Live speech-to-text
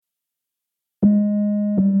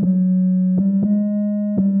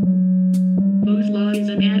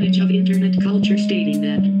an adage of internet culture stating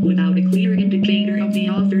that, without a clear indicator of the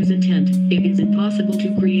author's intent, it is impossible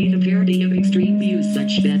to create a parody of extreme views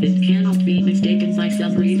such that it cannot be mistaken by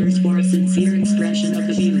some readers for a sincere expression of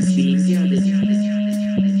the views being held.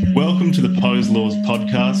 Welcome to the Pose Laws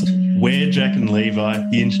podcast. We're Jack and Levi,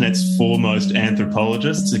 the internet's foremost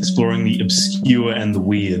anthropologists, exploring the obscure and the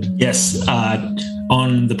weird. Yes,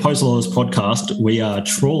 on the Pose Laws podcast, we are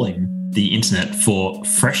trawling the internet for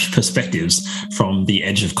fresh perspectives from the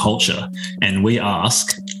edge of culture, and we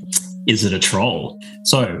ask, is it a troll?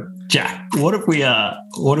 So, Jack, what have we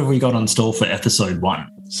got on store for episode 1?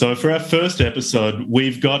 So for our first episode,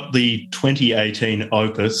 we've got the 2018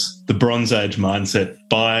 opus, The Bronze Age Mindset,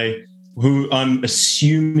 by who I'm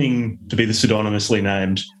assuming to be the pseudonymously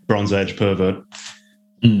named Bronze Age Pervert.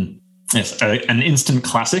 Yes, an instant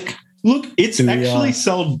classic. Look, it's actually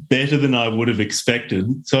sold better than I would have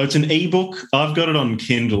expected. So it's an ebook. I've got it on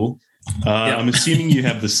Kindle. Yep. I'm assuming you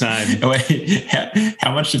have the same. Wait,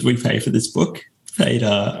 how much did we pay for this book? Paid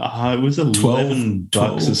it was $11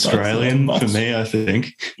 Australian for me, I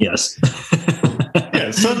think. Yes.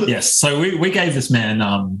 Yeah. So we gave this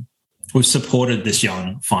man. We've supported this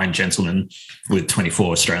young fine gentleman with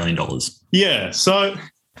 24 Australian dollars. Yeah. So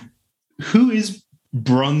who is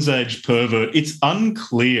Bronze Age Pervert? It's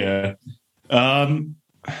unclear. Online,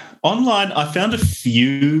 I found a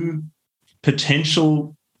few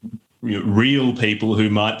potential real people who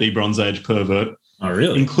might be Bronze Age Pervert. Oh,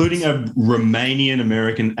 really? Including a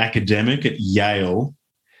Romanian-American academic at Yale,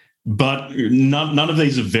 but none of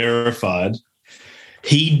these are verified.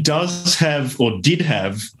 He does have, or did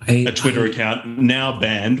have, a Twitter account, now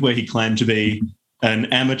banned, where he claimed to be an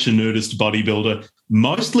amateur nudist bodybuilder,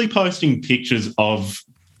 mostly posting pictures of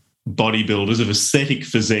bodybuilders, of aesthetic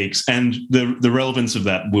physiques, and the relevance of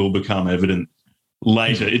that will become evident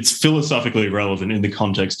later. It's philosophically relevant in the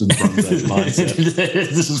context of the Bronze Age mindset.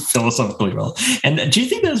 This is philosophically relevant. And do you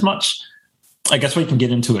think there's much, I guess we can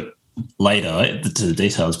get into it later, to the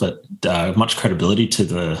details, but much credibility to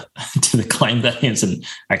the claim that he's an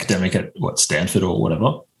academic at, Stanford or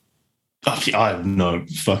whatever? I have no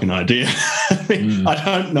fucking idea. I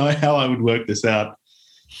don't know how I would work this out.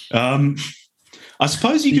 I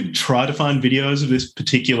suppose you could try to find videos of this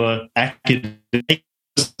particular academic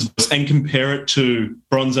and compare it to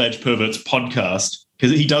Bronze Age Pervert's podcast,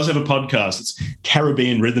 because he does have a podcast. It's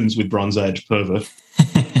Caribbean Rhythms with Bronze Age Pervert.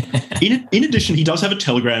 In addition, he does have a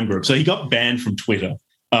Telegram group. So he got banned from Twitter.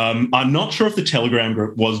 I'm not sure if the Telegram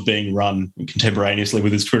group was being run contemporaneously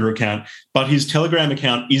with his Twitter account, but his Telegram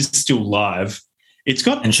account is still live. It's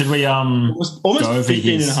got, and should we almost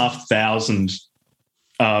 15,500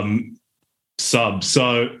 subs.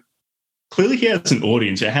 So clearly he has an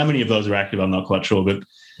audience. How many of those are active, I'm not quite sure, but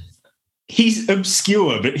he's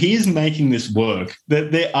obscure, but he is making this work.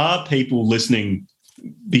 There are people listening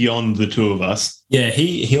beyond the two of us. Yeah,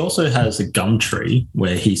 he also has a Gumtree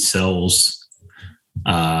where he sells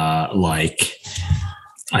I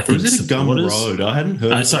think, is it a Gumroad? I hadn't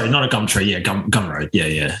heard. Sorry, not a Gumtree. Yeah, Gumroad.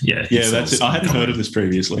 Yeah. Yeah, that's it. I hadn't heard of this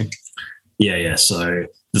previously. Yeah. So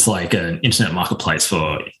it's like an internet marketplace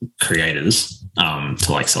for creators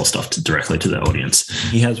to sell stuff directly to their audience.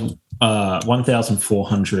 He has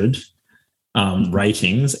 1,400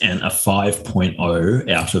 ratings and a 5.0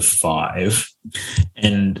 out of 5.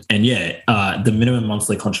 And the minimum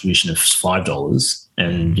monthly contribution is $5,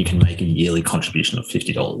 and you can make a yearly contribution of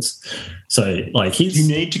 $50. So you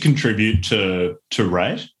need to contribute to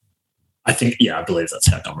rate? I think, I believe that's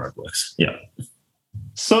how Gumroad works. Yeah.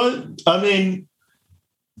 So, I mean,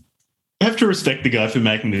 I have to respect the guy for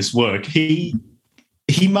making this work. He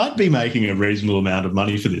might be making a reasonable amount of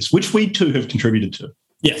money for this, which we too have contributed to.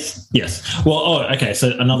 Yes. Well, okay.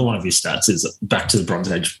 So another one of his stats is back to the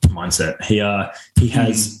Bronze Age mindset. He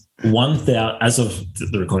has 1,000, as of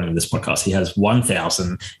the recording of this podcast, he has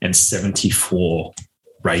 1,074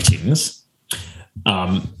 ratings.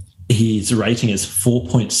 His rating is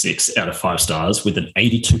 4.6 out of 5 stars with an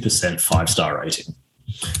 82% 5-star rating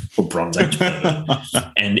for Bronze Age.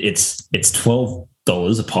 And it's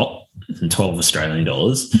 $12 a pop and 12 Australian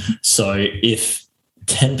dollars. So if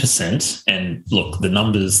 10%, and look, the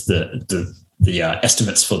numbers, the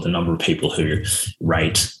estimates for the number of people who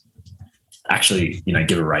rate, actually,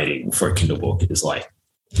 give a rating for a Kindle book is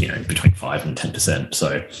between 5 and 10%.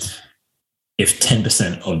 So if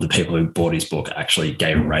 10% of the people who bought his book actually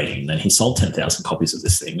gave a rating, then he sold 10,000 copies of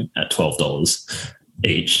this thing at $12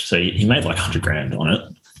 each. So he made $100,000 on it.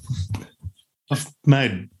 I've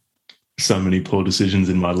made so many poor decisions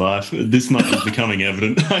in my life. This much is becoming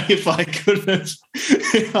evident. If I could have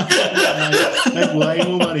made way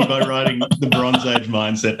more money by writing the Bronze Age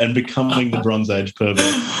mindset and becoming the Bronze Age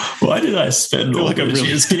pervert. Why did I spend all those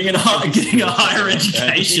years getting a higher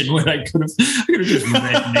education when I could have just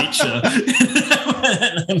read Nietzsche?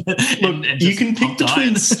 Look, you can pick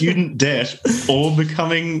between student debt or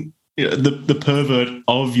becoming the pervert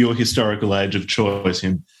of your historical age of choice.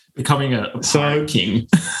 Him becoming a pirate king.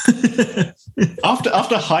 After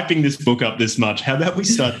hyping this book up this much, how about we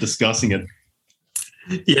start discussing it?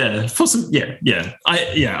 Yeah,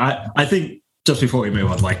 I think just before we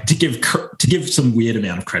move on, like to give some weird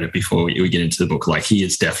amount of credit before we get into the book, like he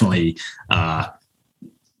is definitely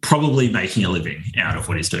probably making a living out of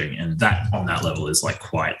what he's doing, and that on that level is like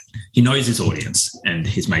quite. He knows his audience, and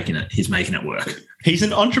he's making it work. He's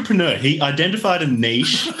an entrepreneur. He identified a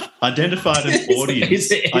niche, identified an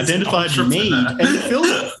audience, identified need, and filled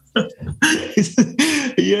it.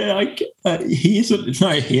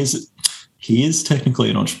 He is technically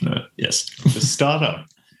an entrepreneur. Yes, a startup.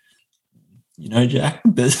 You know, Jack,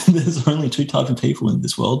 there's only two types of people in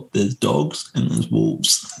this world. There's dogs and there's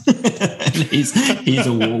wolves. And he's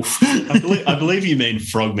a wolf. I believe you mean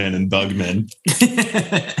frogmen and bugmen.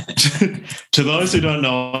 To those who don't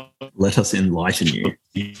know, let us enlighten you.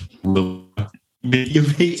 You'll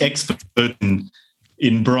be expert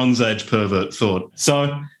in Bronze Age pervert thought.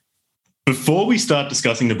 So before we start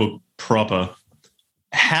discussing the book proper,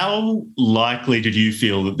 how likely did you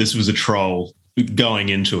feel that this was a troll going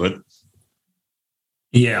into it?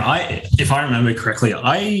 Yeah, if I remember correctly,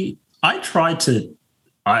 I tried to.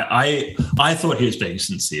 I thought he was being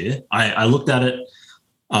sincere. I looked at it.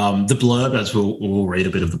 The blurb, as we'll read a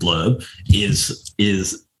bit of the blurb,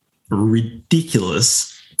 is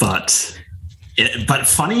ridiculous, but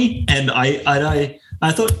funny. And I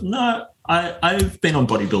thought, no, I've been on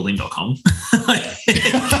bodybuilding.com.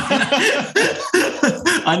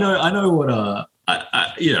 I know what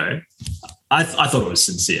I thought it was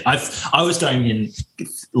sincere. I was going in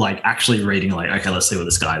like actually reading like, okay, let's see what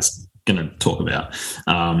this guy's going to talk about,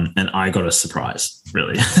 and I got a surprise.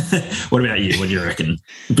 Really. What about you? What do you reckon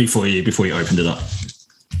before you opened it up?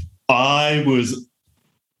 I was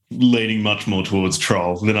leaning much more towards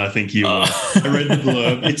troll than I think you were. I read the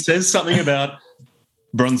blurb. It says something about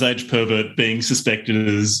Bronze Age pervert being suspected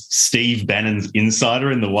as Steve Bannon's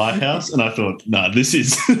insider in the White House, and I thought, no, this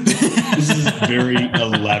is very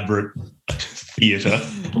elaborate theatre.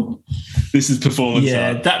 This is performance art.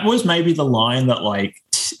 Yeah, that was maybe the line that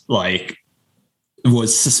like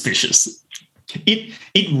was suspicious. It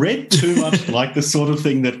read too much like the sort of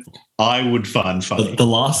thing that I would find funny. The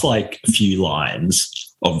last like few lines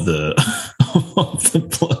of the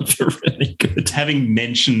blurb are really good. Having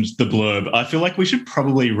mentioned the blurb, I feel like we should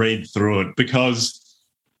probably read through it because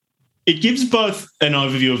it gives both an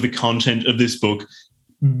overview of the content of this book,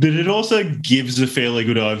 but it also gives a fairly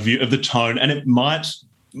good overview of the tone, and it might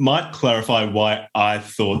clarify why I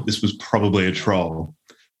thought this was probably a troll.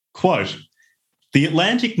 Quote, "The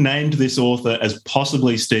Atlantic named this author as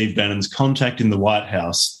possibly Steve Bannon's contact in the White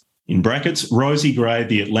House. In brackets, Rosie Gray,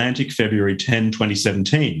 The Atlantic, February 10,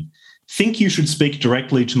 2017. Think you should speak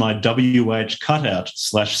directly to my WH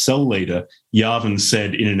cutout/cell leader," Yarvin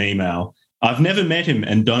said in an email. "I've never met him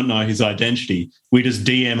and don't know his identity. We just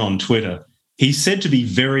DM on Twitter. He's said to be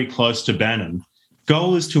very close to Bannon.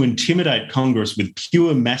 Goal is to intimidate Congress with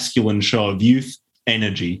pure masculine show of youth,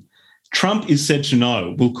 energy. Trump is said to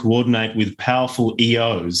know will coordinate with powerful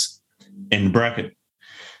EOs," end bracket.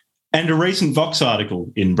 And a recent Vox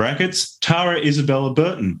article, in brackets, Tara Isabella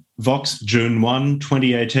Burton, Vox June 1,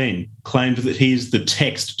 2018, claimed that he is the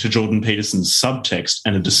text to Jordan Peterson's subtext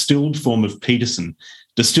and a distilled form of Peterson.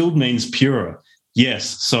 Distilled means purer.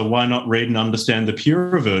 Yes, so why not read and understand the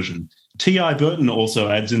purer version? T.I. Burton also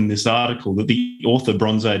adds in this article that the author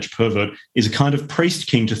Bronze Age pervert is a kind of priest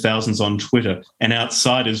king to thousands on Twitter and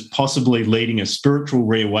outsiders possibly leading a spiritual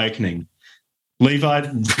reawakening. Levi,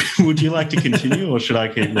 would you like to continue or should I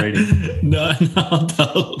keep reading? No,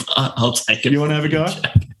 I'll take it. You want to have a go?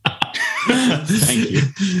 Thank you.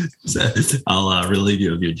 So, I'll relieve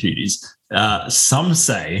you of your duties. Some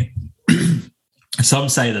say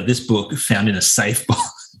that this book found in a safe box.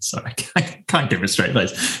 Sorry, I can't give a straight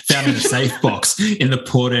face. Found in a safe box in the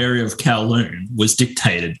port area of Kowloon was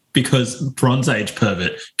dictated because Bronze Age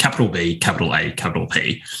pervert, capital B, capital A, capital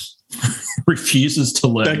P, refuses to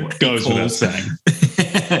learn that goes without saying.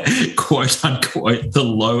 "Quote unquote, the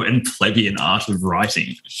low and plebeian art of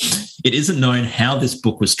writing. It isn't known how this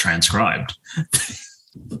book was transcribed.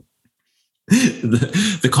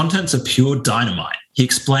 The contents are pure dynamite. He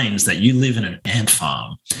explains that you live in an ant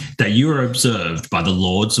farm that you are observed by the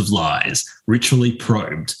lords of lies, ritually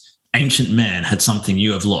probed. Ancient man had something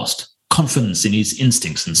you have lost, confidence in his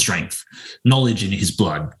instincts and strength, knowledge in his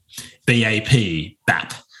blood. BAP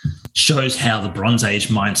shows how the Bronze Age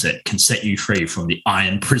mindset can set you free from the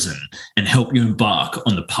iron prison and help you embark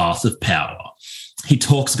on the path of power. He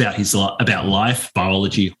talks about life,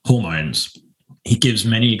 biology, hormones. He gives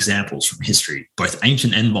many examples from history, both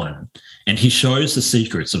ancient and modern, and he shows the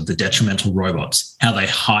secrets of the detrimental robots, how they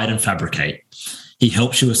hide and fabricate. He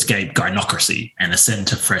helps you escape gynocracy and ascend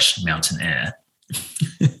to fresh mountain air.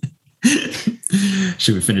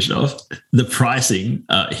 Should we finish it off? The pricing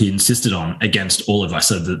he insisted on against all advice.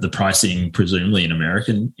 So the pricing, presumably in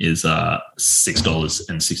American, is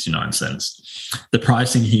 $6.69. The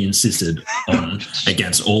pricing he insisted on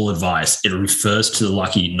against all advice, it refers to the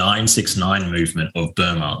lucky 969 movement of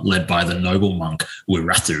Burma, led by the noble monk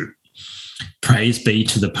Wirathu. Praise be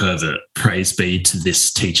to the pervert. Praise be to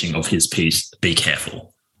this teaching of his peace. Be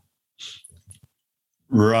careful.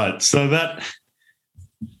 Right. So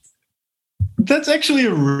that's actually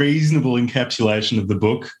a reasonable encapsulation of the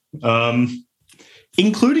book,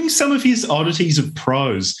 including some of his oddities of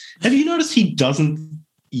prose. Have you noticed he doesn't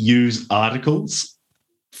use articles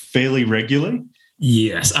fairly regularly?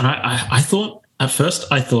 Yes. And I thought, at first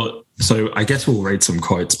I thought, so I guess we'll read some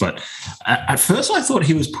quotes, but at first I thought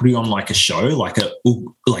he was putting on like a show, like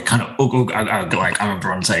I'm a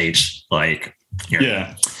Bronze Age, like, you know,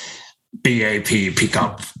 yeah. BAP, pick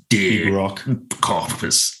up deer, Big rock,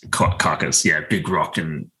 carcass, yeah, big rock,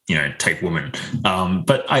 and, you know, take woman.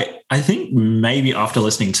 But I think maybe after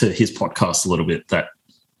listening to his podcast a little bit, that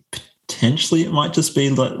potentially it might just be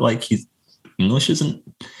like his English isn't.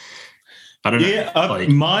 I don't know. Yeah,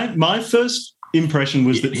 my first impression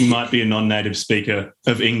was that he might be a non-native speaker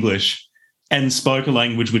of English and spoke a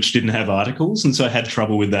language which didn't have articles, and so had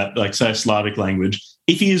trouble with that, like, say, a Slavic language.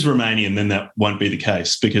 If he is Romanian, then that won't be the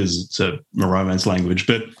case because it's a Romance language.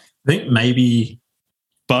 But I think maybe,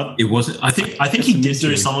 but it wasn't. I think he did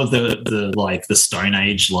do some of the like the Stone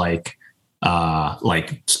Age way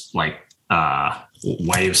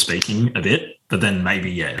of speaking a bit. But then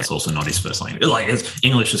maybe, yeah, it's also not his first language. Like,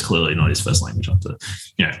 English is clearly not his first language. After,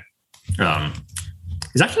 you know,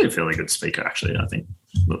 he's actually a fairly good speaker. Actually, I think.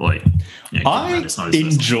 But like, you know, I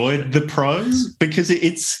enjoyed the prose because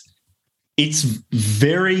it's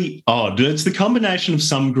very odd. It's the combination of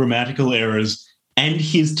some grammatical errors and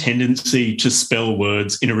his tendency to spell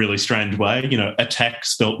words in a really strange way. You know, attack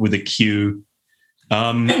spelt with a Q.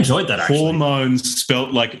 I enjoyed that, actually. Hormones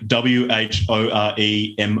spelt like WHOREMOANS.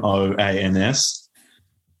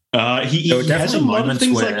 He has a lot of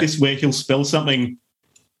things like this where he'll spell something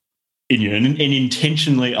in an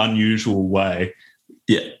intentionally unusual way.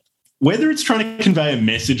 Yeah. Whether it's trying to convey a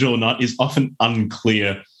message or not is often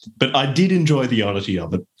unclear, but I did enjoy the oddity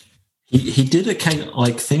of it. He did a kind of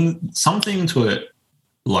like some things were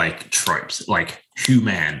like tropes, like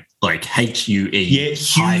human, like HUE. Yeah,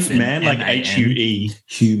 human, like HUE.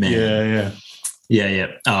 Human. Yeah.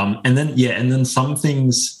 And then some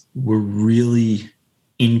things were really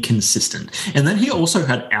inconsistent. And then he also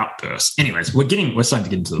had outbursts. Anyways, we're starting to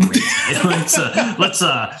get into the weeds.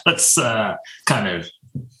 let's kind of,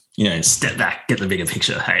 you know, step back, get the bigger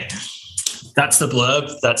picture. Hey, that's the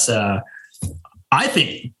blurb. That's I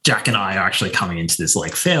think Jack and I are actually coming into this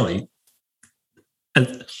like fairly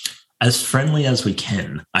as friendly as we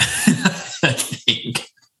can. I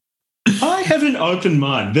think. I have an open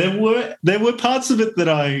mind. There were parts of it that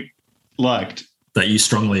I liked. That you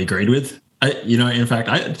strongly agreed with? In fact,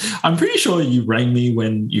 I'm pretty sure you rang me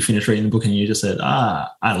when you finished reading the book and you just said,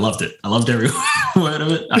 I loved it. I loved every word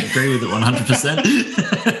of it. I agree with it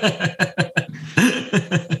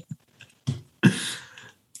 100%.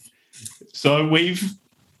 So we've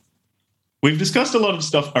discussed a lot of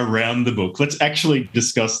stuff around the book. Let's actually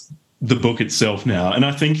discuss the book itself now. And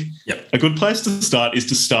I think a good place to start is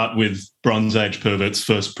to start with Bronze Age Pervert's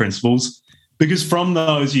first principles, because from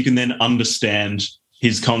those you can then understand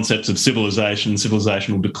his concepts of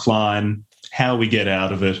civilizational decline, how we get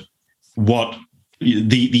out of it, what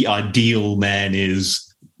the ideal man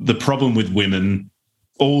is, the problem with women,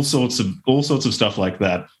 all sorts of stuff like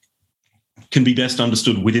that can be best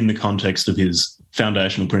understood within the context of his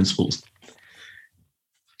foundational principles.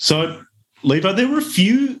 So, Levi, there are a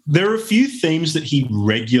few themes that he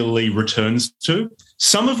regularly returns to,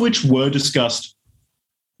 some of which were discussed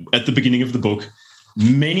at the beginning of the book,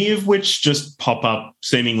 many of which just pop up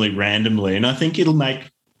seemingly randomly. And I think it'll make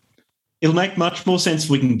much more sense if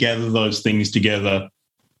we can gather those things together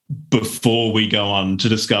before we go on to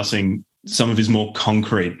discussing some of his more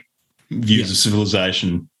concrete views of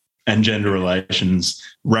civilization and gender relations,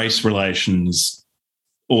 race relations,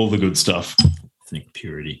 all the good stuff. Ethnic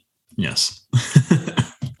purity. Yes.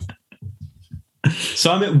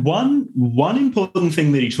 So, I mean, one important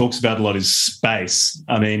thing that he talks about a lot is space.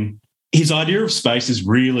 I mean, his idea of space is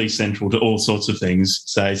really central to all sorts of things,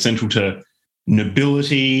 say, central to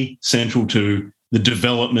nobility, central to the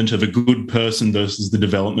development of a good person versus the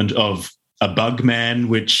development of a bug man,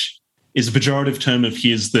 which is a pejorative term of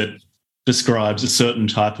his that describes a certain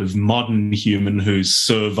type of modern human who's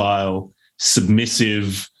servile,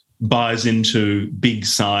 submissive, buys into big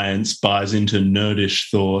science, buys into nerdish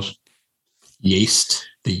thought. The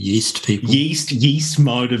yeast people. Yeast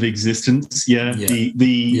mode of existence,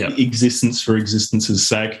 the existence for existence's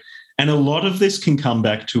sake. And a lot of this can come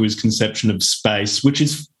back to his conception of space, which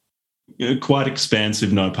is quite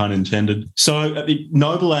expansive, no pun intended. So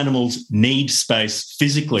noble animals need space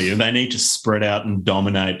physically, and they need to spread out and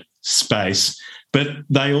dominate space, but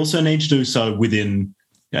they also need to do so within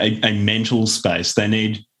a mental space. They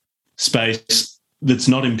need space that's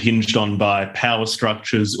not impinged on by power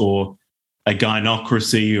structures or a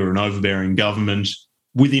gynocracy or an overbearing government,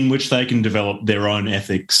 within which they can develop their own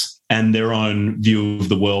ethics and their own view of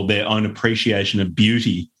the world, their own appreciation of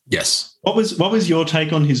beauty. Yes. What was your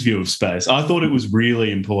take on his view of space? I thought it was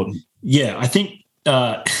really important. Yeah, I think,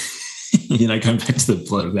 going back to the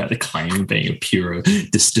plot about the claim being a pure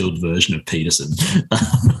distilled version of Peterson,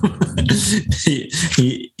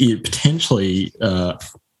 he potentially,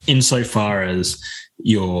 insofar as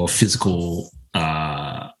your physical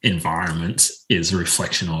environment is a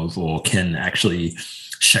reflection of or can actually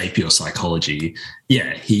shape your psychology.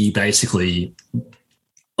 Yeah, he basically,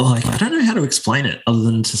 I don't know how to explain it other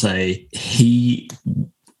than to say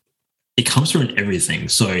it comes through in everything.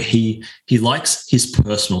 So he likes his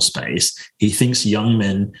personal space. He thinks young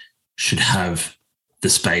men should have the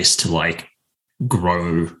space to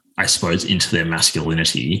grow, I suppose, into their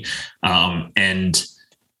masculinity, and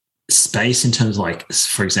space in terms of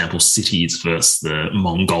for example, cities versus the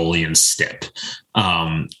Mongolian steppe.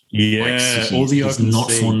 Or the open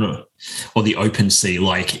sea. Or the open sea.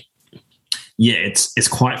 It's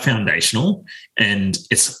quite foundational, and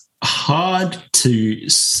it's hard to,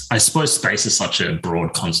 I suppose space is such a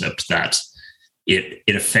broad concept that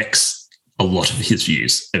it affects a lot of his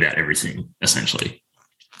views about everything, essentially.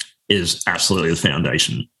 It is absolutely the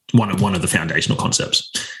foundation, one of the foundational concepts.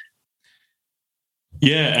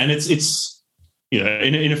 Yeah, and it's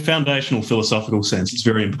in a foundational philosophical sense, it's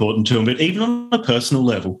very important to him. But even on a personal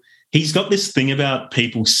level, he's got this thing about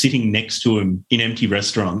people sitting next to him in empty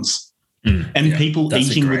restaurants and people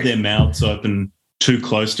eating with their mouths open too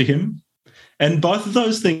close to him. And both of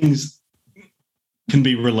those things can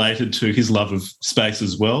be related to his love of space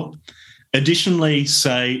as well. Additionally,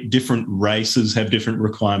 say different races have different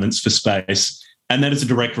requirements for space, and that is a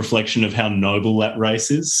direct reflection of how noble that race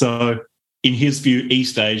is. So in his view,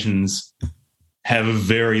 East Asians have a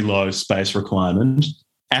very low space requirement.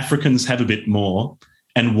 Africans have a bit more,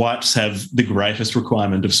 and whites have the greatest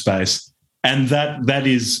requirement of space. And that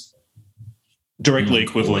is directly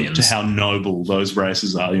equivalent to how noble those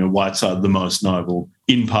races are. Whites are the most noble,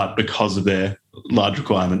 in part because of their large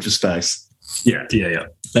requirement for space. Yeah.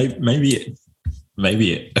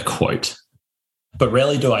 Maybe a quote. But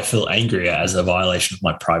rarely do I feel angrier as a violation of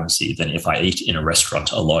my privacy than if I eat in a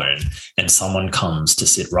restaurant alone and someone comes to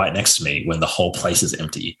sit right next to me when the whole place is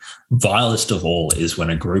empty. Vilest of all is when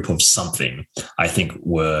a group of something, I think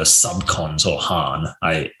were subcons or Han,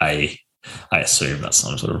 I assume that's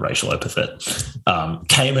some sort of racial epithet,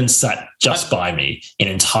 came and sat just by me in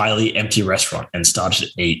an entirely empty restaurant and started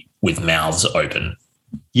to eat with mouths open.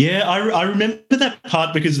 Yeah, I remember that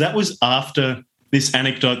part because that was after this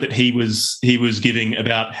anecdote that he was giving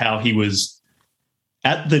about how he was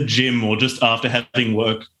at the gym or just after having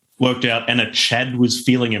worked out, and a Chad was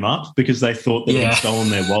feeling him up because they thought that he'd stolen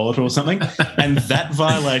their wallet or something. And that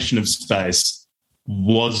violation of space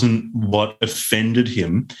wasn't what offended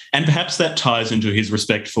him. And perhaps that ties into his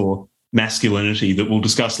respect for masculinity that we'll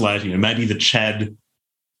discuss later. Maybe the Chad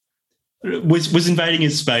was invading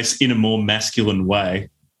his space in a more masculine way.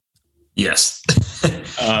 Yes.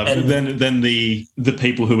 Than the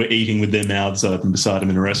people who were eating with their mouths open beside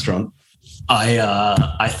him in a restaurant.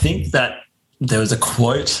 I think that there was a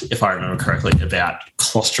quote, if I remember correctly, about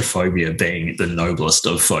claustrophobia being the noblest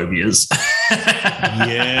of phobias.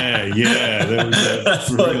 Yeah, there was that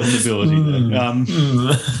real nobility there.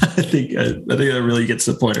 I think that really gets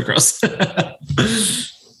the point across.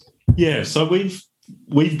 Yeah, so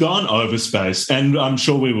we've gone over space, and I'm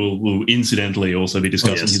sure we will incidentally also be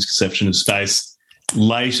discussing his conception of space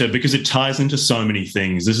later because it ties into so many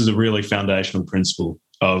things. This is a really foundational principle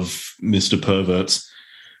of Mr. Pervert's.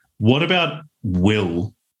 What about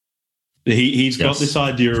will? He's got this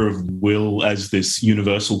idea of will as this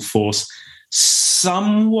universal force,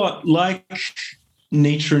 somewhat like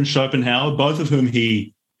Nietzsche and Schopenhauer, both of whom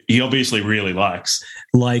he obviously really likes.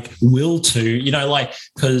 Like will to, like,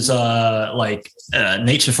 because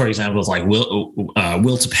Nietzsche, for example, is like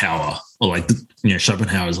will to power, or like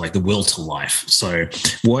Schopenhauer is like the will to life. So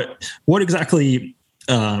what exactly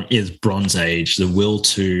is Bronze Age? The will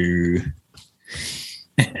to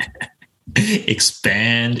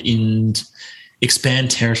expand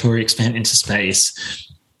territory, expand into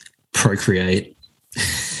space, procreate.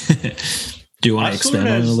 Do you want to expand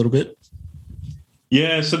on it a little bit?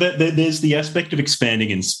 Yeah, so there's the aspect of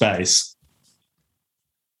expanding in space,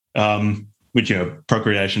 which,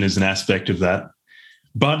 procreation is an aspect of that.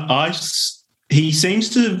 But he seems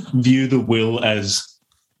to view the will as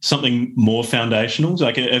something more foundational,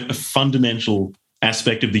 like a fundamental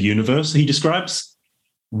aspect of the universe. He describes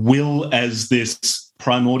will as this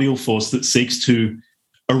primordial force that seeks to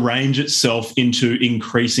arrange itself into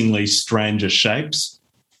increasingly stranger shapes.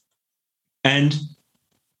 And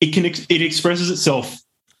it expresses itself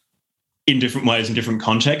in different ways, in different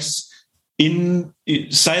contexts.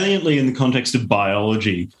 Saliently in the context of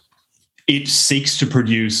biology, it seeks to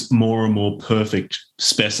produce more and more perfect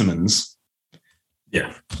specimens.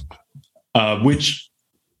 Yeah. Which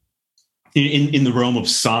in the realm of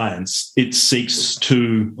science, it seeks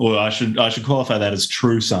to, or I should qualify that as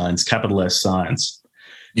true science, capital S science.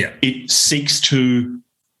 Yeah. It seeks to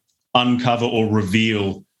uncover or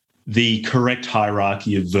reveal the correct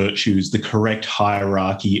hierarchy of virtues, the correct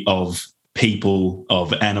hierarchy of people,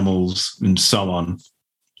 of animals, and so on.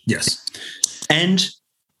 Yes. And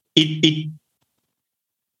it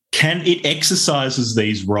exercises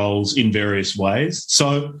these roles in various ways.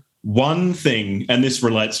 So one thing, and this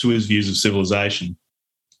relates to his views of civilization,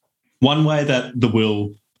 one way that the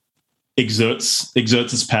will exerts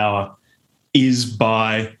its power is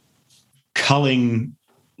by culling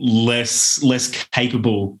less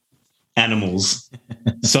capable animals.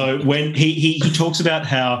 So when he talks about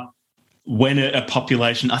how when a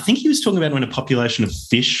population, I think he was talking about when a population of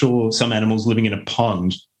fish or some animals living in a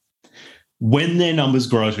pond, when their numbers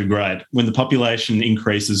grow too great, when the population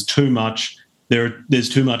increases too much, there's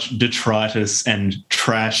too much detritus and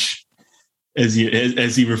trash, as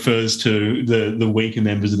he refers to the weaker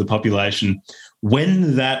members of the population.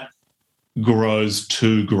 When that grows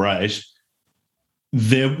too great,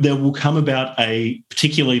 there will come about a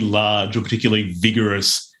particularly large or particularly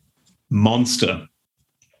vigorous monster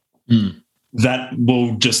that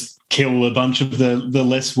will just kill a bunch of the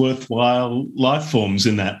less worthwhile life forms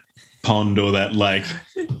in that pond or that lake,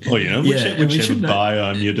 or whichever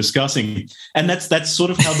biome you're discussing. And that's sort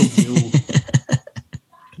of how the will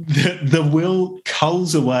the will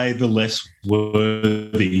culls away the less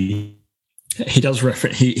worthy. He does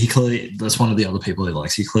reference. He clearly, that's one of the other people he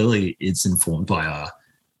likes. He clearly is informed by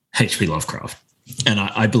H.P. Lovecraft, and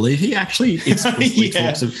I believe he actually explicitly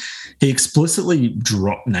talks of. He explicitly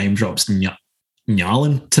name drops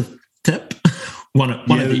Nyarlathotep, one of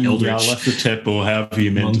the eldritch. Nyarlathotep, or however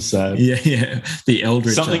you meant to say it. Yeah, the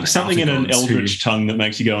eldritch. Something in an eldritch tongue that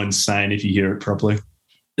makes you go insane if you hear it properly.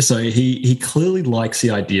 So he clearly likes the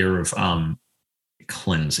idea of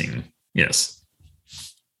cleansing. Yes.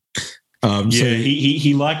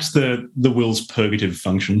 He likes the will's purgative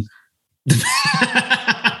function.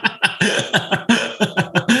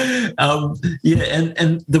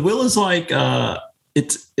 And the will is like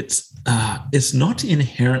it's not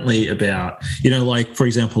inherently about, like, for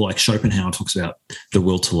example, like Schopenhauer talks about the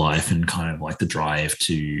will to life and kind of like the drive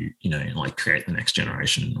to like create the next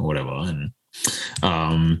generation or whatever,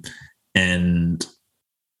 and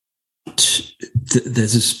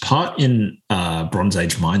there's this part in Bronze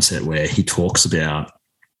Age Mindset where he talks about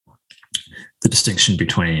the distinction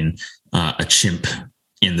between a chimp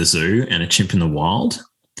in the zoo and a chimp in the wild.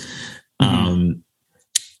 Do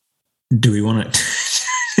we want to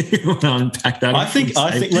unpack that? I think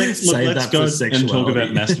let's go and talk about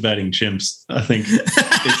masturbating chimps. I think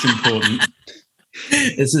it's important.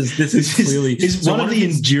 This is clearly one of the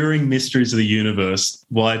enduring mysteries of the universe,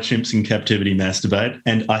 why chimps in captivity masturbate,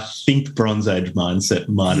 and I think Bronze Age Mindset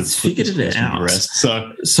might have figured it out. To rest.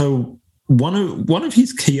 So one of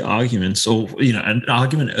his key arguments, or an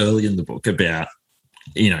argument early in the book about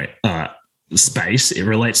space, it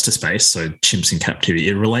relates to space. So chimps in captivity,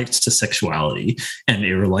 it relates to sexuality, and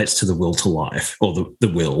it relates to the will to life, or the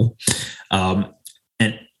will, and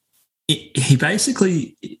he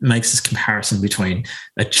basically makes this comparison between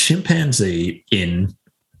a chimpanzee in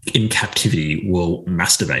captivity will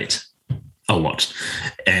masturbate a lot,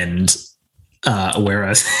 and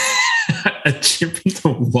whereas a chimp in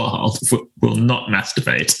the wild will not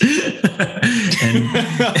masturbate,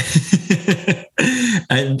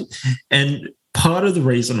 and part of the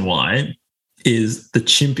reason why is the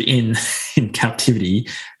chimp in captivity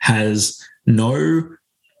has no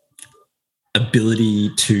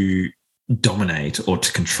ability to dominate or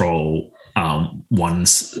to control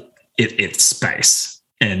its space,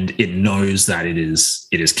 and it knows that it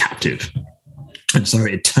is captive, and so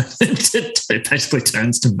it basically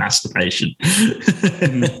turns to masturbation.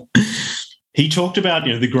 He talked about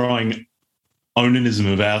the growing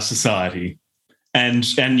onanism of our society. And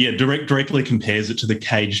directly compares it to the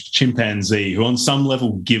caged chimpanzee, who on some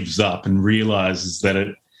level gives up and realizes that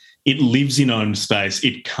it lives in own space.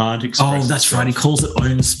 It can't express. Oh, that's itself. Right. He calls it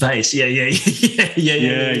own space. Yeah.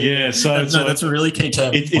 So that's a really key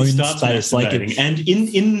term. It starts masturbating. And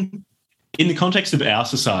in the context of our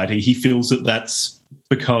society, he feels that that's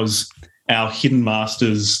because our hidden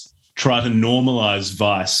masters try to normalize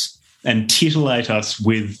vice and titillate us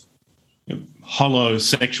with hollow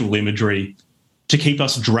sexual imagery to keep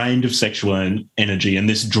us drained of sexual energy and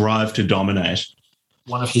this drive to dominate.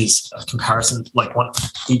 One of his comparisons,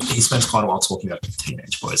 he spends quite a while talking about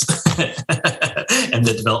teenage boys and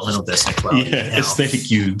the development of their sexuality. Yeah,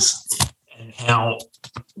 aesthetic youths. And how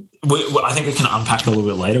I think we can unpack a little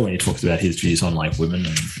bit later when he talks about his views on women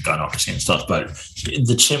and gynocracy and stuff. But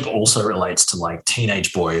the chimp also relates to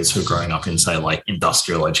teenage boys who are growing up in, say,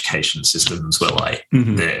 industrial education systems where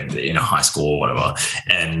they're in a high school or whatever,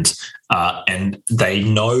 and they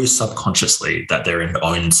know subconsciously that they're in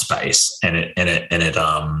own space, and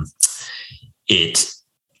it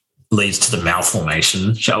leads to the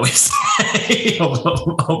malformation, shall we say,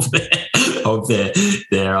 of their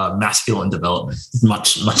masculine development,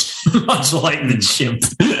 much like the chimp.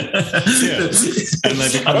 And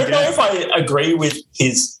I don't know if I agree with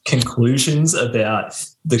his conclusions about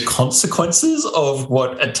the consequences of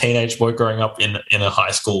what a teenage boy growing up in a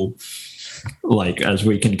high school, as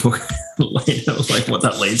we can talk later, what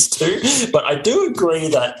that leads to. But I do agree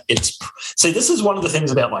that this is one of the things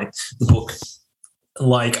about the book.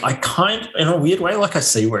 I in a weird way, I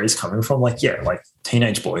see where he's coming from.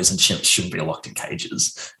 Teenage boys and chimps shouldn't be locked in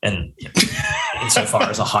cages, and insofar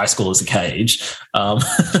as a high school is a cage,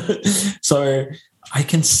 so I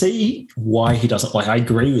can see why he doesn't I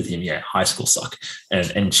agree with him. Yeah, high school suck,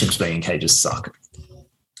 and chimps being in cages suck,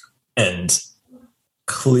 and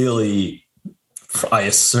clearly, I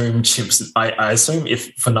assume chimps. I assume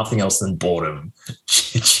if for nothing else than boredom,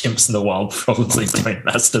 chimps in the wild probably don't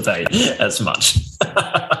masturbate as much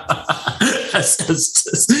as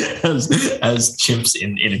chimps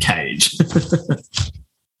in a cage.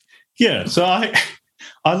 Yeah, so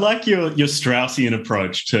I like your Straussian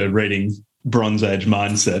approach to reading Bronze Age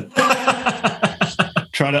mindset.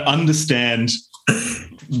 Try to understand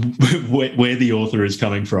where the author is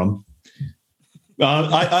coming from.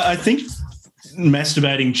 I think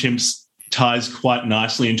masturbating chimps ties quite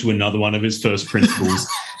nicely into another one of his first principles,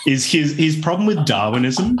 is his problem with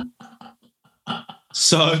Darwinism.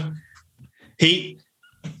 So he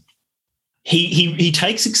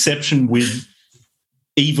takes exception with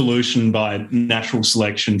evolution by natural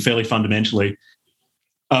selection fairly fundamentally,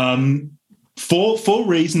 for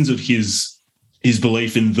reasons of his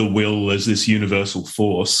belief in the will as this universal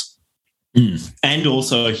force, and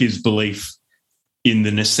also his belief in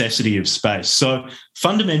the necessity of space. So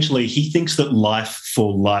fundamentally, he thinks that life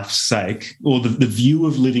for life's sake, or the view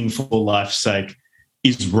of living for life's sake,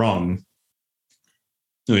 is wrong.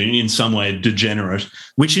 In some way, degenerate,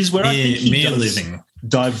 which is where I think he does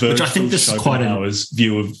diverge which I think this is quite Schopenhauer's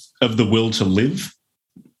view of the will to live.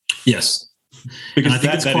 Yes, because I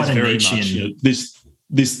think that is very much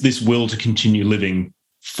this will to continue living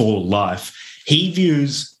for life. He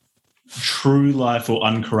views true life or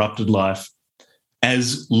uncorrupted life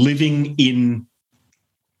as living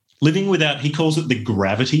without, he calls it the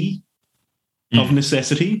gravity of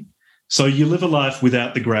necessity. So you live a life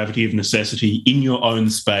without the gravity of necessity in your own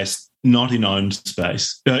space, not in owned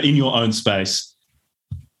space, in your own space,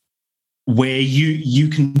 where you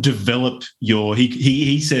can develop your,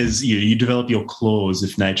 he says you develop your claws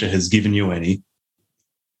if nature has given you any.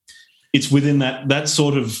 It's within that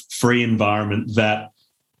sort of free environment that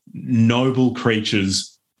noble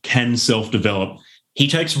creatures can self-develop. He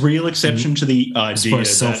takes real exception to the idea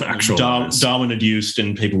that Darwin adduced,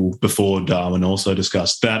 and people before Darwin also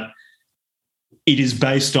discussed, that it is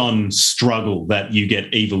based on struggle that you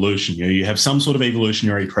get evolution. You have some sort of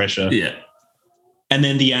evolutionary pressure. Yeah. And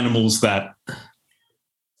then the animals that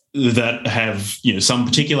have some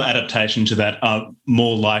particular adaptation to that are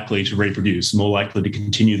more likely to reproduce, more likely to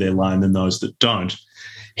continue their line than those that don't.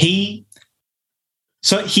 He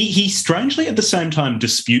So he strangely at the same time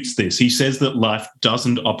disputes this. He says that life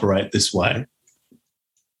doesn't operate this way.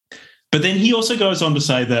 But then he also goes on to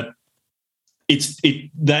say that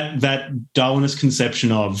that Darwinist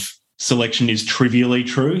conception of selection is trivially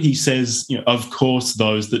true. He says, of course,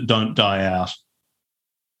 those that don't die out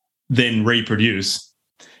then reproduce.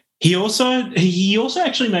 He also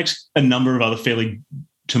actually makes a number of other fairly,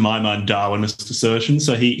 to my mind, Darwinist assertions.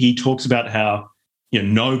 So he talks about how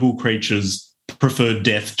noble creatures prefer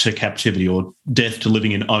death to captivity or death to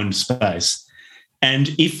living in owned space. And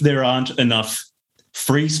if there aren't enough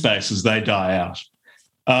free spaces, they die out.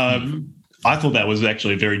 I thought that was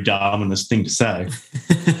actually a very Darwinist thing to say.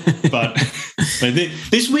 But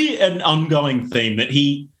this will be an ongoing theme that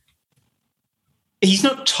he's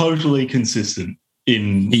not totally consistent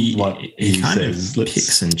in what he kind says. Of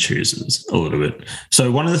picks and chooses a little bit. So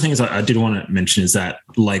one of the things I did want to mention is that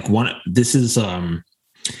this is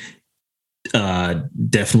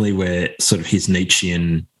definitely where sort of his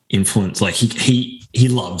Nietzschean influence, like he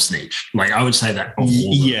loves Nietzsche. Like I would say that.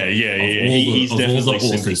 He's definitely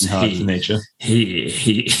simping hard for Nietzsche.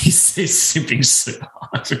 He's simping so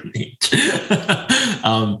hard for Nietzsche.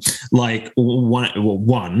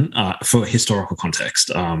 For historical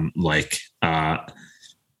context,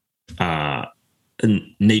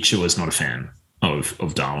 Nietzsche was not a fan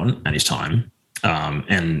of Darwin at his time,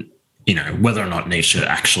 and whether or not Nietzsche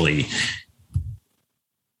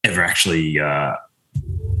ever actually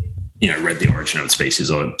read The Origin of Species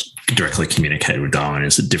or directly communicated with Darwin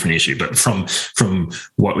is a different issue. But from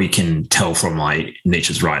what we can tell from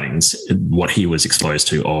Nietzsche's writings, what he was exposed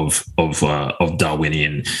to of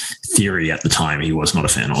Darwinian theory at the time, he was not a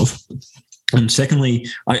fan of. And secondly,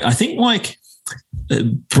 I think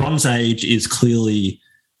Bronze Age is clearly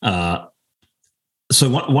so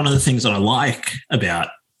one of the things that I like about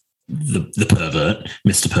the pervert,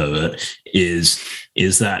 Mr. Pervert, is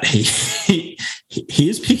that he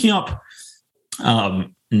is picking up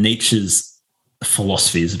Nietzsche's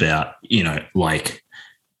philosophies about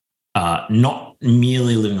not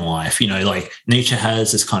merely living a life. Nietzsche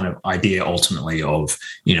has this kind of idea ultimately of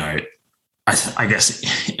I guess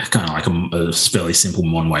kind of like a fairly simple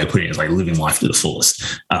modern way of putting it is like living life to the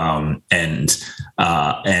fullest,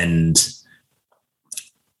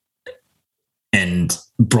 and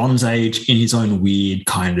Bronze Age in his own weird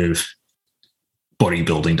kind of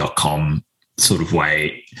bodybuilding.com sort of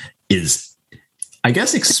way is, I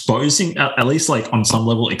guess, exposing, at least on some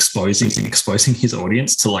level, exposing his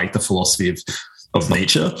audience to the philosophy of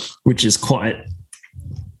Nietzsche, which is quite,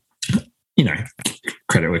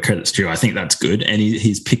 credit where credit's due. I think that's good. And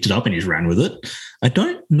he's picked it up and he's ran with it. I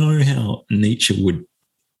don't know how Nietzsche would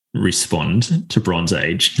respond to Bronze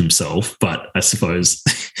Age himself, but I suppose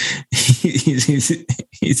he's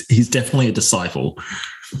definitely a disciple.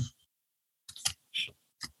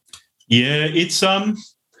 Yeah, it's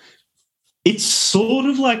sort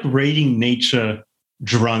of like reading Nietzsche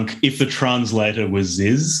drunk if the translator was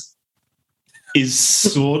Ziz, is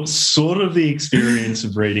sort of the experience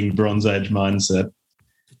of reading Bronze Age mindset.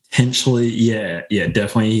 Potentially, yeah,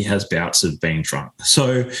 definitely he has bouts of being drunk.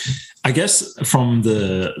 So I guess from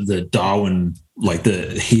the Darwin,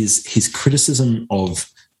 his criticism of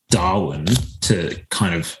Darwin, to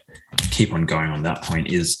kind of keep on going on that point,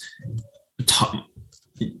 is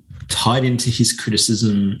tied into his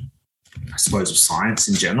criticism, I suppose, of science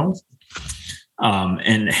in general,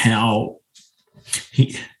 and how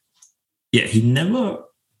he never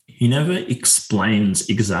explains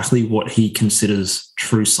exactly what he considers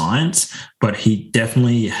true science, but he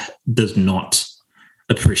definitely does not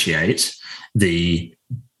appreciate the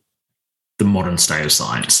modern state of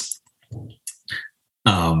science,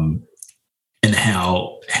 and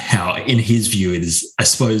how in his view it is, I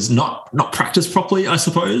suppose, not practiced properly. I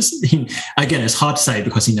suppose again, it's hard to say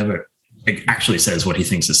because he never actually says what he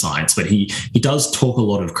thinks is science, but he does talk a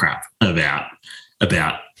lot of crap about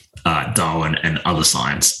Darwin and other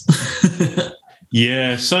science.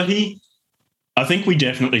 Yeah, so I think we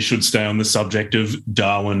definitely should stay on the subject of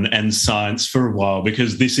Darwin and science for a while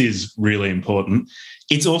because this is really important.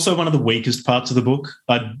 It's also one of the weakest parts of the book.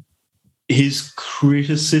 His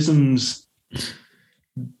criticisms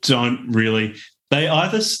don't really. They're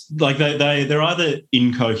either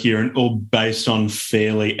incoherent or based on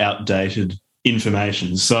fairly outdated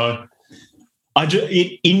information. So I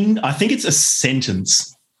think it's a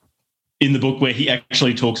sentence in the book where he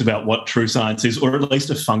actually talks about what true science is, or at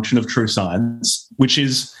least a function of true science, which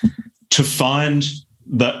is to find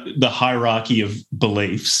the hierarchy of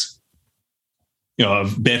beliefs,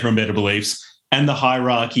 of better and better beliefs, and the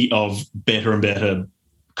hierarchy of better and better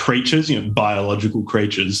creatures, biological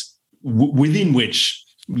creatures, within which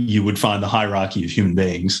you would find the hierarchy of human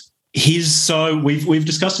beings. We've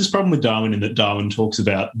discussed this problem with Darwin, in that Darwin talks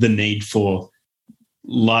about the need for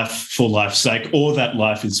life's sake, or that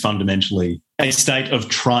life is fundamentally a state of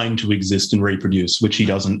trying to exist and reproduce, which he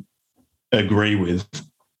doesn't agree with.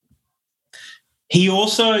 He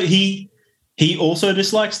also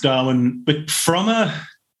dislikes Darwin, but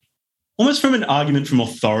almost from an argument from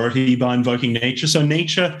authority by invoking Nietzsche. So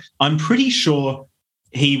Nietzsche, I'm pretty sure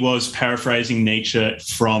he was paraphrasing Nietzsche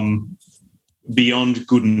from Beyond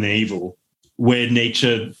Good and Evil, where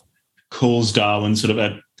Nietzsche calls Darwin sort of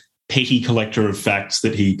a petty collector of facts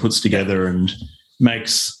that he puts together and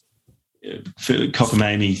makes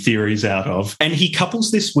cockamamie theories out of. And he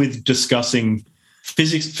couples this with discussing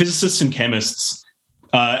physicists and chemists,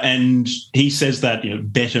 and he says that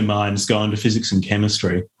better minds go into physics and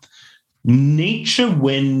chemistry. Nietzsche,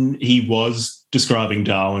 when he was describing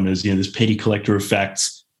Darwin as this petty collector of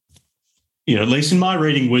facts, at least in my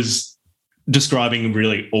reading, was describing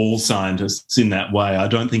really all scientists in that way. I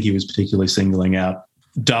don't think he was particularly singling out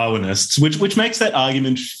Darwinists, which makes that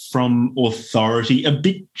argument from authority a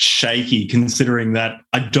bit shaky, considering that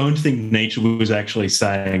I don't think Nietzsche was actually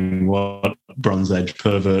saying what Bronze Age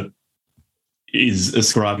Pervert is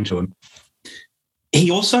ascribing to him. He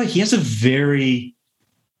has a very...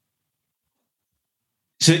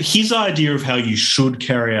 So his idea of how you should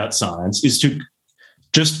carry out science is to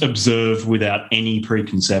just observe without any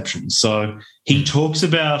preconceptions. So he talks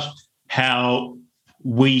about how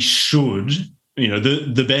we should,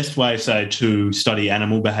 the best way, say, to study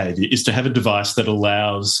animal behaviour is to have a device that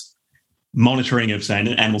allows monitoring of, say, an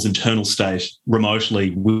animal's internal state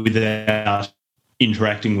remotely without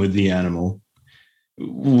interacting with the animal,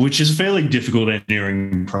 which is a fairly difficult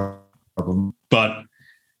engineering problem. But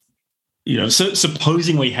so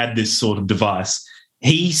supposing we had this sort of device,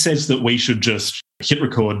 he says that we should just hit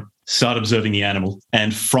record, start observing the animal,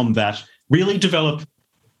 and from that really develop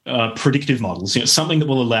predictive models, something that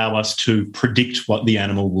will allow us to predict what the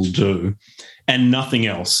animal will do and nothing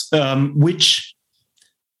else, which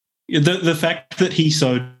the fact that he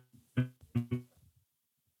so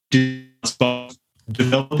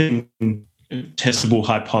developing testable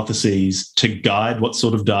hypotheses to guide what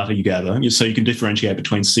sort of data you gather, so you can differentiate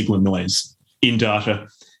between signal and noise in data,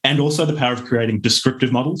 and also the power of creating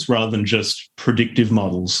descriptive models rather than just predictive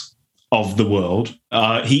models of the world.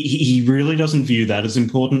 He really doesn't view that as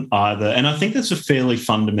important either. And I think that's a fairly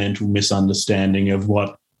fundamental misunderstanding of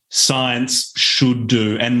what science should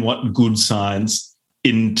do and what good science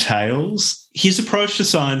entails. His approach to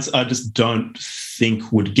science, I just don't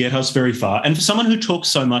think would get us very far. And for someone who talks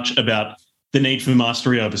so much about the need for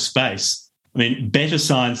mastery over space, I mean, better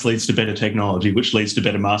science leads to better technology, which leads to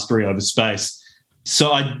better mastery over space.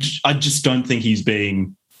 So I just don't think he's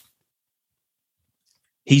being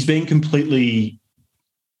completely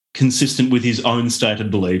consistent with his own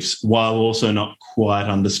stated beliefs while also not quite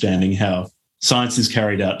understanding how science is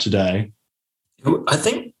carried out today. I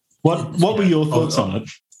think... What were your thoughts on it?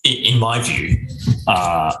 In my view,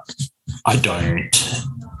 I don't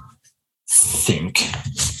think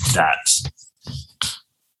that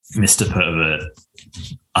Mr. Pervert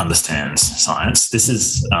understands science. This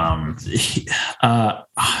is,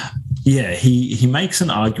 he makes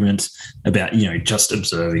an argument about, just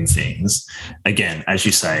observing things. Again, as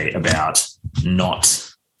you say, about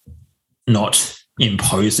not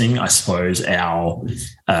imposing, I suppose, our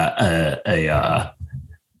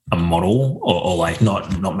a model or like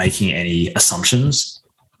not making any assumptions.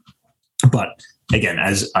 But again,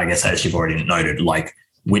 as you've already noted, like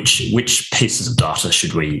which pieces of data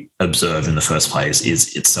should we observe in the first place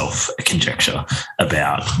is itself a conjecture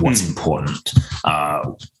about what's important.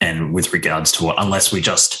 And with regards to unless we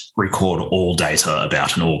just record all data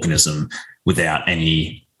about an organism without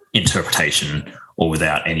any interpretation or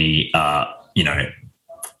without any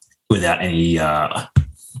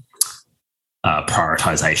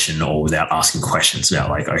prioritization, or without asking questions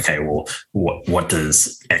about like, okay, well, what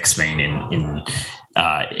does X mean in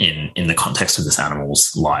the context of this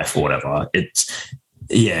animal's life or whatever?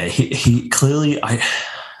 He clearly, I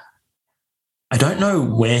don't know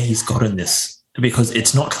where he's gotten this, because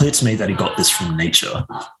it's not clear to me that he got this from Nietzsche,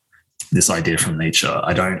 this idea from Nietzsche.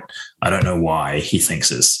 I don't know why he thinks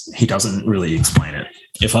this. He doesn't really explain it.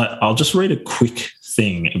 I'll just read a quick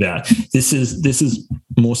thing about this is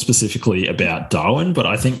more specifically about Darwin, but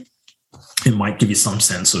I think it might give you some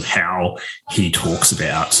sense of how he talks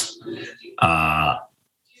about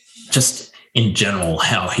just in general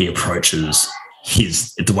how he approaches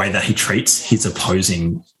the way that he treats his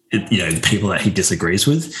opposing, the people that he disagrees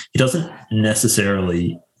with. He doesn't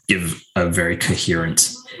necessarily give a very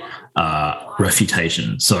coherent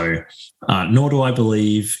refutation. So nor do I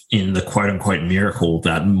believe in the quote-unquote miracle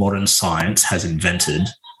that modern science has invented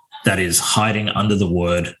that is hiding under the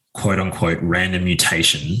word quote-unquote random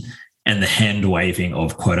mutation and the hand-waving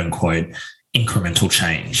of quote-unquote incremental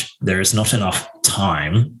change. There is not enough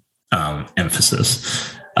time,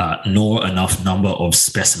 emphasis, nor enough number of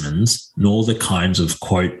specimens, nor the kinds of,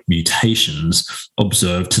 quote, mutations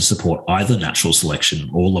observed to support either natural selection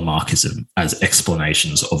or Lamarckism as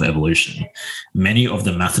explanations of evolution. Many of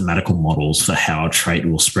the mathematical models for how a trait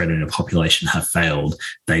will spread in a population have failed.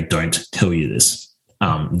 They don't tell you this.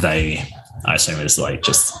 They, I assume it's like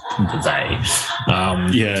just they.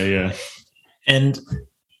 Yeah. And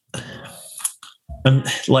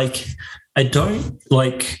like, I don't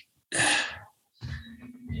like...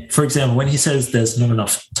 For example, when he says there's not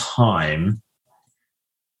enough time,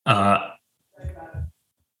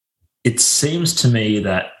 it seems to me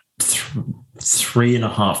that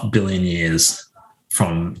 3.5 billion years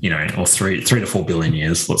from, or 3 to 4 billion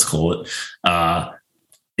years, let's call it,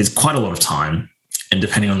 is quite a lot of time. And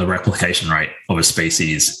depending on the replication rate of a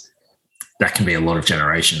species, that can be a lot of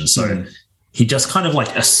generations. So he just kind of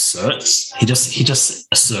like asserts, he just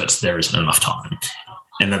asserts there isn't enough time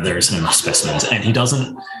and that there isn't enough specimens. And he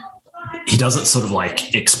doesn't sort of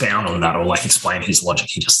like expound on that or like explain his logic.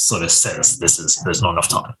 He just sort of says there's not enough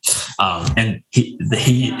time. And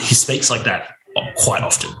he speaks like that quite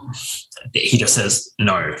often. He just says,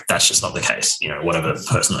 no, that's just not the case, whatever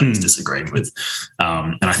person that he's disagreed with.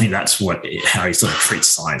 And I think that's how he sort of treats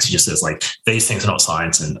science. He just says like, these things are not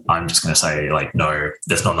science. And I'm just going to say like, no,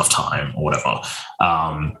 there's not enough time or whatever.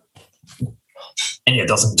 And it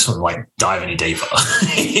doesn't sort of like dive any deeper,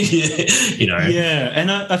 Yeah.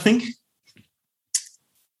 And I think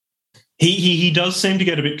he does seem to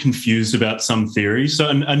get a bit confused about some theories.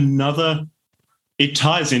 So it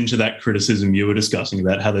ties into that criticism you were discussing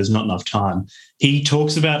about how there's not enough time. He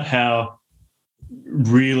talks about how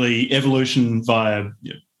really evolution via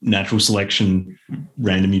natural selection,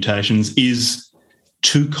 random mutations is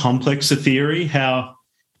too complex a theory, how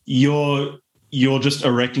you're just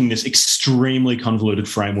erecting this extremely convoluted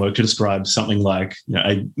framework to describe something like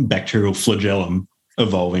a bacterial flagellum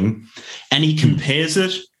evolving. And he compares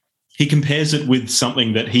it with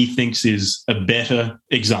something that he thinks is a better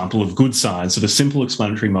example of good science, of a simple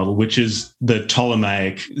explanatory model, which is the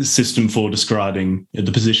Ptolemaic system for describing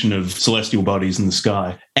the position of celestial bodies in the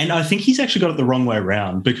sky. And I think he's actually got it the wrong way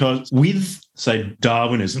around, because with, say,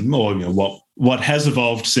 Darwinism, or what has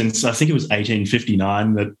evolved since, I think it was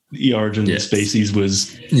 1859 that The Origin of the Species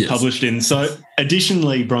was published in. So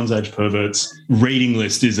additionally, Bronze Age Pervert's reading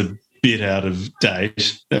list is a bit out of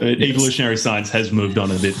date. Evolutionary science has moved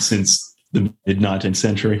on a bit since the mid-19th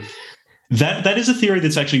century. That is a theory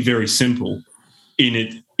that's actually very simple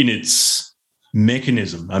in its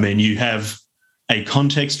mechanism. I mean, you have a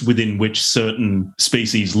context within which certain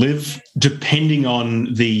species live. Depending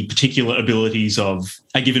on the particular abilities of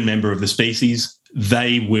a given member of the species,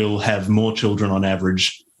 they will have more children on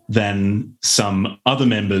average than some other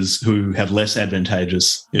members who have less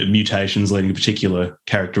advantageous mutations leading to particular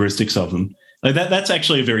characteristics of them. Like that's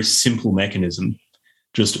actually a very simple mechanism.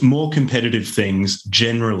 Just more competitive things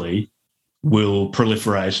generally will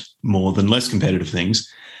proliferate more than less competitive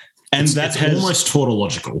things. And it's almost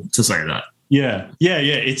tautological to say that. Yeah.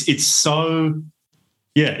 It's so,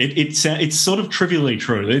 it's sort of trivially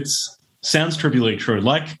true. It sounds trivially true.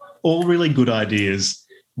 Like all really good ideas,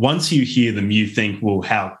 once you hear them, you think, well,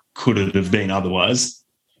 how could it have been otherwise?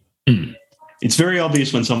 It's very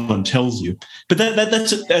obvious when someone tells you. But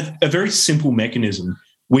that's a very simple mechanism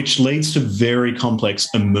which leads to very complex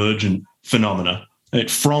emergent phenomena.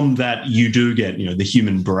 From that, you do get, the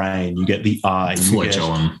human brain, you get the eye.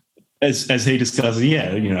 Flagellum. As he discusses,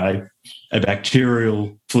 a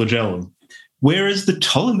bacterial flagellum. Whereas the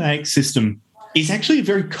Ptolemaic system is actually a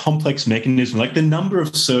very complex mechanism, like the number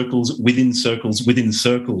of circles within circles within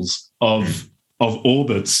circles of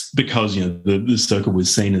orbits, because the circle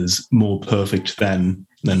was seen as more perfect than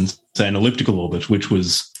say an elliptical orbit, which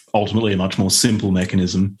was ultimately a much more simple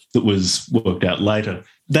mechanism that was worked out later.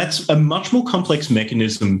 That's a much more complex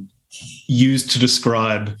mechanism used to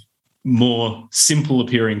describe more simple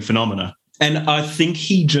appearing phenomena. And I think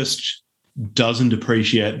he just doesn't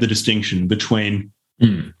appreciate the distinction between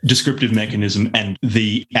descriptive mechanism and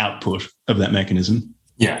the output of that mechanism.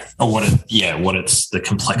 Yeah, or what it's the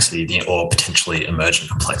complexity, or potentially emergent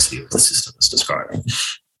complexity of the system is describing.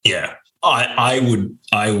 Yeah, I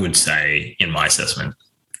would say in my assessment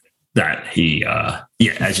that he,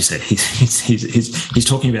 as you said, he's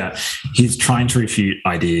talking about, he's trying to refute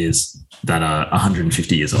ideas that are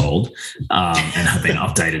 150 years old and have been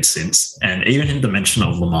updated since. And even in the mention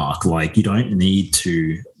of Lamarck, like, you don't need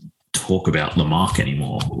to talk about Lamarck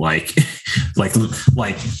anymore. Like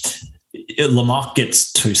Lamarck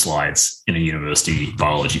gets 2 slides in a university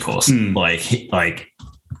biology course. Like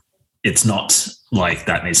it's not like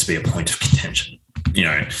that needs to be a point of contention.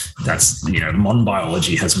 That's, modern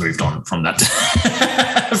biology has moved on from that.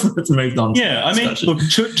 It's moved on. Yeah, I mean, look,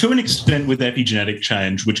 to an extent with epigenetic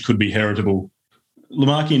change, which could be heritable,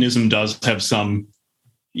 Lamarckianism does have some,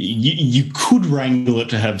 you could wrangle it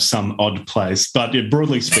to have some odd place, but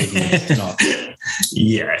broadly speaking, it's not.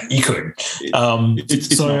 Yeah, you could.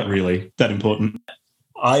 It's not really that important.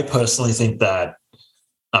 I personally think that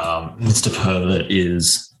Mr. Pervert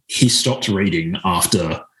he stopped reading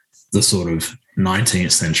after the sort of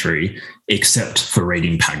 19th century, except for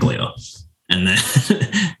reading Paglia. And then,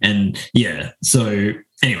 so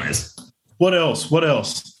anyways. What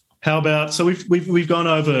else? How about, so we've gone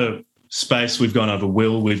over space, we've gone over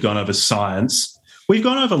will, we've gone over science, we've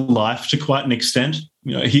gone over life to quite an extent.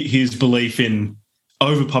 His belief in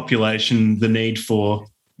overpopulation, the need for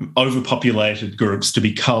overpopulated groups to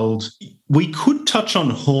be culled. We could touch on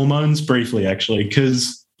hormones briefly, actually,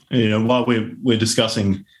 because while we're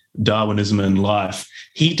discussing Darwinism and life,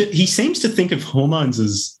 he seems to think of hormones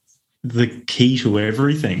as the key to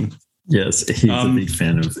everything. Yes, he's a big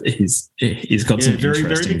fan of. He's got some very, interesting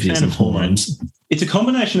very big views fan on of hormones. It's a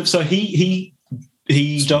combination of, so he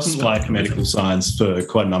doesn't like medical science for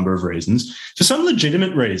quite a number of reasons, for some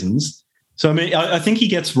legitimate reasons. So I mean, I think he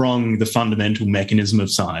gets wrong the fundamental mechanism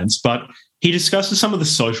of science, but he discusses some of the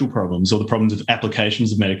social problems or the problems of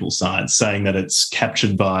applications of medical science, saying that it's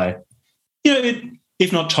captured by,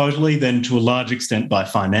 if not totally, then to a large extent by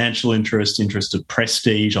financial interest of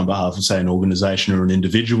prestige on behalf of, say, an organisation or an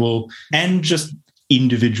individual, and just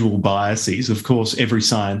individual biases. Of course, every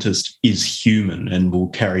scientist is human and will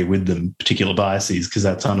carry with them particular biases because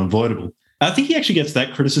that's unavoidable. I think he actually gets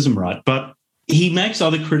that criticism right, but he makes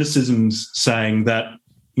other criticisms saying that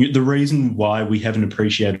the reason why we haven't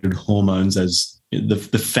appreciated hormones as the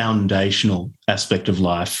foundational aspect of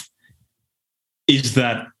life is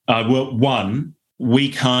that, one, we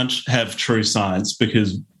can't have true science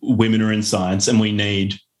because women are in science and we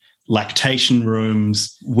need lactation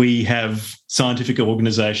rooms. We have scientific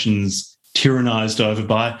organisations tyrannised over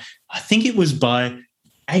by, I think it was by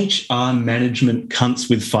HR management cunts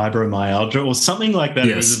with fibromyalgia or something like that.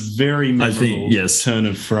 Yes. It was a very memorable turn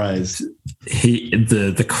of phrase.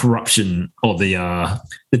 The corruption or the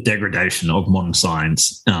degradation of modern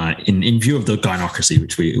science in view of the gynocracy,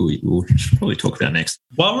 which we'll probably talk about next.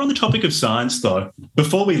 While we're on the topic of science, though,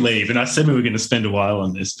 before we leave, and I said we were going to spend a while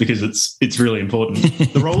on this because it's really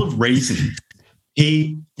important, the role of reason.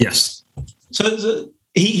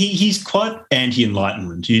 He's quite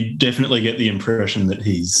anti-enlightenment. You definitely get the impression that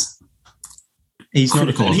he's not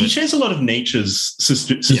a fan. He shares a lot of Nietzsche's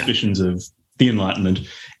suspicions of the Enlightenment,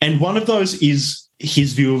 and one of those is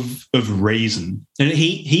his view of reason. And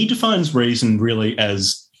he defines reason really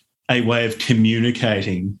as a way of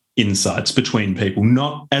communicating insights between people,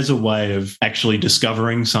 not as a way of actually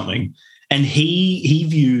discovering something. And he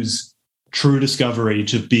views true discovery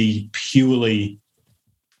to be purely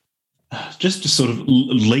just sort of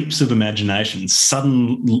leaps of imagination,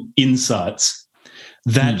 sudden insights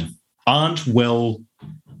that aren't well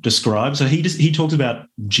described. So he talks about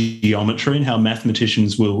geometry and how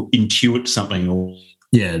mathematicians will intuit something.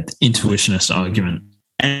 The intuitionist argument.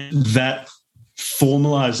 And that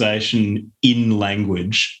formalization in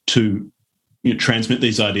language to transmit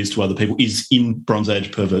these ideas to other people is, in Bronze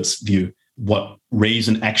Age Pervert's view, what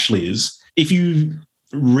reason actually is. If you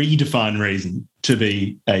redefine reason to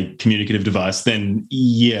be a communicative device, then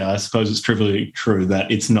I suppose it's trivially true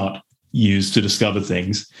that it's not used to discover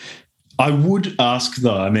things. I would ask,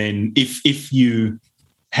 though, I mean, if you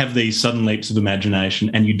have these sudden leaps of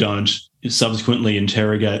imagination and you don't subsequently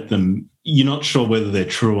interrogate them, you're not sure whether they're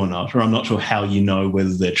true or not, or I'm not sure how you know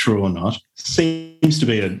whether they're true or not. Seems to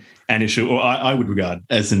be an issue, or I would regard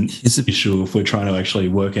as an issue if we're trying to actually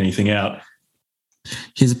work anything out.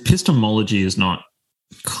 His epistemology is not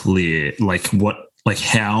clear.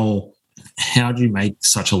 How do you make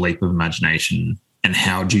such a leap of imagination, and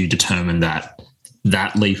how do you determine that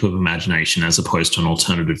leap of imagination as opposed to an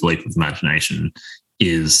alternative leap of imagination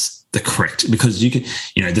is the correct? Because you could,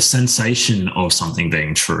 the sensation of something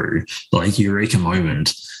being true, like eureka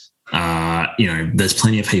moment, there's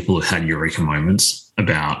plenty of people who had eureka moments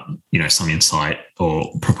about, some insight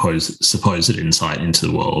or supposed insight into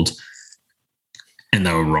the world, and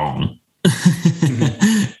they were wrong.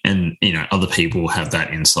 And, other people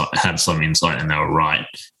had some insight and they were right.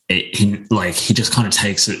 He just kind of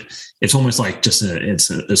takes it. It's almost like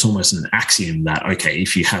it's almost an axiom that, okay,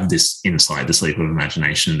 if you have this insight, this leap of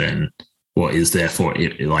imagination, then what is therefore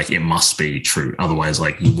it must be true. Otherwise,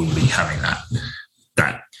 like, you wouldn't be having that.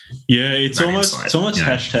 Yeah, it's almost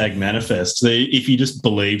hashtag manifest. If you just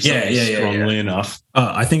believe something strongly enough.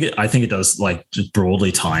 I think it does, like, just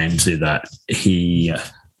broadly tie into that. He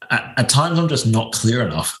at times I'm just not clear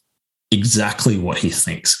enough exactly what he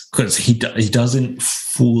thinks, because he doesn't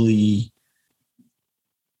fully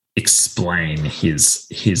explain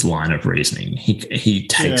his line of reasoning. He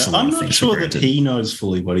takes a lot of things. I'm not sure that he knows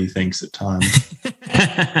fully what he thinks at times.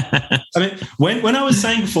 I mean, when I was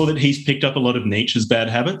saying before that he's picked up a lot of Nietzsche's bad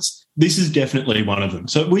habits, this is definitely one of them.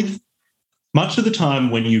 So with much of the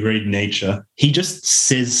time when you read Nietzsche, he just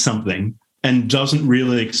says something and doesn't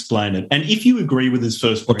really explain it. And if you agree with his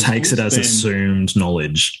first or takes it as assumed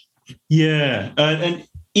knowledge. Yeah. And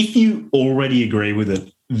if you already agree with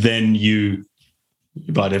it, then you,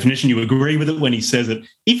 by definition, you agree with it when he says it.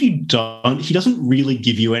 If you don't, he doesn't really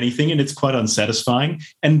give you anything, and it's quite unsatisfying.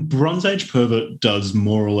 And Bronze Age Pervert does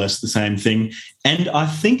more or less the same thing. And I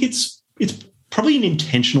think it's probably an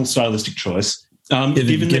intentional stylistic choice,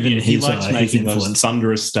 given that he likes making those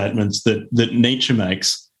thunderous statements that Nietzsche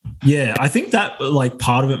makes. Yeah, I think that, like,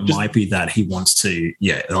 part of it might be that he wants to,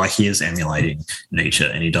 he is emulating Nietzsche,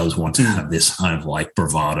 and he does want to have this kind of, like,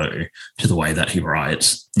 bravado to the way that he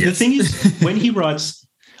writes. Yes. The thing is, when he writes,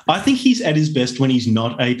 I think he's at his best when he's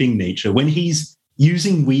not aping Nietzsche, when he's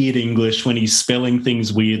using weird English, when he's spelling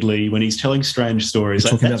things weirdly, when he's telling strange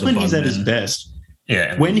stories. Like, that's when he's at his best.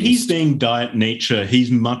 Yeah. When he's being diet Nietzsche, he's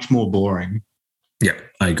much more boring. Yeah,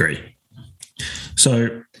 I agree.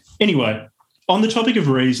 So anyway, on the topic of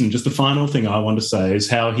reason, just the final thing I want to say is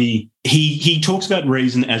how he talks about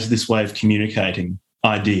reason as this way of communicating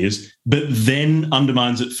ideas, but then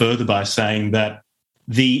undermines it further by saying that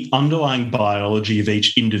the underlying biology of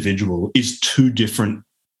each individual is too different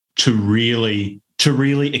to really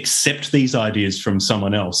accept these ideas from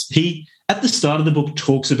someone else. He, at the start of the book,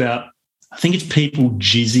 talks about, I think it's people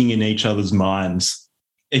jizzing in each other's minds.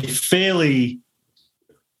 A fairly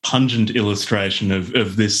pungent illustration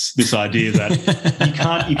of this idea that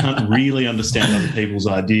you can't really understand other people's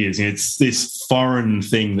ideas. It's this foreign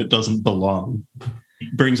thing that doesn't belong. He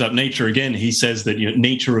brings up Nietzsche again. He says that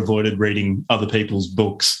Nietzsche avoided reading other people's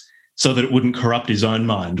books so that it wouldn't corrupt his own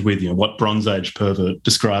mind with what Bronze Age Pervert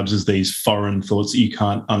describes as these foreign thoughts that you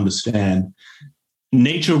can't understand.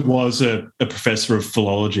 Nietzsche was a professor of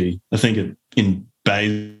philology, I think, in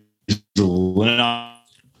Basel.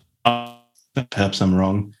 And perhaps I'm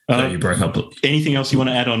wrong. No, you broke up. Anything else you want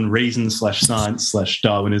to add on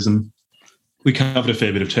reason/science/Darwinism? We covered a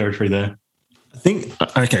fair bit of territory there. I think,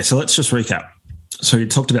 okay, so let's just recap. So you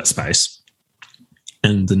talked about space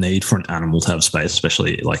and the need for an animal to have space,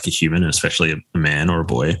 especially like a human, and especially a man or a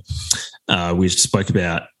boy. We spoke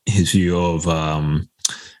about his view of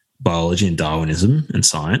biology and Darwinism and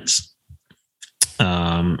science.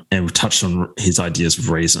 And we touched on his ideas of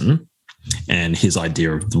reason and his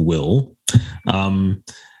idea of the will.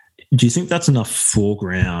 Do you think that's enough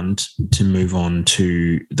foreground to move on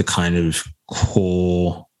to the kind of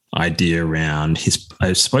core idea around his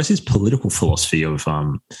political philosophy of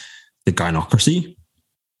the gynocracy?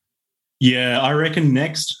 Yeah, I reckon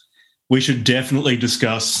next we should definitely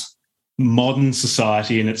discuss modern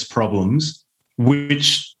society and its problems,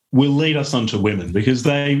 which will lead us on to women, because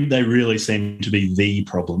they really seem to be the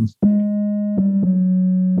problem.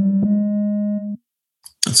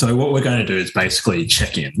 So what we're going to do is basically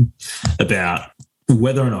check in about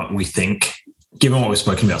whether or not we think, given what we've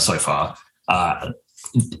spoken about so far,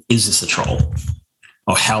 is this a troll?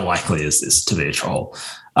 Or how likely is this to be a troll?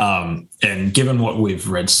 And given what we've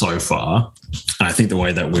read so far, I think the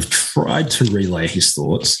way that we've tried to relay his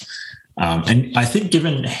thoughts, and I think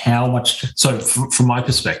given how much, so from my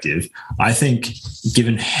perspective, I think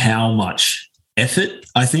given how much effort,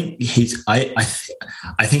 I think he's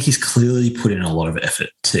clearly put in a lot of effort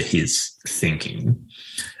to his thinking,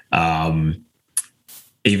 even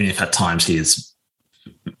if at times he is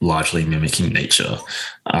largely mimicking Nietzsche.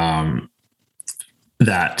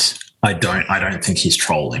 That I don't think he's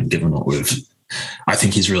trolling, given what I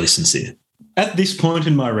think he's really sincere. At this point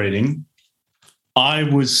in my reading, I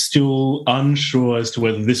was still unsure as to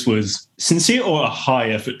whether this was sincere or a high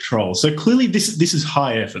effort troll. So clearly this is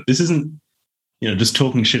high effort. This isn't, just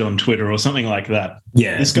talking shit on Twitter or something like that.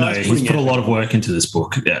 Yeah, he's put a lot of work into this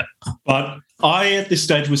book. Yeah. But I, at this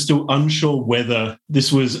stage, was still unsure whether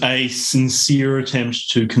this was a sincere attempt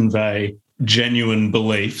to convey genuine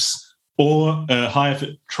beliefs, or a high-effort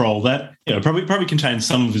troll that probably contains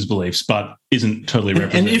some of his beliefs, but isn't totally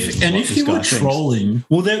representative. And if you were trolling,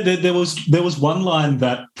 well, there was one line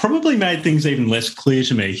that probably made things even less clear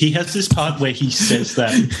to me. He has this part where he says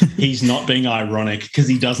that he's not being ironic because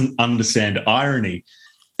he doesn't understand irony.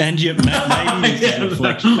 And yet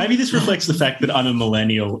maybe this reflects the fact that I'm a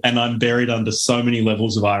millennial and I'm buried under so many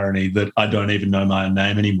levels of irony that I don't even know my own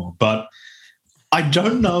name anymore. But I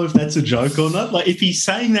don't know if that's a joke or not. Like, if he's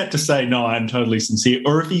saying that to say, no, I'm totally sincere,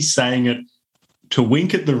 or if he's saying it to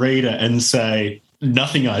wink at the reader and say,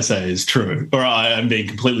 nothing I say is true, or I am being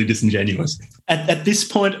completely disingenuous. At this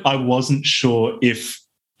point, I wasn't sure if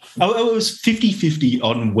I was 50-50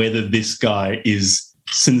 on whether this guy is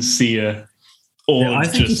sincere or I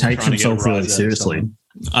think he takes himself really seriously.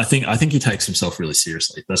 I think he takes himself really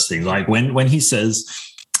seriously. That's the thing. Like when he says,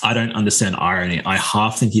 I don't understand irony, I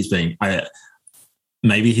half think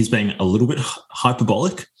maybe he's being a little bit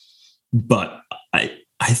hyperbolic, but I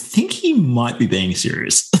think he might be being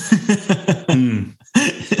serious.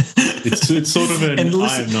 It's sort of an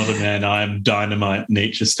I am not a man, I am dynamite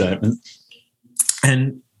Nietzsche statement.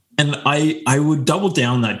 And I would double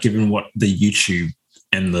down that given what the YouTube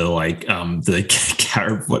and the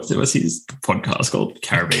what's his podcast called?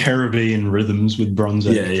 Caribbean Rhythms with Bronze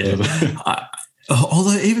Age. Yeah.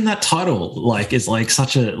 Although even that title, is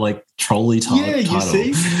such a trolly title. Yeah, you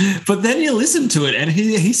see. But then you listen to it, and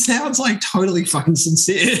he sounds like totally fucking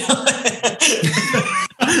sincere.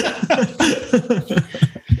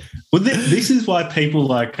 Well, this is why people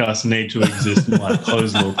like us need to exist, and why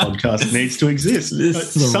Pose Law Podcast needs to exist.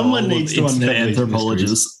 Someone needs to uncover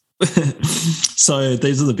anthropologists. So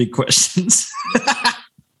these are the big questions.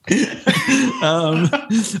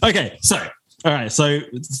 Okay, so. All right, so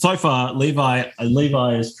far, Levi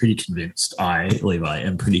is pretty convinced. Levi,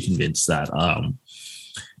 am pretty convinced that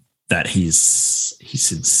that he's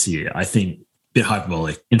sincere. I think a bit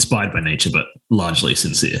hyperbolic, inspired by nature, but largely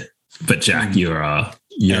sincere. But Jack, you're a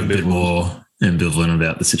bit more ambivalent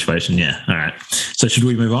about the situation. Yeah. All right. So should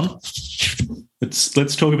we move on?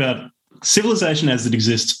 Let's talk about civilization as it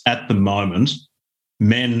exists at the moment.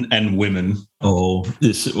 Men and women. Oh,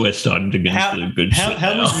 we're starting to get into the good shit.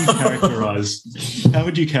 How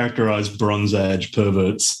would you characterize Bronze Age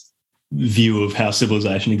perverts' view of how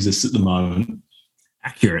civilization exists at the moment?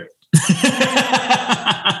 Accurate.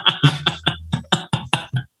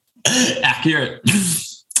 Accurate.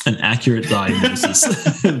 An accurate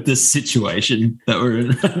diagnosis of the situation that we're in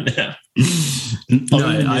right now.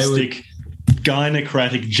 Onanistic,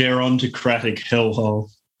 gynocratic, gerontocratic hellhole.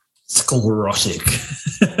 Sclerotic,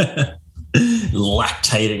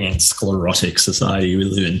 lactating and sclerotic society we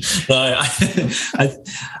live in.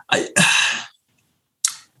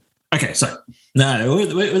 Okay, so no,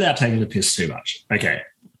 without taking the piss too much. Okay,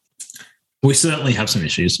 we certainly have some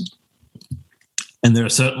issues, and there are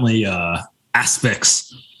certainly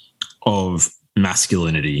aspects of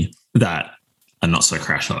masculinity that are not so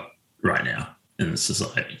crash hot right now in the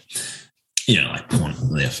society. Like porn.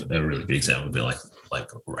 A really good example would be like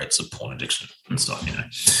rates of porn addiction and stuff,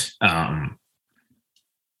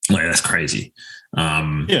 that's crazy.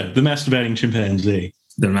 The masturbating chimpanzee.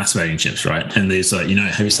 The masturbating chimps, right? And there's have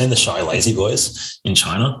you seen the shy lazy boys in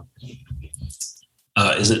China?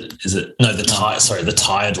 The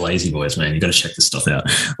tired lazy boys, man. You got to check this stuff out.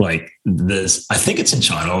 I think it's in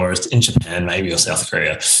China or it's in Japan, maybe, or South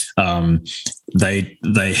Korea.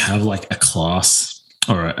 They have a class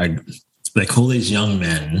or they call these young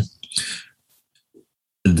men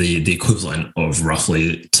the equivalent of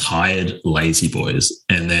roughly tired lazy boys,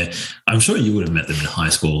 and I'm sure you would have met them in high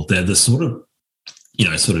school. They're the sort of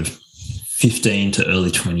 15 to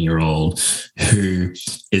early 20-year-old who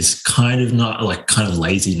is kind of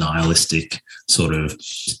lazy, nihilistic, sort of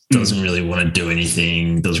doesn't really want to do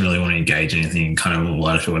anything, doesn't really want to engage in anything, kind of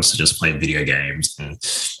wants to just play video games, and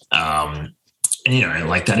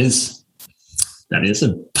that is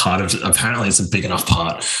a part of, apparently it's a big enough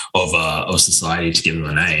part of society to give them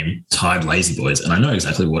a name, tired lazy boys. And I know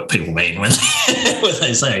exactly what people mean when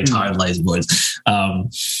they say tired lazy boys.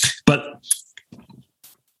 But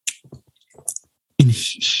in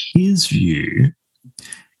his view,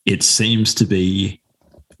 it seems to be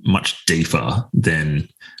much deeper than,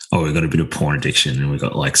 we've got a bit of porn addiction and we've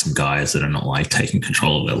got some guys that are not taking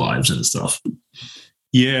control of their lives and stuff.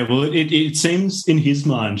 Yeah, well, it seems in his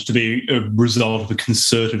mind to be a result of a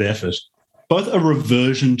concerted effort, both a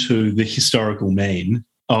reversion to the historical mean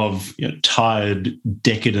of tired,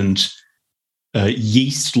 decadent,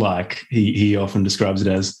 yeast-like, he often describes it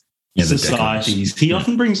as, societies. He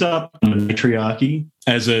often brings up matriarchy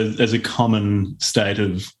as a common state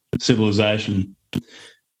of civilization.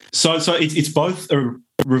 So it's both a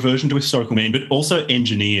reversion to historical meaning, but also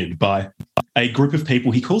engineered by a group of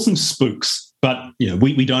people. He calls them spooks, but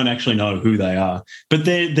we don't actually know who they are. But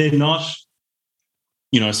they're not,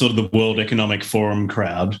 sort of the World Economic Forum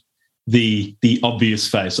crowd, the obvious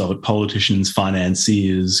face of it, politicians,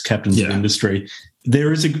 financiers, captains of industry.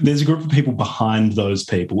 There's a group of people behind those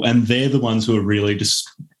people, and they're the ones who are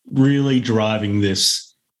really driving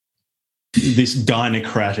this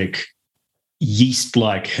gynocratic,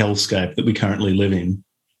 yeast-like hellscape that we currently live in.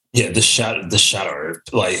 Yeah, the shadow,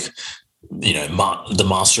 like, the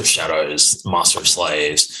master of shadows, master of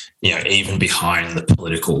slaves, even behind the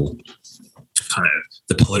political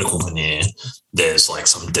veneer, there's like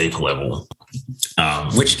some deeper level,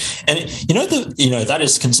 that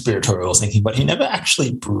is conspiratorial thinking, but he never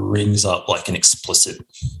actually brings up like an explicit,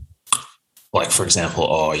 like, for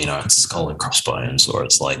example, it's skull and crossbones, or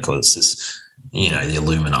it's like, it's this, the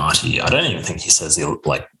Illuminati. I don't even think he says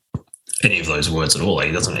like any of those words at all.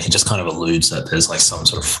 He doesn't. He just kind of alludes that there's like some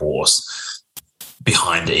sort of force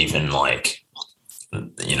behind even like,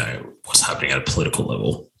 what's happening at a political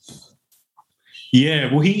level.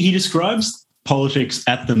 Yeah, well, he describes politics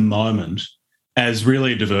at the moment as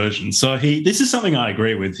really a diversion. So this is something I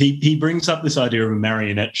agree with. He brings up this idea of a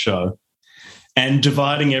marionette show and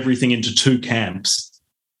dividing everything into two camps.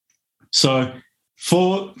 So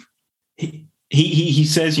he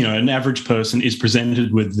says, an average person is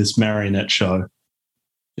presented with this marionette show,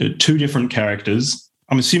 two different characters.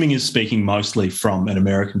 I'm assuming he's speaking mostly from an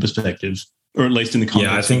American perspective, or at least in the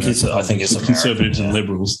context. Yeah, I think it's conservatives and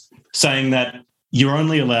liberals, saying that you're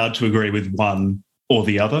only allowed to agree with one or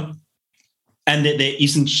the other, and that there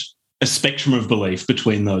isn't a spectrum of belief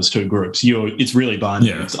between those two groups. It's really binary.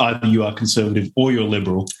 Yeah. It's either you are conservative or you're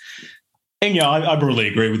liberal. And I broadly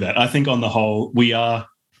agree with that. I think on the whole,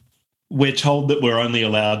 we're told that we're only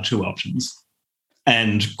allowed two options,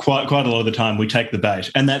 and quite a lot of the time we take the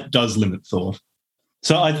bait, and that does limit thought.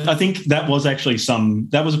 So I think that was actually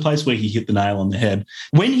that was a place where he hit the nail on the head.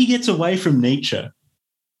 When he gets away from Nietzsche,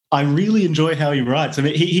 I really enjoy how he writes. I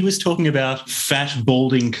mean, he was talking about fat,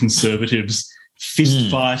 balding conservatives fist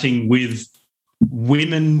fighting with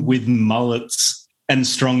women with mullets and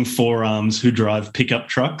strong forearms who drive pickup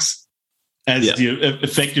trucks as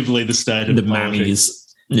effectively the state of the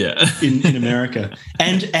politics mammies. in America.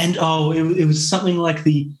 And it was something like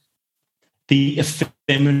the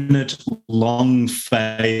effeminate,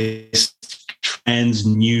 long-faced trans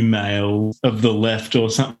new male of the left or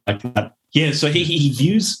something like that. Yeah, so he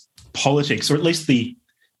views politics, or at least the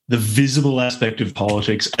visible aspect of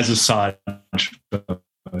politics, as a side show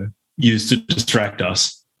used to distract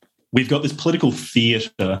us. We've got this political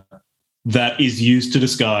theatre that is used to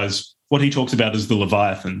disguise what he talks about as the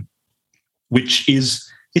Leviathan, which it's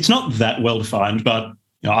not that well defined, but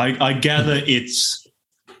I gather it's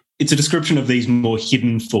a description of these more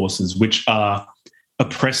hidden forces which are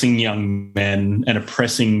oppressing young men and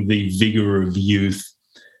oppressing the vigour of youth,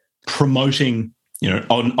 promoting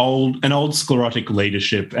an old sclerotic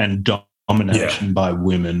leadership and domination by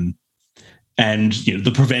women, and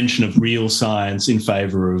the prevention of real science in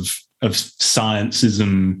favour of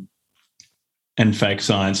scientism and fake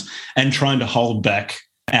science, and trying to hold back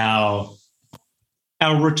our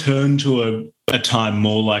return to a time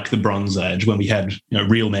more like the Bronze Age, when we had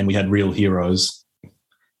real men, we had real heroes,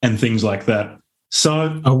 and things like that.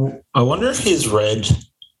 So I wonder if he's read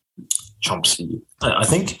Chomsky. I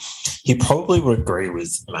think he probably would agree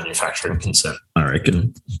with manufacturing consent, I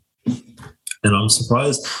reckon. And I'm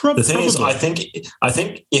surprised. The thing is, I think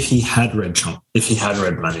if he had read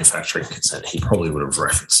manufacturing consent, he probably would have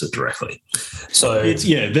referenced it directly. So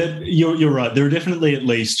you're right. There are definitely at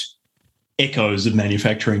least echoes of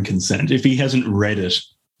manufacturing consent. If he hasn't read it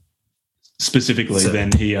specifically,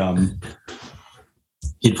 then he'd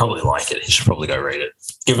probably like it. He should probably go read it.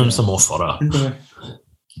 Give him some more fodder.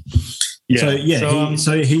 Yeah.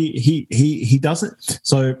 He doesn't.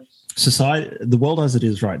 So society, the world as it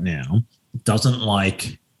is right now, doesn't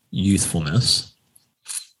like youthfulness.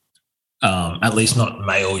 At least not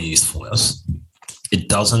male youthfulness. It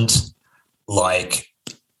doesn't like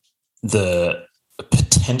the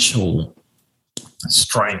potential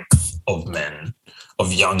strength of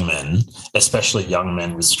young men, especially young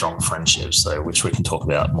men with strong friendships, which we can talk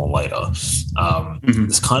about more later.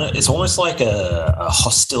 It's almost like a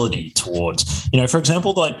hostility towards, for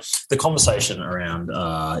example, like the conversation around,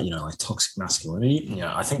 like toxic masculinity.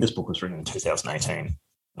 I think this book was written in 2018,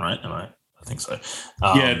 right? I think so.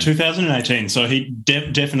 2018. So he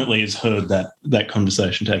definitely has heard that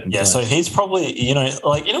conversation taking place. Yeah, so he's probably,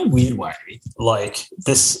 like in a weird way, like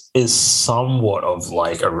this is somewhat of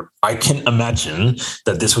like I can imagine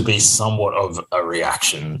that this would be somewhat of a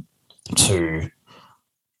reaction to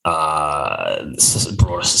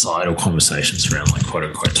broader societal conversations around like quote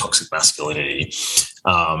unquote toxic masculinity.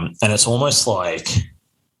 And it's almost like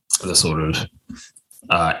the sort of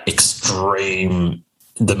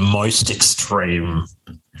the most extreme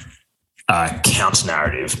counter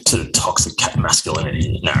narrative to the toxic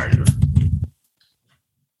masculinity narrative.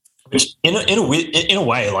 Which in a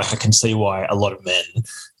way, like I can see why a lot of men,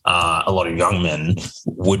 a lot of young men,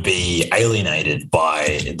 would be alienated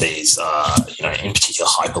by these, in particular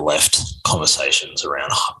hyper-left conversations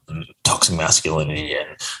around toxic masculinity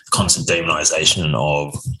and constant demonization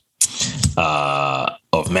of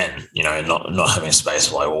men. Not having a space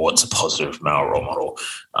for like, well, what's a positive male role model,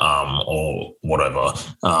 or whatever.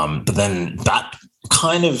 But then that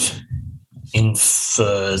kind of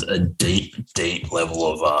infers a deep level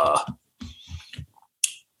of,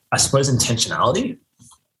 I suppose, intentionality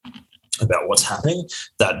about what's happening.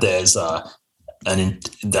 That there's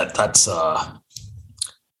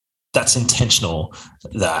that's intentional.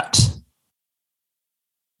 That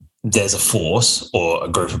there's a force or a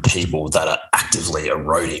group of people that are actively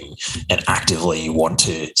eroding and actively want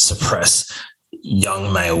to suppress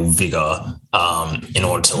young male vigor in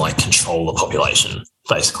order to like control the population,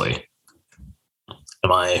 basically.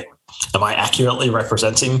 Am I accurately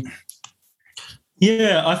representing?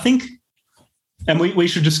 Yeah, I think, and we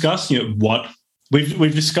should discuss, what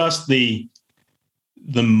we've discussed the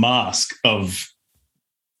mask of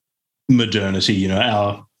modernity,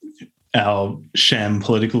 our sham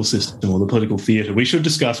political system or the political theatre. We should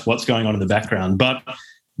discuss what's going on in the background, but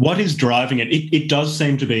what is driving it? It does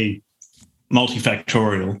seem to be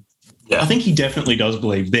multifactorial. Yeah. I think he definitely does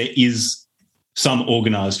believe there is some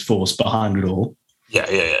organised force behind it all. Yeah.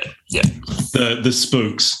 The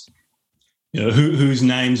spooks, whose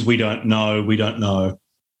names we don't know. We don't know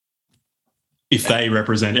if they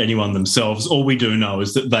represent anyone themselves. All we do know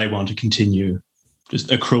is that they want to continue just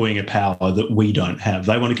accruing a power that we don't have.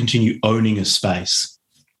 They want to continue owning a space.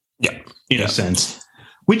 Yeah. In a sense.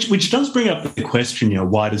 Which does bring up the question,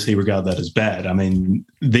 why does he regard that as bad? I mean,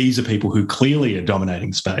 these are people who clearly are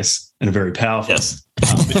dominating space and are very powerful. Yes.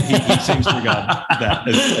 But he seems to regard that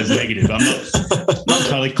as negative. I'm not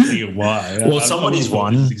entirely clear why. Well, someone is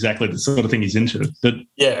one. It's exactly the sort of thing he's into. But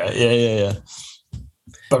yeah.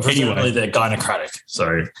 But presumably anyway, they're gynocratic.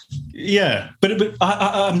 So yeah, but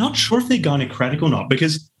I'm not sure if they're gynocratic or not,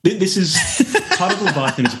 because this is part of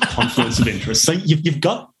Leviathan's confluence of interest. So you've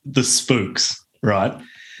got the spooks, right?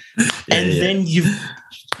 Then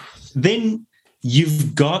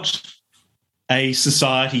you've got a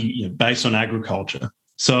society based on agriculture.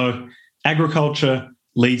 So agriculture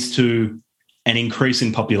leads to an increase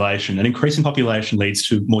in population. An increase in population leads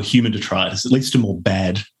to more human detritus. It leads to more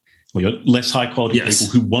bad, or less high quality people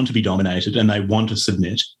who want to be dominated and they want to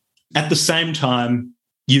submit. At the same time,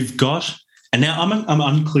 you've got, and now I'm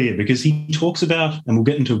unclear because he talks about, and we'll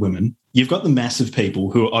get into women, you've got the massive people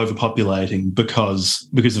who are overpopulating because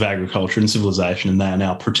of agriculture and civilization, and they are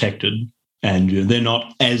now protected and they're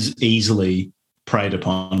not as easily preyed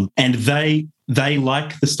upon. And they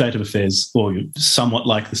like the state of affairs, or somewhat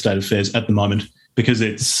like the state of affairs at the moment, because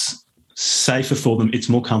it's safer for them, it's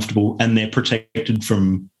more comfortable, and they're protected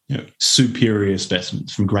from superior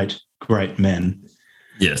specimens, from great men.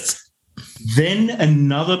 Yes. Then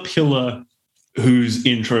another pillar whose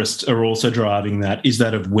interests are also driving that is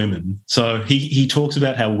that of women. So he talks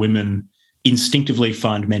about how women instinctively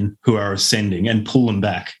find men who are ascending and pull them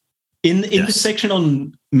back. In the section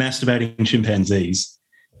on masturbating chimpanzees,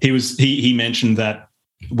 he mentioned that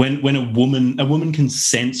when a woman can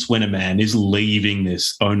sense when a man is leaving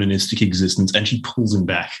this onanistic existence, and she pulls him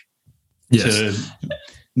back to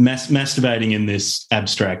masturbating in this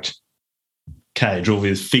abstract cage, or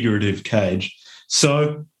this figurative cage.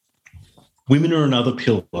 So women are another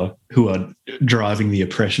pillar who are driving the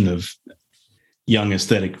oppression of young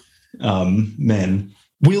aesthetic men.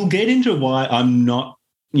 We'll get into why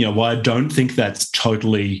why I don't think that's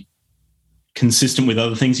totally consistent with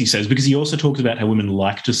other things he says, because he also talks about how women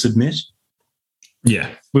like to submit.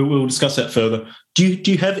 Yeah. We'll discuss that further. Do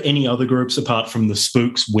you have any other groups apart from the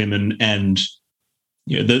spooks, women, and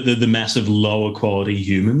the massive lower quality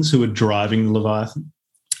humans who are driving the Leviathan?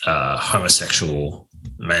 Homosexual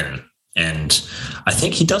men. And I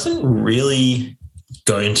think he doesn't really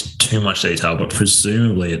go into too much detail, but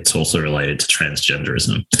presumably it's also related to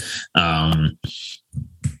transgenderism.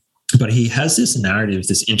 But he has this narrative,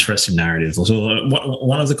 this interesting narrative. Also,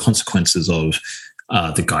 one of the consequences of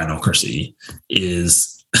the gynocracy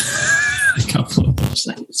is I can't believe I'm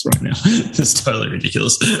saying this right now. This is totally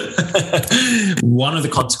ridiculous. One of the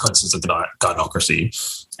consequences of gynocracy,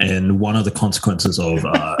 and one of the consequences of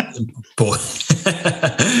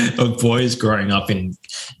of boys growing up in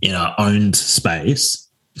an owned space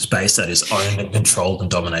that is owned and controlled and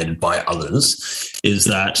dominated by others, is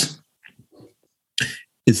that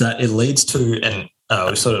it leads to, and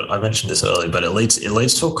I mentioned this earlier, but it leads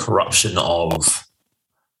to a corruption of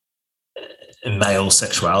male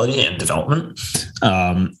sexuality and development,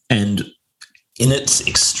 and in its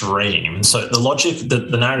extreme. So the logic,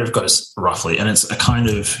 the narrative goes roughly, and it's kind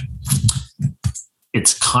of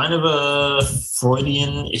a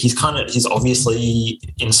Freudian. He's obviously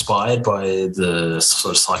inspired by the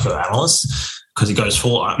sort of psychoanalyst, because he goes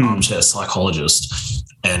full armchair psychologist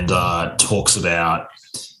and talks about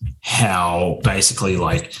how basically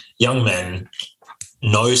like young men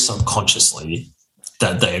know subconsciously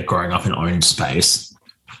that they are growing up in owned space.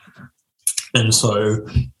 And so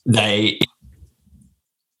they,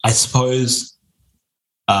 I suppose,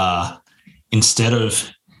 instead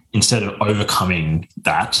of overcoming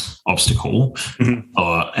that obstacle,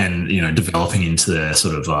 and developing into their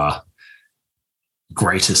sort of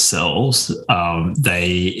greater selves,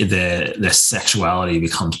 their sexuality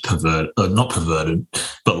becomes not perverted,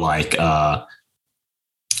 but like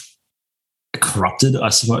corrupted, I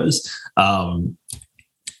suppose.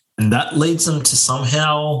 And that leads them to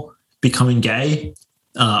somehow becoming gay.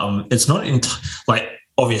 It's not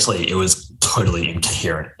obviously it was totally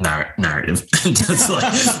incoherent narrative. It's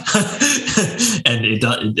and it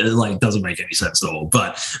doesn't make any sense at all.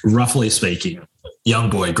 But roughly speaking,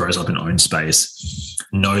 young boy grows up in owned space,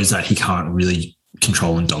 knows that he can't really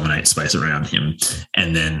control and dominate space around him,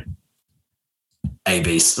 and then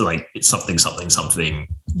something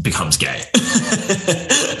becomes gay.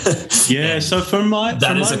 Yeah, so from my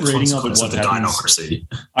reading of what gynocracy,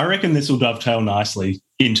 I reckon this will dovetail nicely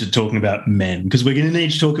into talking about men, because we're going to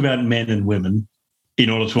need to talk about men and women in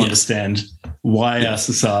order to understand why our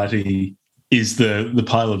society is the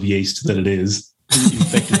pile of yeast that it is,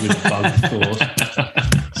 infected with bug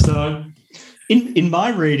thought. So in my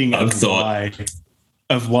reading of why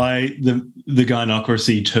the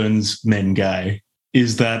gynocracy turns men gay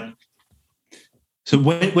is that, so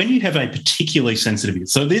when you have a particularly sensitive,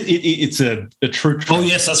 so it's a true trend. Oh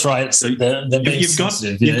yes, that's right. So you've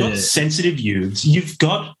got sensitive youths. You've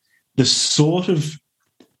got the sort of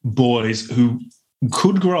boys who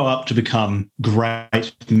could grow up to become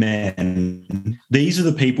great men. These are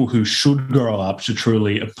the people who should grow up to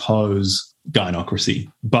truly oppose gynocracy.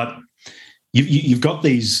 But you've got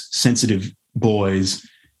these sensitive boys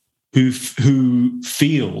who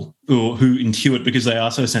feel or who intuit, because they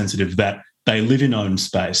are so sensitive, that they live in owned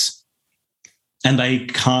space and they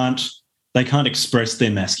can't express their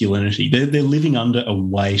masculinity. They're living under a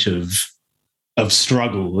weight of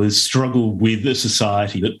struggle. There's struggle with a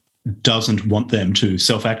society that doesn't want them to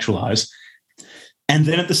self-actualize. And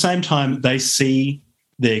then at the same time, they see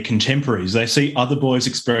their contemporaries. They see other boys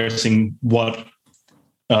expressing what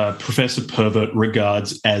Professor Pervert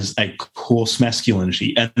regards as a coarse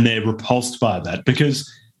masculinity, and they're repulsed by that,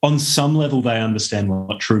 because on some level they understand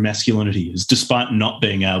what true masculinity is, despite not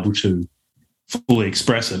being able to fully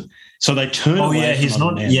express it. So they turn away. Oh yeah, he's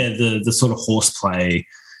not. Men. Yeah, the sort of horseplay.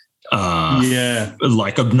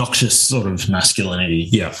 Like obnoxious sort of masculinity.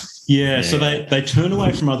 Yeah. So they turn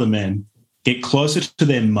away from other men, get closer to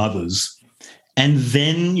their mothers, and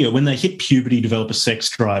then when they hit puberty, develop a sex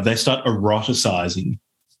drive. They start eroticizing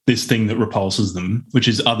this thing that repulses them, which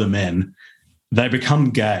is other men. They become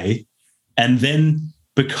gay, and then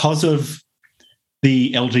because of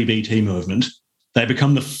the LGBT movement, they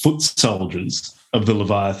become the foot soldiers of the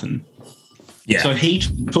Leviathan. Yeah. So he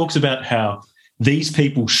talks about how these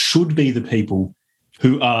people should be the people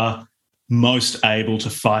who are most able to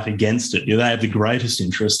fight against it. They have the greatest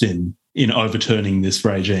interest in overturning this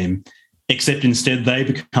regime, except instead they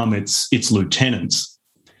become its lieutenants.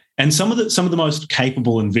 And some of the most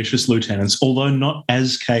capable and vicious lieutenants, although not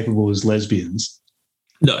as capable as lesbians.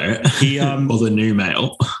 No, or the new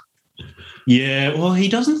male. Yeah, well, he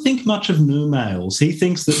doesn't think much of new males. He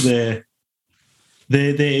thinks that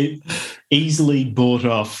they're easily bought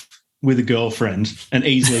off with a girlfriend and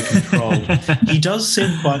easily controlled. He does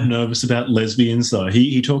seem quite nervous about lesbians, though.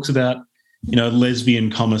 He talks about,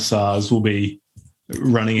 lesbian commissars will be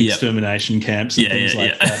running extermination camps and things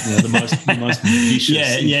like that. The most vicious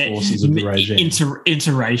enforcers of the regime.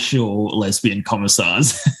 Interracial lesbian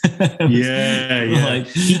commissars. Like,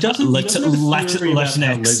 he doesn't Latinx.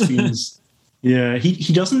 Yeah,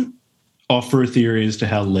 he doesn't offer a theory as to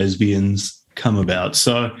how lesbians come about.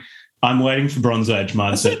 So I'm waiting for Bronze Age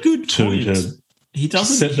mindset 2 to He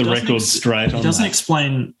doesn't set the record straight. He doesn't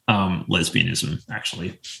explain lesbianism,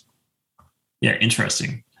 actually. Yeah,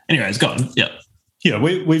 interesting. Anyways, go on. Yeah. Yeah,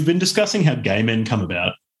 we've been discussing how gay men come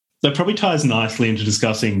about. That probably ties nicely into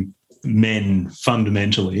discussing men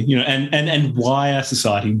fundamentally, and why our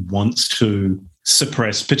society wants to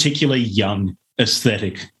suppress particularly young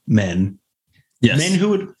aesthetic men. Yes. Men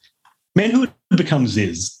who would become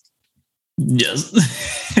Ziz. Yes.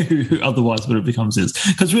 Who otherwise would have become Ziz.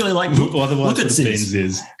 Because really, like, look at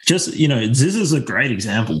Ziz. Just, Ziz is a great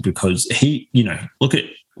example because he, look at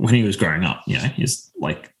when he was growing up, he's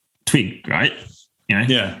like twig, right?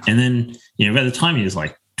 Yeah. And then, by the time he was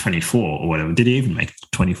like 24 or whatever, did he even make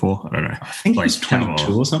 24? I don't know. I think he was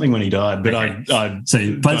 22 or something when he died. But okay.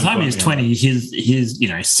 So by the time he was 20, he's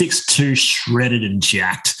 6'2", shredded and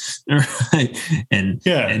jacked, right?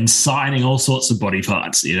 And signing all sorts of body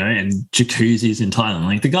parts, and jacuzzis in Thailand.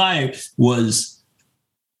 Like, the guy was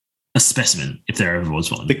a specimen, if there ever was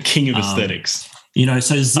one. The king of aesthetics. So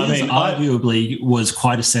Ziz arguably was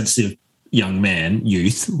quite a sensitive young man,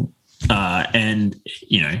 youth. And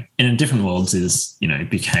in different worlds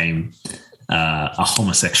became a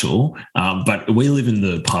homosexual, but we live in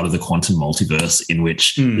the part of the quantum multiverse in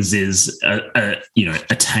which Ziz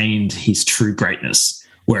attained his true greatness.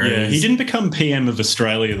 Whereas he didn't become PM of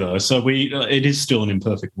Australia though, so it is still an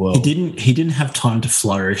imperfect world. He didn't have time to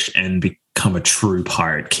flourish and become a true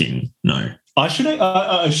pirate king. No, I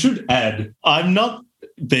should add, I'm not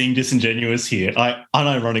being disingenuous here. I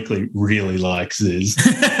unironically really like Ziz.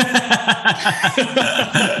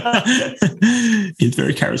 He's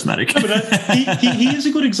very charismatic. But he is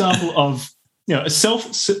a good example of a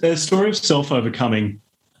story of self-overcoming,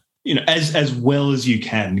 as well as you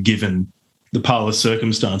can given the parlous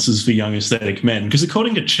circumstances for young aesthetic men. Because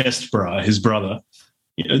according to Chestbra, his brother,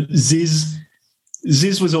 Ziz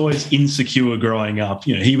was always insecure growing up.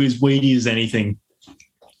 He was weedy as anything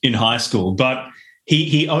in high school, but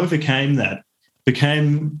he overcame that,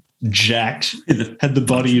 became jacked, had the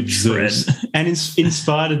body of Zeus, and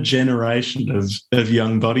inspired a generation of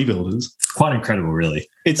young bodybuilders. Quite incredible, really.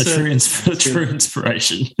 It's a true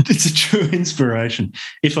inspiration. It's a true inspiration.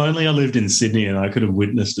 If only I lived in Sydney and I could have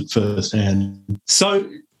witnessed it firsthand. So,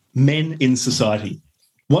 men in society,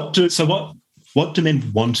 what do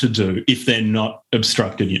men want to do if they're not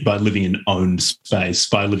obstructed by living in owned space,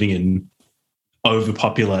 by living in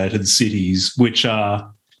overpopulated cities, which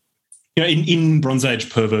are, in Bronze Age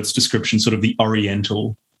Pervert's description, sort of the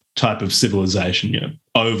Oriental type of civilization,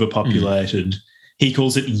 overpopulated. He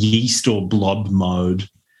calls it yeast or blob mode.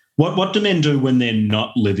 What do men do when they're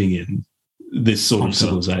not living in this sort of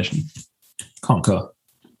civilization? Conquer,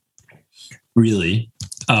 really.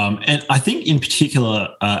 And I think in particular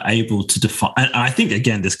able to define, and I think,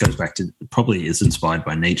 again, this goes back to, probably is inspired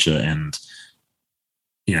by nature and,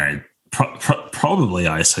 probably,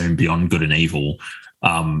 I assume, beyond good and evil,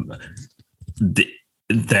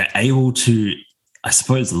 they're able to, I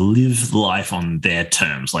suppose, live life on their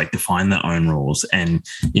terms, like define their own rules. And,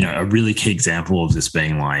 a really key example of this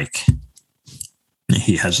being, like,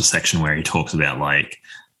 he has a section where he talks about, like,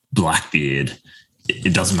 Blackbeard.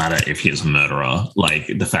 It doesn't matter if he was a murderer. Like,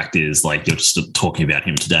 the fact is, like, you're just talking about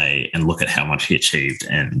him today and look at how much he achieved.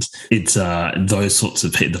 And it's those sorts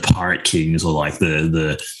of the pirate kings, or like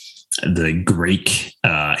the Greek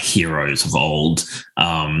heroes of old,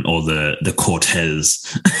 or the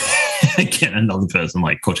Cortez. Again, another person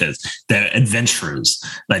like Cortez. They're adventurers.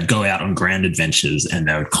 They'd go out on grand adventures and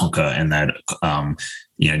they would conquer and they'd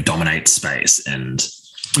dominate space. And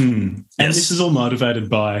and this is all motivated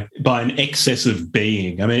by an excess of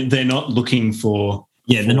being. I mean, they're not looking for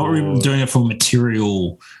they're not really doing it for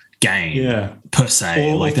material gain, per se.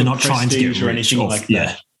 Or like, they're not trying to get or rich anything off, like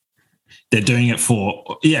that. They're doing it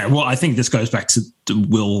for well, I think this goes back to the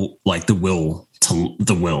will, like the will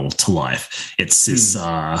to life. It's this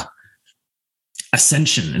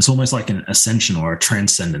ascension. It's almost like an ascension or a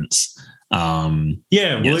transcendence.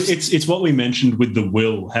 It's what we mentioned with the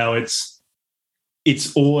will, how it's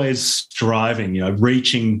always striving,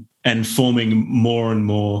 reaching and forming more and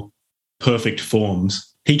more perfect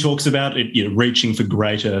forms. He talks about it, reaching for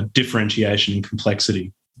greater differentiation and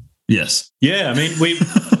complexity. Yes. Yeah, I mean, we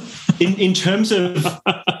in terms of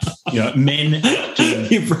men acting,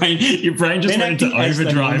 your brain just went into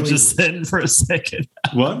overdrive just then for a second.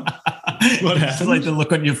 What happened? Like the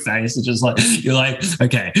look on your face is just like, you're like,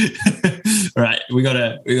 okay, all right, we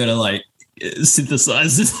gotta like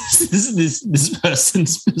synthesize this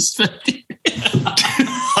person's perspective.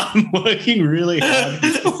 I'm working really hard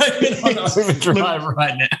on overdrive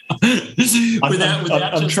right now.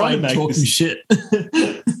 I'm trying to make talking shit.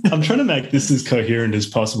 I'm trying to make this as coherent as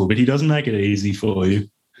possible, but he doesn't make it easy for you.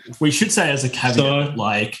 we should say as a caveat,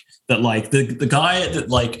 the guy that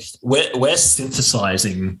we're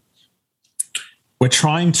synthesizing, we're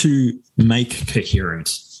trying to make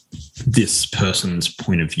coherent this person's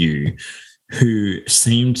point of view, who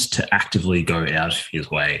seemed to actively go out of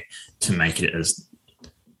his way to make it as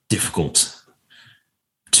difficult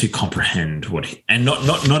to comprehend and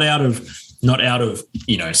not out of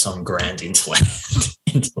some grand intellect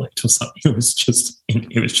or something. It was just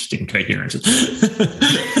incoherent.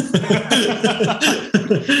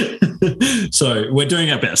 So we're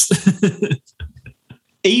doing our best.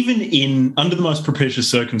 Even under the most propitious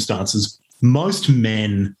circumstances, most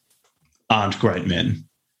men aren't great men.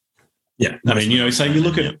 Yeah, I mean, so you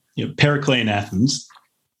look at Pericles in Athens.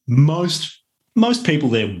 Most people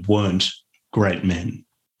there weren't great men,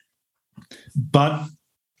 but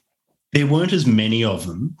there weren't as many of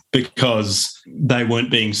them because they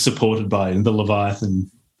weren't being supported by the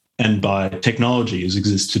Leviathan and by technology as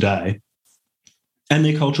exists today. And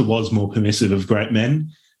their culture was more permissive of great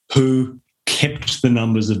men who kept the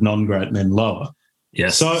numbers of non-great men lower.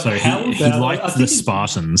 Yes. So he liked the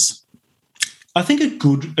Spartans. I think a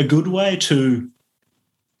good way to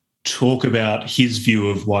talk about his view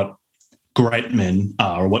of what great men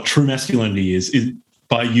are, or what true masculinity is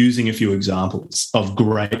by using a few examples of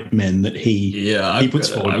great men that he puts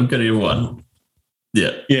forward. I'm getting one.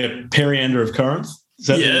 Yeah. Yeah, Periander of Corinth. Is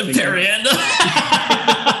that Periander.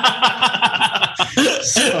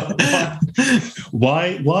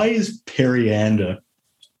 Why is Periander?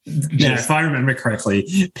 Now, if I remember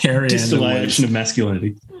correctly, Periander distillation of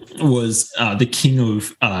masculinity was the king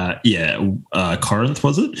of Corinth,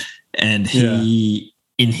 was it? And he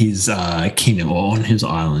in his kingdom or on his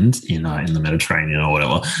island in the Mediterranean or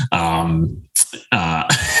whatever,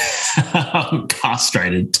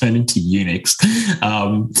 castrated, turned into eunuchs.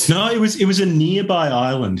 No, it was a nearby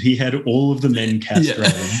island. He had all of the men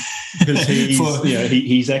castrated because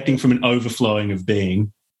he's acting from an overflowing of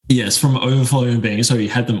being. Yes, from overflowing of being. So he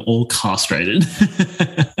had them all castrated.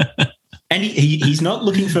 And he's not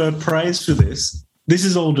looking for praise for this. This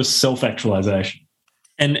is all just self-actualization.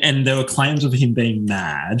 And there were claims of him being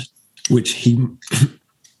mad, which he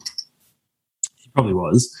probably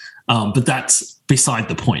was, but that's beside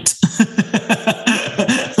the point.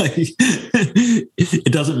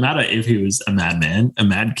 It doesn't matter if he was a madman, a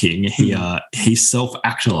mad king. He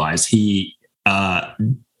self-actualized.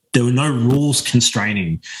 There were no rules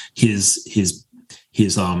constraining his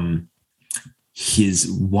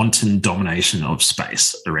wanton domination of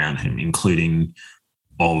space around him, including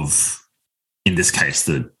in this case,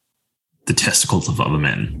 the testicles of other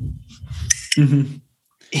men. Mm-hmm.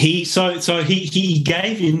 He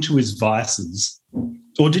gave into his vices,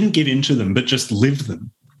 or didn't give into them, but just lived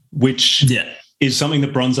them, which is something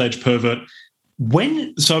that Bronze Age Pervert.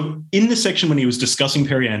 In the section when he was discussing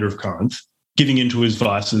Periander of Corinth, giving into his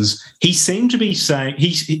vices, he seemed to be saying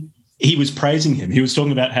he was praising him. He was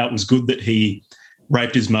talking about how it was good that he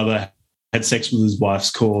raped his mother, had sex with his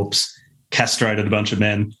wife's corpse, castrated a bunch of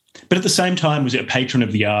men, but at the same time was a patron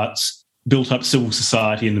of the arts, built up civil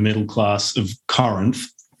society in the middle class of Corinth,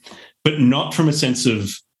 but not from a sense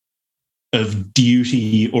of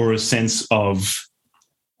duty or a sense of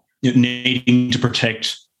needing to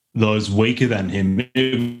protect those weaker than him.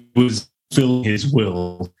 It was fulfilling his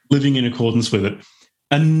will, living in accordance with it.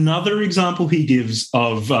 Another example he gives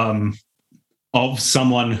of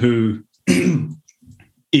someone who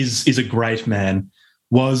is a great man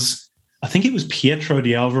was, I think it was Pietro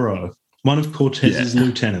di Alvaro, one of Cortez's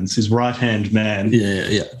lieutenants, his right-hand man,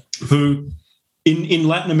 who in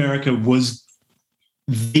Latin America was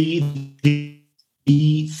the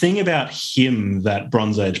thing about him that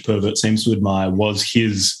Bronze Age Pervert seems to admire was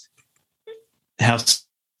how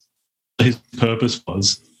his purpose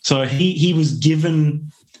was. So he was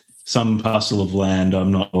given some parcel of land.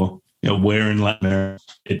 I'm not sure where in Latin America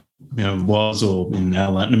it was, or in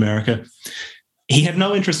Latin America. He had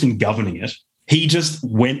no interest in governing it. He just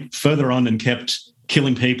went further on and kept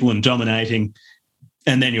killing people and dominating.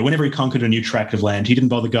 And then whenever he conquered a new tract of land, he didn't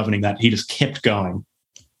bother governing that. He just kept going.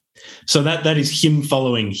 So that is him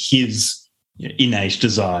following his innate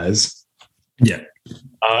desires. Yeah.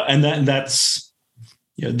 And that's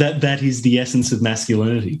that is the essence of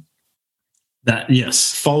masculinity.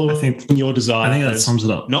 Following your desires. I think that sums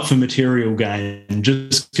it up. Not for material gain,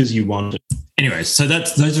 just because you want it. Anyway, so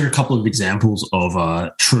those are a couple of examples of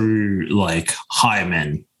true higher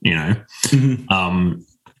men. Mm-hmm.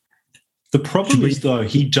 The problem is though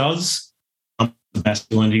he does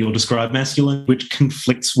masculinity or describe masculinity, which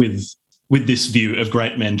conflicts with this view of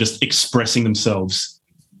great men just expressing themselves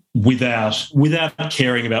without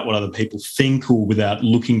caring about what other people think, or without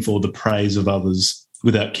looking for the praise of others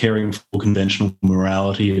without caring for conventional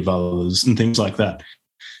morality of others and things like that.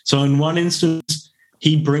 So in one instance,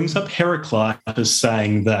 he brings up Heraclitus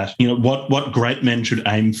saying that, what great men should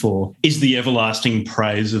aim for is the everlasting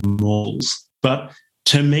praise of mortals. But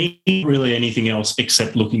to me, really anything else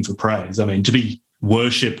except looking for praise. I mean, to be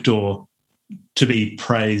worshipped or to be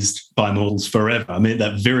praised by mortals forever, I mean,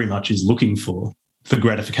 that very much is looking for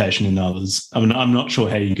gratification in others. I mean, I'm not sure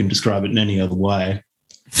how you can describe it in any other way.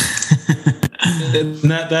 And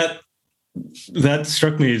that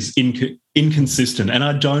struck me as inconsistent, and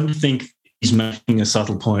I don't think he's making a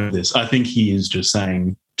subtle point of this. I think he is just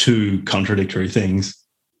saying two contradictory things.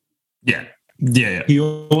 Yeah. He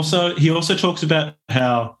also talks about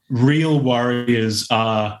how real warriors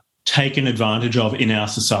are taken advantage of in our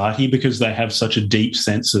society because they have such a deep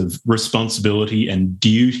sense of responsibility and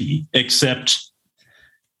duty, except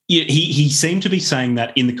he seemed to be saying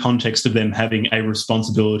that in the context of them having a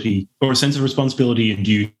responsibility or a sense of responsibility and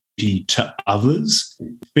duty to others.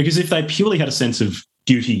 Because if they purely had a sense of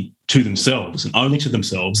duty to themselves and only to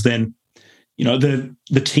themselves, then,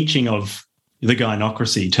 the teaching of the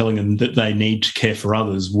gynocracy telling them that they need to care for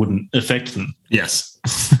others wouldn't affect them. Yes.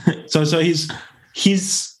 So his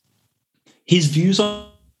views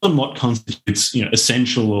on what constitutes,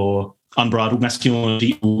 essential or unbridled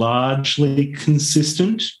masculinity largely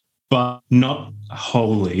consistent, but not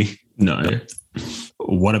wholly. No.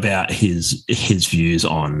 What about his views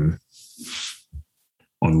on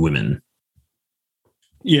women?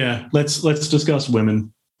 Yeah, let's discuss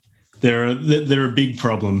women. They're a big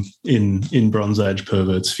problem in Bronze Age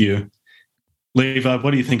Pervert's view. Levi,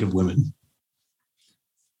 what do you think of women?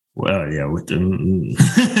 Well, yeah, with them.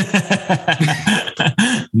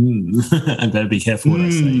 I better be careful what I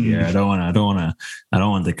say here. I don't want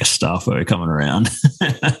the Gestapo coming around.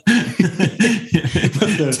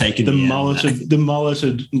 The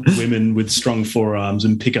mulleted women with strong forearms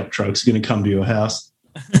and pickup trucks are going to come to your house.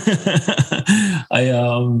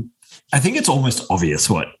 I think it's almost obvious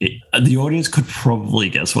the audience could probably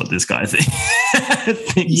guess what this guy thinks.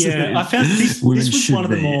 Yeah, I found this was one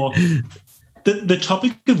of the more. The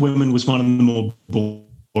topic of women was one of the more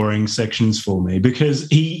boring sections for me because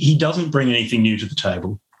he doesn't bring anything new to the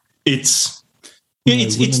table. It's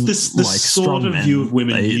the sort of view of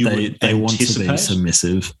women they want to be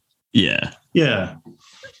submissive. Yeah. Yeah.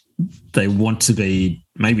 They want to be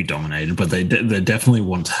maybe dominated, but they definitely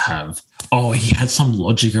want to have. Oh, he had some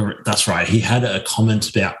logic. That's right. He had a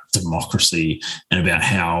comment about democracy and about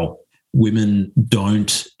how women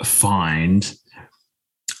don't find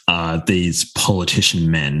these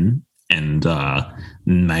politician men and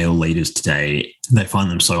male leaders today, they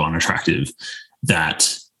find them so unattractive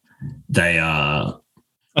that they are.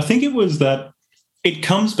 I think it was that it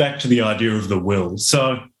comes back to the idea of the will.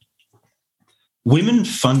 So women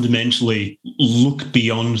fundamentally look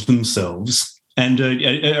beyond themselves and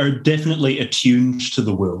are definitely attuned to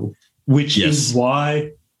the will, which is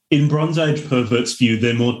why in Bronze Age Pervert's view,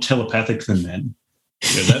 they're more telepathic than men.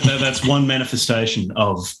 That's one manifestation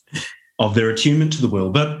of their attunement to the will,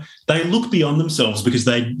 but they look beyond themselves because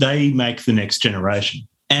they make the next generation,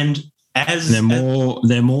 and they're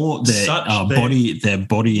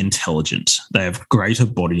body intelligent. They have greater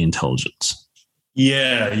body intelligence.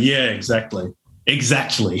 Yeah, exactly.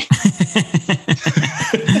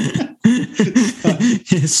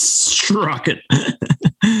 Struck it.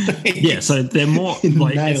 Yeah, so they're more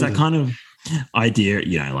like it's that kind of idea,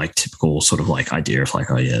 like typical sort of like idea of like,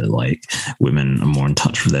 oh yeah, like women are more in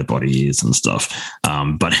touch with their bodies and stuff.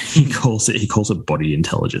 But he calls it body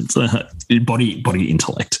intelligence, body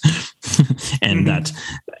intellect, and that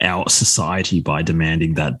our society, by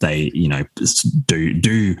demanding that they,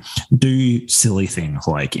 do silly things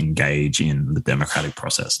like engage in the democratic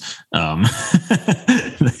process,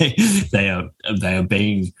 they are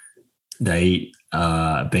being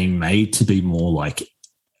made to be more like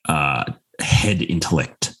head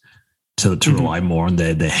intellect, to rely more on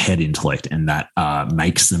their head intellect, and that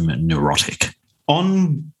makes them neurotic.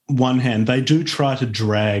 On one hand, they do try to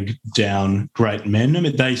drag down great men. I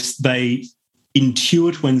mean, they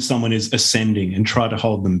intuit when someone is ascending and try to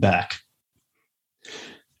hold them back.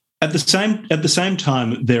 At the same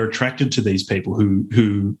time, they're attracted to these people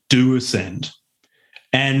who do ascend.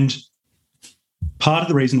 And part of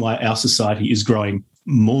the reason why our society is growing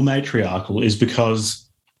more matriarchal is because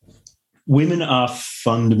women are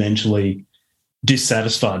fundamentally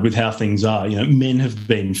dissatisfied with how things are. Men have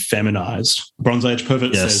been feminized. Bronze Age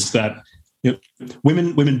Pervert says that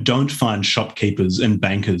women don't find shopkeepers and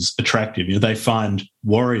bankers attractive. They find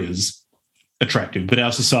warriors attractive, but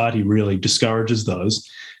our society really discourages those.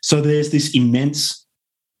 So there's this immense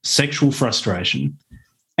sexual frustration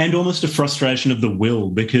and almost a frustration of the will,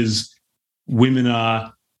 because women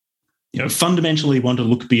are, fundamentally want to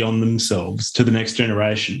look beyond themselves to the next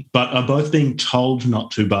generation, but are both being told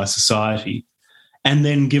not to by society. And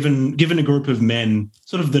then given a group of men,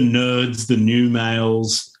 sort of the nerds, the new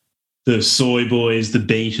males, the soy boys, the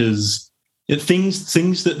beaters,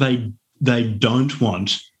 things that they don't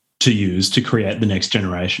want to use to create the next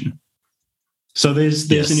generation. So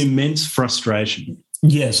there's an immense frustration.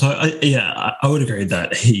 Yeah, so I would agree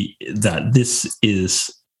that this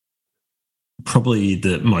is probably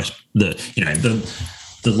the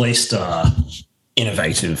least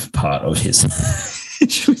innovative part of his.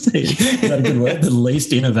 Should we say, is that a good word? The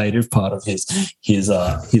least innovative part of his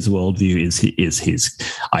worldview is his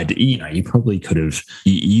idea. You probably could have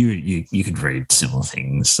you could read similar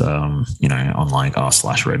things, on like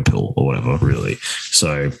r/red pill or whatever. Really,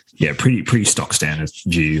 so yeah, pretty stock standard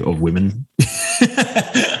view of women.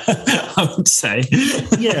 I would say.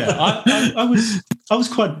 Yeah, I was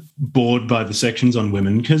quite bored by the sections on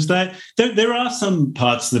women, because there are some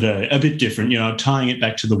parts that are a bit different. Tying it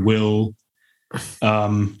back to the will. But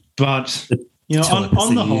on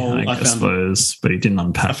the whole, I suppose, but he didn't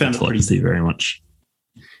unpack the telepathy very much.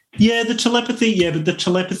 Yeah, the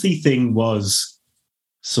telepathy thing was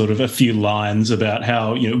sort of a few lines about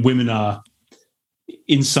how women are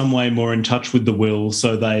in some way more in touch with the will,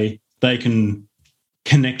 so they can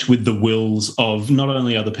connect with the wills of not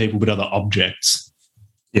only other people but other objects.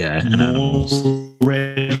 Yeah, and more animals.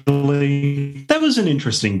 readily. That was an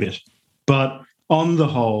interesting bit, but on the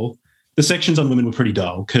whole, the sections on women were pretty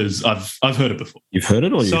dull, because I've heard it before. You've heard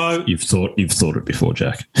it, or you've thought it before,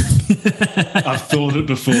 Jack? I've thought it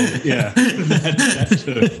before. Yeah, that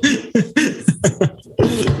too.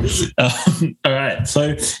 All right.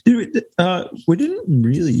 So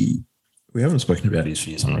we haven't spoken about his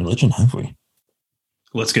views on religion, have we?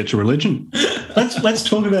 Let's get to religion. Let's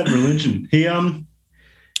talk about religion. He, I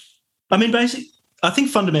think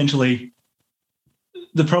fundamentally,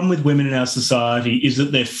 the problem with women in our society is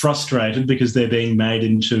that they're frustrated because they're being made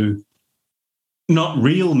into not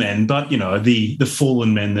real men, but, the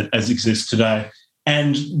fallen men that as exist today.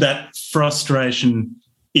 And that frustration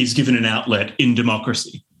is given an outlet in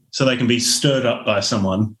democracy. So they can be stirred up by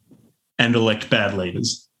someone and elect bad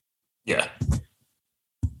leaders. Yeah.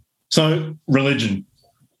 So religion.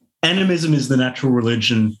 Animism is the natural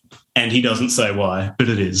religion, and he doesn't say why, but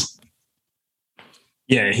it is.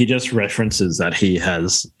 Yeah, he just references that he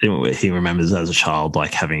remembers as a child,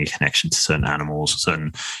 like having a connection to certain animals,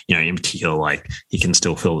 certain, in particular, like he can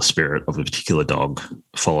still feel the spirit of a particular dog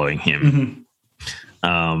following him.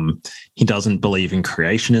 Mm-hmm. He doesn't believe in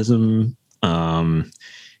creationism.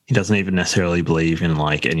 He doesn't even necessarily believe in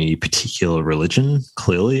like any particular religion,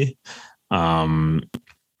 clearly.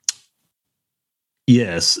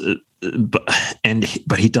 Yes.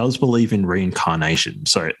 But he does believe in reincarnation.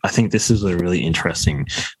 So I think this is a really interesting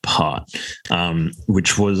part,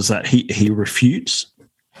 which was that he refutes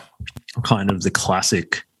kind of the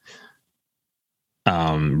classic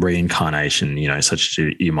reincarnation, such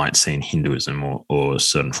as you might see in Hinduism or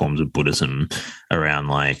certain forms of Buddhism around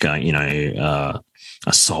like, a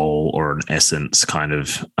soul or an essence kind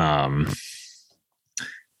of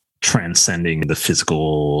transcending the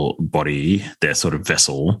physical body, their sort of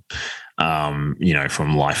vessel,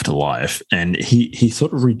 from life to life. And he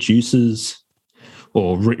sort of reduces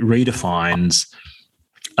or redefines,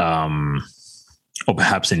 or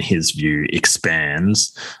perhaps in his view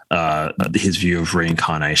expands his view of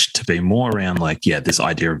reincarnation to be more around like, this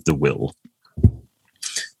idea of the will.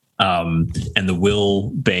 And the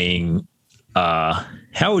will being,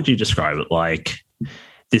 how would you describe it? Like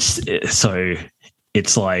this, so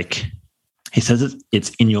it's like, he says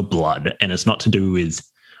it's in your blood, and it's not to do with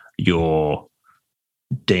your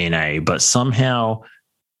DNA, but somehow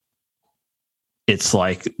it's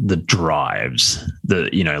like the drives,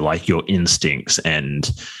 like your instincts and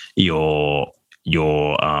your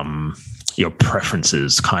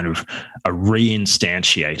preferences kind of are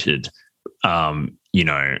reinstantiated,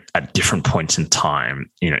 at different points in time,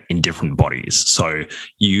 in different bodies. So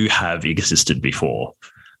you have existed before.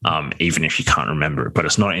 Even if you can't remember it, but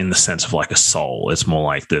it's not in the sense of like a soul. It's more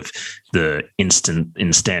like the instant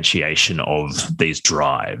instantiation of these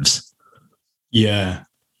drives. Yeah.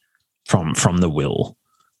 From the will.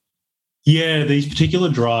 Yeah, these particular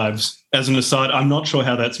drives, as an aside, I'm not sure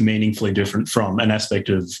how that's meaningfully different from an aspect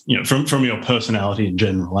of, from your personality in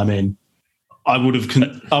general. I mean, I would have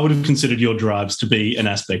considered your drives to be an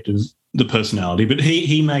aspect of the personality, but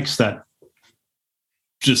he makes that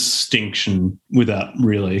distinction without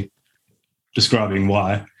really describing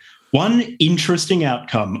why. One interesting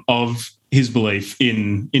outcome of his belief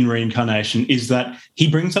in reincarnation is that he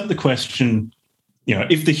brings up the question,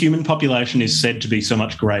 if the human population is said to be so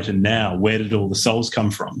much greater now, where did all the souls come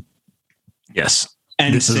from? Yes.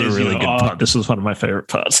 And this is a really good part. This was one of my favorite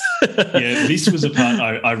parts. Yeah, this was a part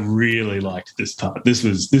I really liked. This part. This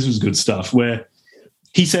was good stuff. Where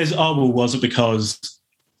he says, "Oh, well, was it because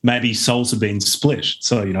maybe souls have been split?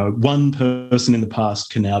 So one person in the past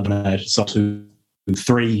can now donate a soul to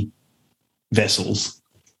 3 vessels,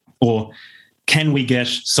 or can we get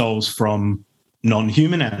souls from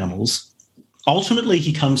non-human animals?" Ultimately,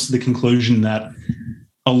 he comes to the conclusion that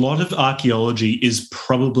a lot of archaeology is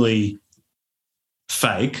probably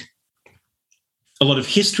fake. A lot of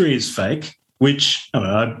history is fake, which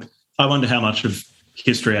I wonder how much of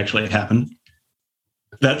history actually happened.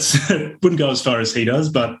 That's wouldn't go as far as he does,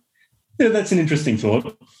 but that's an interesting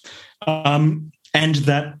thought. And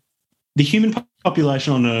that the human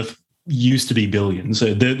population on Earth used to be billions.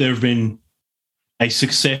 So there have been a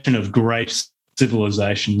succession of great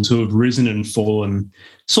civilizations who have risen and fallen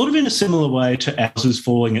sort of in a similar way to ours is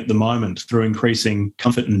falling at the moment through increasing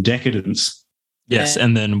comfort and decadence. Yes,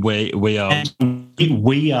 and then we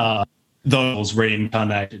are those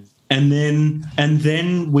reincarnated, and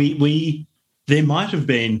then we there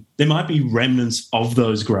might be remnants of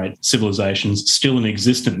those great civilizations still in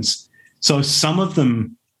existence. So some of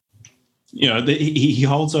them, he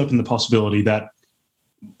holds open the possibility that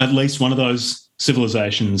at least one of those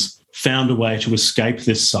civilizations found a way to escape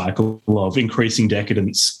this cycle of increasing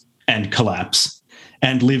decadence and collapse,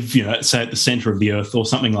 and live, say at the center of the earth or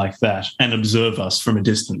something like that, and observe us from a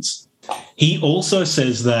distance. He also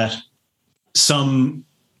says that some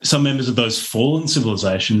members of those fallen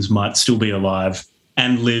civilizations might still be alive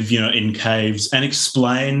and live, in caves, and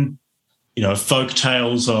explain, folk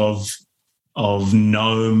tales of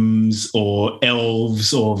gnomes or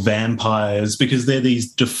elves or vampires, because they're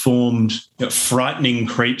these deformed, frightening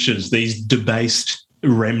creatures, these debased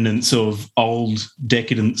remnants of old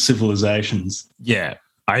decadent civilizations. Yeah.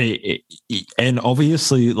 And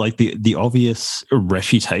obviously, like the obvious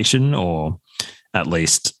refutation, or at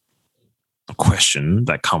least a question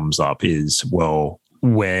that comes up is, well,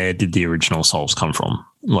 where did the original souls come from?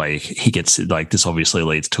 Like, he gets, like, this obviously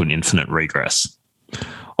leads to an infinite regress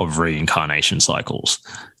of reincarnation cycles,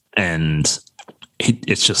 and he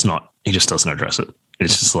just doesn't address it.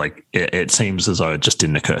 It's just like, it seems as though it just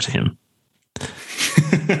didn't occur to him.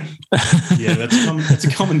 Yeah, that's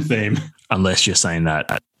a common theme. Unless you're saying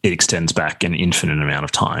that it extends back an infinite amount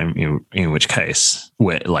of time, in which case,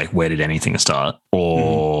 where did anything start?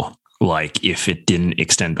 Or like, if it didn't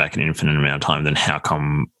extend back an infinite amount of time, then how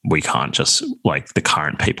come we can't just, like, the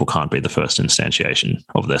current people can't be the first instantiation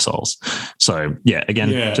of their souls? So yeah, again,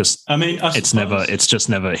 he just never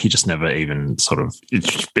even sort of, he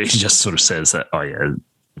just sort of says that, oh yeah,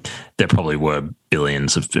 there probably were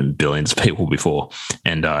billions of people before,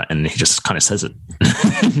 and he just kind of says it,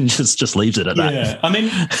 just leaves it at that. Yeah, I mean,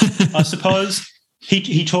 I suppose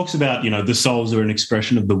he talks about, the souls are an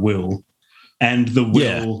expression of the will, and the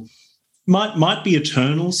will might be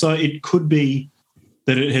eternal. So it could be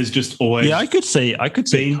that it has just always. Yeah, I could see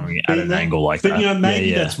coming at an angle like that. But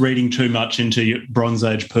maybe that's reading too much into Bronze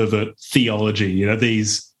Age pervert theology.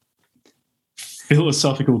 These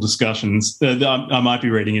philosophical discussions. I might be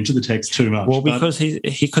reading into the text too much. Well, because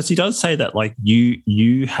he does say that, like,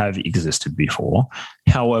 you have existed before,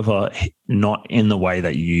 however, not in the way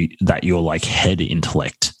that your like head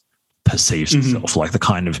intellect perceives itself, like the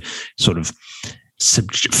kind of sort of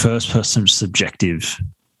first person subjective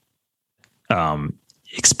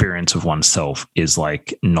experience of oneself is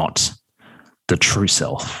like not the true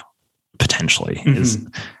self. Potentially is.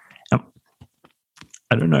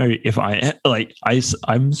 I don't know if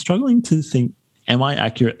I'm struggling to think, am I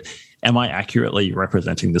accurate? Am I accurately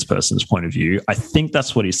representing this person's point of view? I think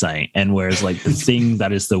that's what he's saying. And whereas, like, the thing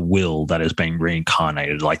that is the will that is being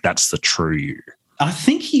reincarnated, like, that's the true you. I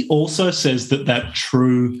think he also says that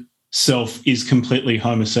true self is completely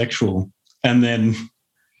homosexual, and then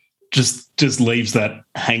just leaves that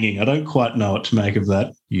hanging. I don't quite know what to make of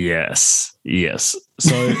that. Yes.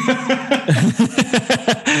 So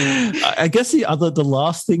I guess the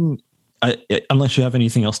last thing, unless you have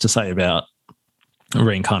anything else to say about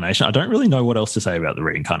reincarnation, I don't really know what else to say about the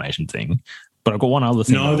reincarnation thing, but I've got one other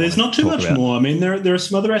thing. No, there's not too much more. I mean, there are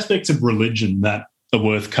some other aspects of religion that are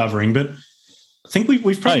worth covering, but I think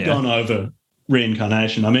we've probably gone over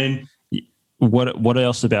reincarnation. I mean, what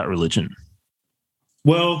else about religion?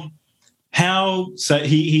 Well,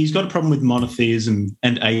 he's got a problem with monotheism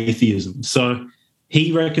and atheism. So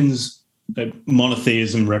he reckons that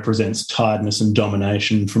monotheism represents tiredness and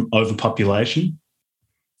domination from overpopulation.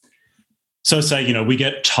 So say, we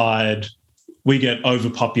get tired we get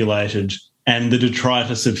overpopulated, and the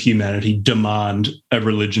detritus of humanity demand a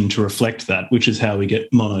religion to reflect that, which is how we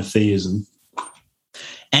get monotheism.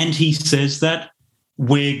 And he says that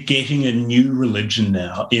we're getting a new religion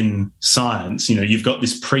now in science. You know, you've got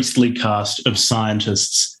this priestly caste of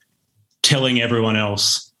scientists telling everyone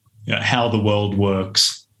else, you know, how the world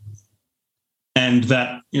works. And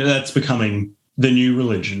that, you know, that's becoming the new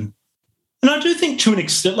religion. And I do think to an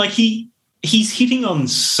extent, like he's hitting on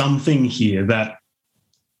something here that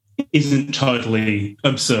isn't totally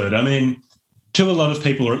absurd. I mean, to a lot of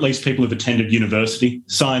people, or at least people who've attended university,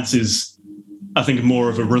 science is, I think, more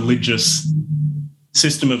of a religious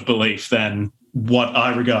system of belief than what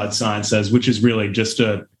I regard science as, which is really just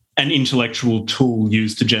an intellectual tool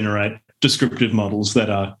used to generate descriptive models that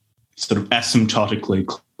are sort of asymptotically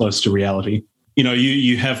close to reality. You know,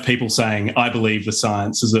 you have people saying, I believe the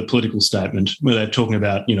science is a political statement, where they're talking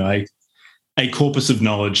about, you know, a corpus of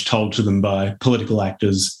knowledge told to them by political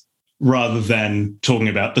actors rather than talking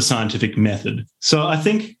about the scientific method. So I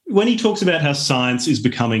think when he talks about how science is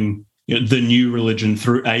becoming, you know, the new religion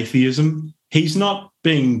through atheism, he's not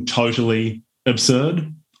being totally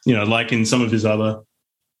absurd, you know, like in some of his other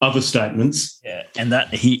statements. Yeah, and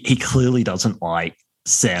that he clearly doesn't like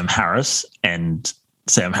Sam Harris and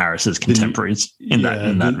Sam Harris's contemporaries the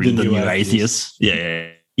new atheists.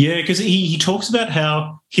 Yeah, because he talks about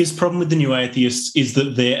how his problem with the new atheists is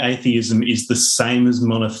that their atheism is the same as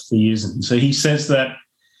monotheism. So he says that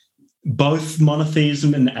both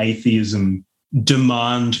monotheism and atheism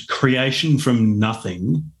demand creation from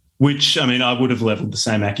nothing, which, I mean, I would have leveled the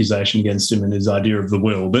same accusation against him in his idea of the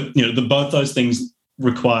will. But, you know, both those things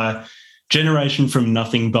require generation from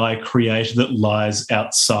nothing by a creator that lies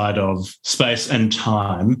outside of space and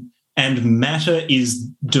time. And matter is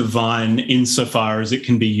divine insofar as it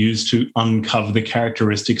can be used to uncover the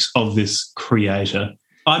characteristics of this creator.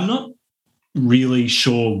 I'm not really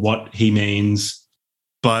sure what he means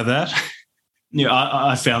by that. You know,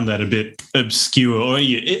 I found that a bit obscure, or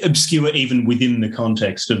obscure even within the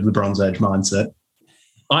context of the Bronze Age mindset.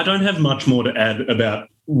 I don't have much more to add about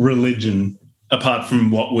religion apart from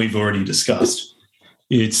what we've already discussed.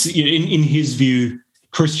 It's, in his view,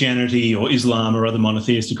 Christianity or Islam or other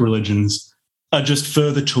monotheistic religions are just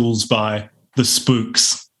further tools by the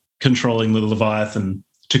spooks controlling the Leviathan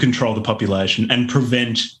to control the population and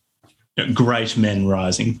prevent, you know, great men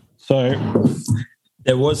rising. So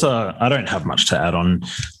there was I don't have much to add on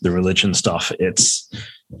the religion stuff. It's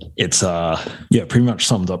pretty much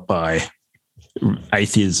summed up by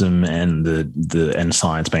atheism and and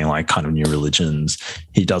science being like kind of new religions.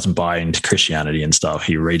 He doesn't buy into Christianity and stuff.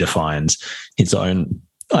 He redefines his own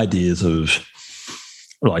ideas of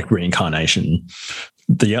like reincarnation.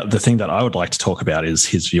 The thing that I would like to talk about is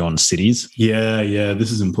his view on cities. Yeah,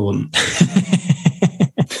 this is important.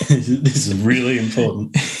 This is really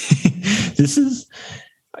important. This is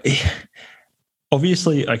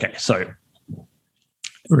obviously okay. So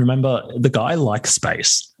remember, the guy likes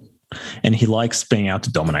space. And he likes being able to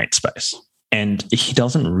dominate space. And he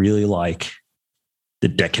doesn't really like the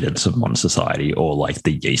decadence of modern society or like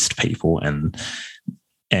the yeast people.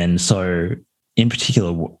 And so in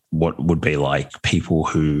particular, what would be like people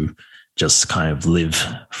who just kind of live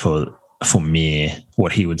for mere,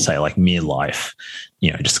 what he would say, like mere life,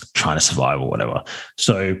 you know, just trying to survive or whatever.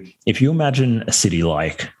 So if you imagine a city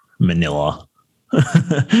like Manila he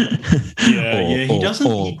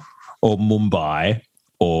doesn't... or Mumbai,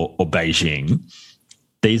 or Beijing,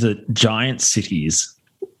 these are giant cities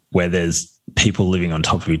where there's people living on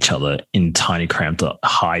top of each other in tiny, cramped,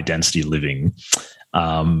 high-density living,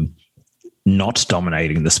 not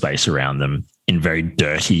dominating the space around them in very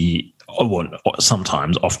dirty, or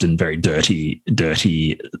sometimes often very dirty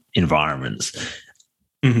environments.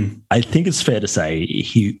 Mm-hmm. I think it's fair to say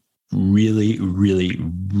he really, really,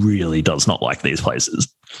 really does not like these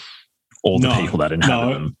places or the people that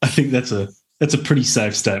inhabit them. I think that's a pretty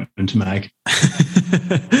safe statement to make.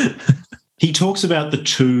 He talks about the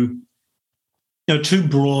two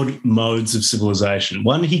broad modes of civilization.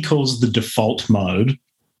 One he calls the default mode,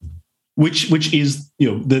 which is,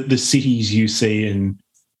 you know, the cities you see in,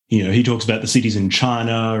 you know, he talks about the cities in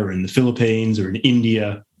China or in the Philippines or in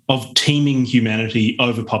India of teeming humanity,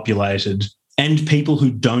 overpopulated, and people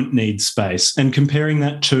who don't need space. And comparing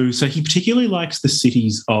that to, so he particularly likes the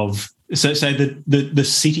cities of, so say the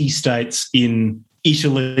city-states in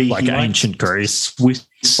Italy. Like ancient Greece. Swiss.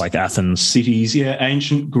 Like Athens. Cities, yeah,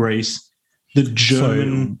 ancient Greece. The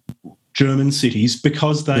German cities,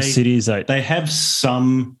 because they have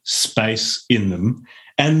some space in them,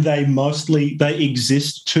 and they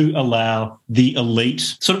exist to allow the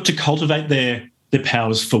elite sort of to cultivate their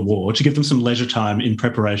powers for war, to give them some leisure time in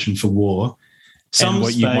preparation for war. some and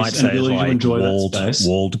what space you might and say is ability to like enjoy that space.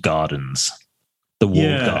 walled gardens. The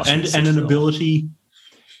walled gardens. And an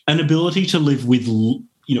ability to live with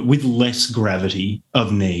with less gravity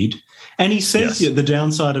of need. And he says the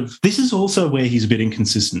downside of this is also where he's a bit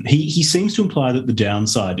inconsistent. He seems to imply that the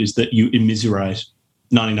downside is that you immiserate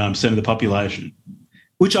 99% of the population,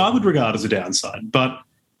 which I would regard as a downside. But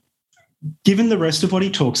given the rest of what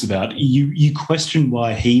he talks about, you question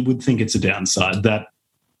why he would think it's a downside that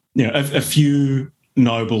a few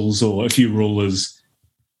nobles or a few rulers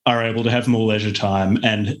are able to have more leisure time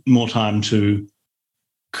and more time to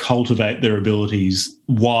cultivate their abilities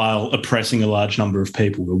while oppressing a large number of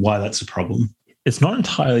people, or why that's a problem. It's not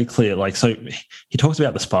entirely clear. Like, so he talks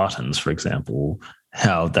about the Spartans, for example,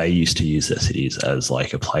 how they used to use their cities as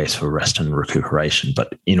like a place for rest and recuperation.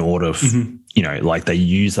 But in order, like they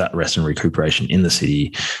use that rest and recuperation in the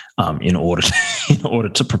city in order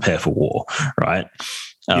to prepare for war, right?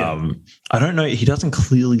 I don't know. He doesn't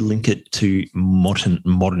clearly link it to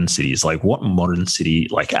modern cities. Like, what modern city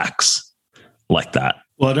like acts like that?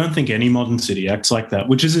 Well, I don't think any modern city acts like that,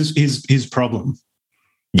 which is his problem.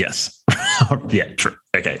 Yes. Yeah. True.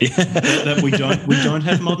 Okay. that we don't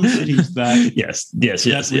have modern cities that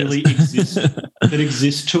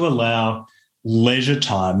exist to allow leisure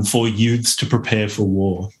time for youths to prepare for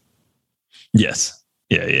war. Yes.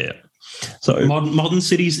 Yeah. So modern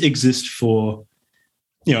cities exist for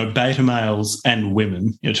beta males and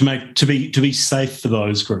women, to be safe for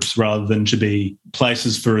those groups rather than to be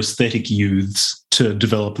places for aesthetic youths to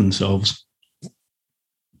develop themselves.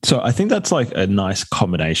 So I think that's like a nice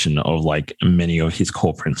combination of like many of his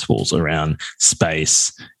core principles around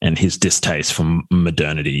space and his distaste for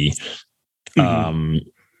modernity. Mm-hmm.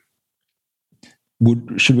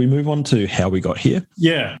 Should we move on to how we got here?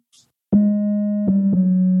 Yeah.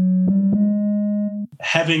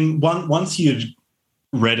 Once you'd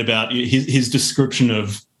read about his description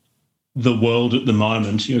of the world at the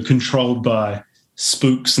moment, controlled by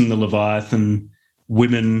spooks and the Leviathan,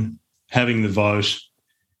 women having the vote,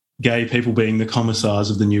 gay people being the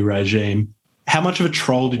commissars of the new regime. How much of a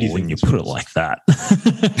troll did you think? When you put it like that.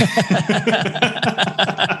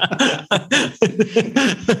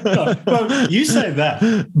 Well, you say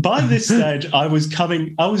that. By this stage, I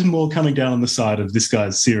was more coming down on the side of this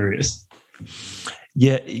guy's serious.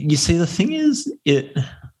 Yeah, you see, the thing is,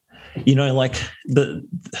 like the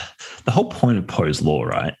whole point of Poe's law,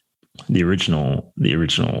 right? The original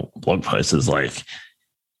blog post is like,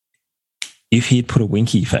 if he had put a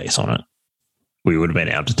winky face on it, we would have been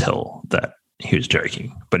able to tell that he was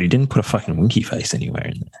joking. But he didn't put a fucking winky face anywhere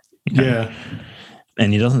in there. Yeah.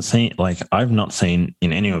 And he doesn't seem like, I've not seen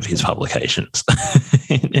in any of his publications,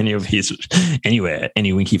 anywhere,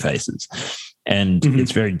 any winky faces. And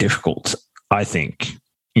it's very difficult, I think,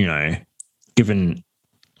 given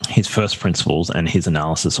his first principles and his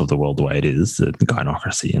analysis of the world the way it is, the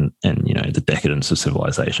gynocracy and the decadence of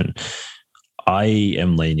civilization, I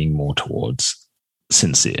am leaning more towards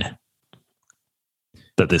sincere,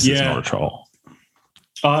 that this is not a troll.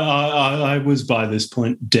 I was by this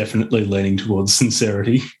point definitely leaning towards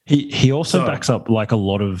sincerity. He also backs up like a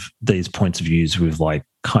lot of these points of views with like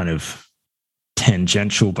kind of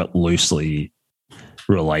tangential but loosely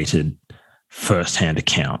related first-hand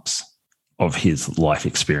accounts of his life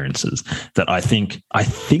experiences that I think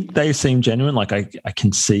they seem genuine. Like I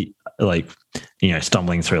can see, like,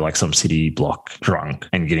 stumbling through like some city block drunk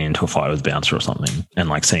and getting into a fight with a bouncer or something and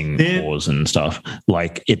like seeing wars and stuff.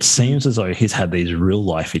 Like, it seems as though he's had these real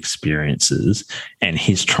life experiences and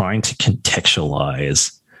he's trying to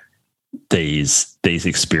contextualize these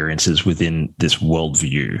experiences within this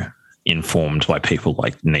worldview informed by people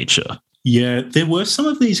like Nietzsche. Yeah, there were some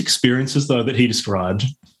of these experiences, though, that he described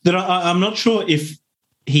that I'm not sure if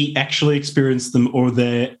he actually experienced them or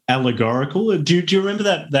they're allegorical. Do you remember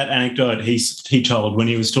that anecdote he told when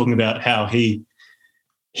he was talking about how he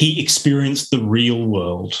experienced the real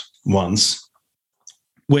world once,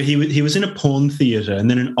 where he was in a porn theatre and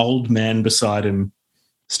then an old man beside him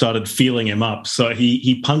started feeling him up. So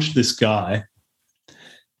he punched this guy.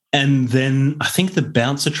 And then I think the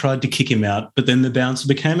bouncer tried to kick him out, but then the bouncer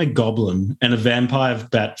became a goblin and a vampire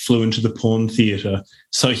bat flew into the porn theatre.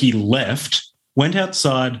 So he left, went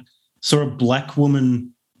outside, saw a black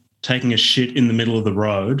woman taking a shit in the middle of the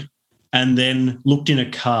road, and then looked in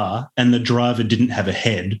a car and the driver didn't have a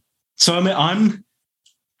head. So, I mean,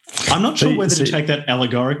 I'm not sure whether to take that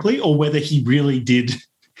allegorically or whether he really did.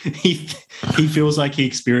 he feels like he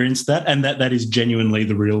experienced that, and that is genuinely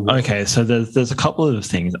the real world. Okay, so there's a couple of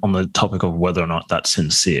things on the topic of whether or not that's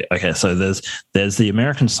sincere. Okay, so there's the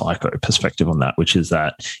American Psycho perspective on that, which is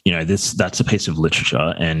that, you know, that's a piece of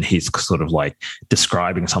literature, and he's sort of like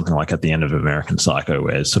describing something like at the end of American Psycho,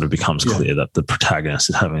 where it sort of becomes clear that the protagonist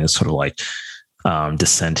is having a sort of like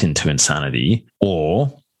descent into insanity,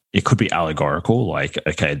 or it could be allegorical, like,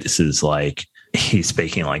 okay, this is like he's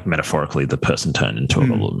speaking like metaphorically, the person turned into a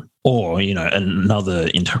problem. Or, you know, another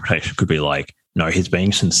interpretation could be like, no, he's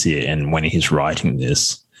being sincere, and when he's writing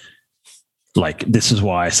this, like, this is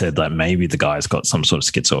why I said that maybe the guy's got some sort of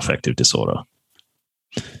schizoaffective disorder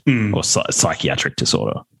or psychiatric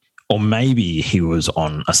disorder. Or maybe he was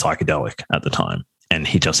on a psychedelic at the time and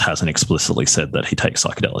he just hasn't explicitly said that he takes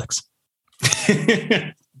psychedelics.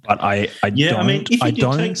 But I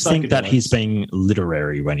don't think that he's being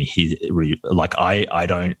literary when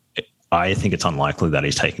I think it's unlikely that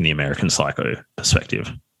he's taking the American Psycho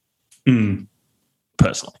perspective.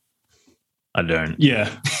 Personally, I don't. Yeah.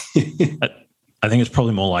 I think it's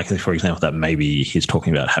probably more likely, for example, that maybe he's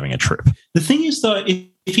talking about having a trip. The thing is, though,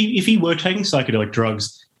 if he were taking psychedelic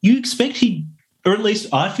drugs, you expect he'd, or at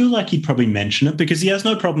least I feel like he'd probably mention it, because he has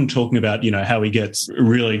no problem talking about, you know, how he gets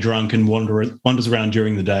really drunk and wanders around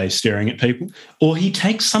during the day staring at people. Or he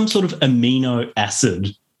takes some sort of amino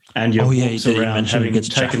acid and walks around having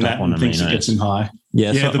taken that and thinks it gets him high.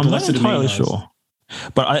 Yeah, so the I'm blessed not entirely aminos. sure.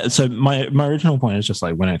 But so my original point is just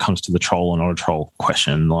like, when it comes to the troll and not a troll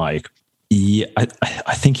question, like, yeah,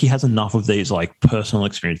 I think he has enough of these like personal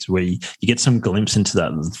experiences where you get some glimpse into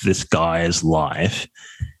this guy's life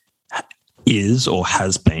is or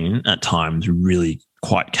has been at times really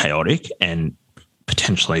quite chaotic, and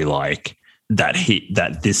potentially like that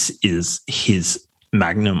this is his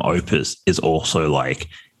magnum opus is also like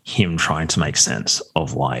him trying to make sense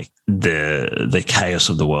of like the chaos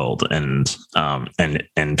of the world and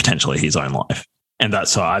potentially his own life. And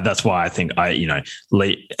that's why I think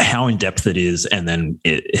how in depth it is, and then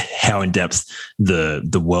how in depth the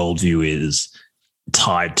worldview is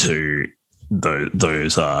tied to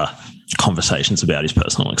those conversations about his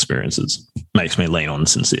personal experiences makes me lean on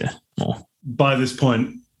sincere more. By this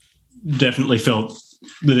point, definitely felt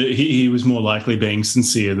that he was more likely being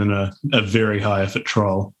sincere than a very high effort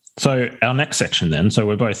troll. So our next section then, so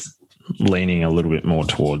we're both leaning a little bit more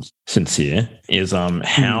towards sincere, is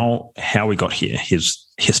how we got here, his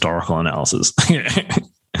historical analysis.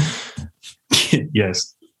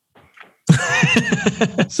 Yes.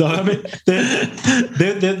 So I mean,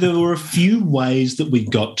 there were a few ways that we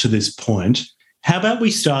got to this point. How about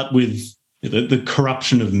we start with the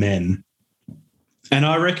corruption of men? And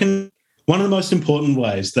I reckon one of the most important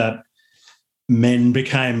ways that men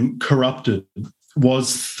became corrupted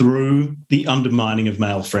was through the undermining of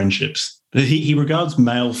male friendships. He regards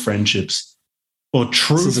male friendships or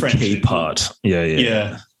true this is friendships. A key part.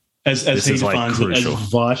 Yeah. As he defines it as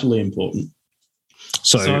vitally important.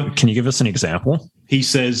 So can you give us an example? He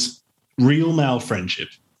says real male friendship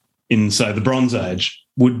in, say, the Bronze Age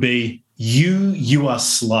would be you are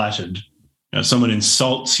slighted. You know, someone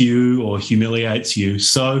insults you or humiliates you.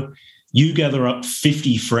 So you gather up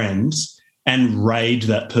 50 friends and raid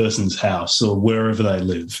that person's house or wherever they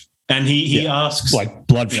live. And he asks, like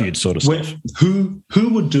blood feud sort of stuff. Who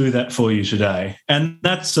would do that for you today? And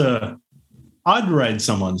that's I'd raid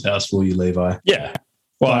someone's house for you, Levi. Yeah.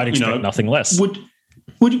 Well, I'd expect nothing less. Would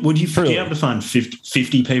you be able to find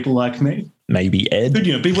 50 people like me? Maybe Ed.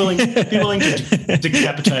 Could be willing to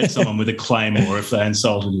decapitate someone with a claymore if they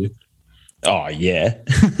insulted you? Oh yeah.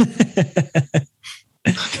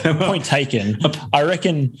 Point taken. I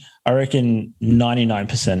reckon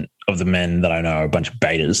 99% of the men that I know are a bunch of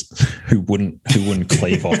betas who wouldn't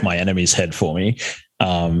cleave off my enemy's head for me.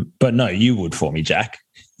 But no, you would for me, Jack.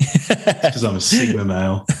 Because I'm a Sigma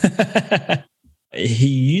male. He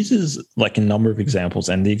uses like a number of examples,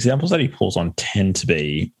 and the examples that he pulls on tend to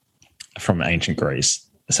be from ancient Greece.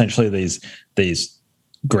 Essentially, these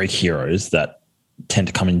Greek heroes that tend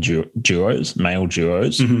to come in duos, male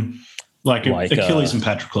duos. Mm-hmm. Like Achilles and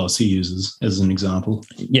Patroclus he uses as an example.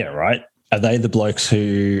 Yeah, right. Are they the blokes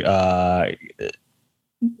who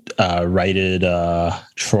raided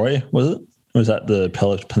Troy, was it? Was that the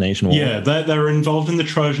Peloponnesian War? Yeah, they were involved in the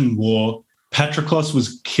Trojan War. Patroclus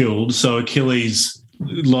was killed, so Achilles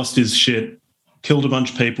lost his shit, killed a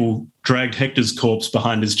bunch of people, dragged Hector's corpse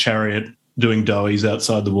behind his chariot, doing doughies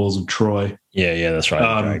outside the walls of Troy. Yeah, that's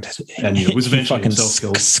right. And it was eventually fucking himself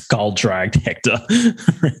killed. Skull dragged Hector.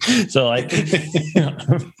 So like, the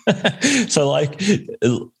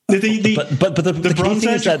Bronze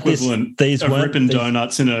Age equivalent of ripping these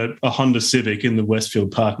donuts in a Honda Civic in the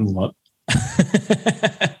Westfield parking lot.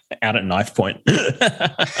 out at knife point.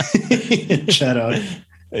 Shadow.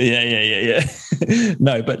 Yeah.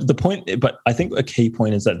 No, but I think a key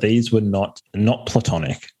point is that these were not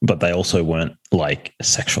platonic, but they also weren't like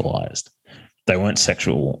sexualized. They weren't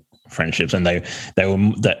sexual friendships, and they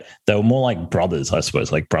were more like brothers, I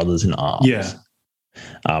suppose, like brothers in arms. Yeah.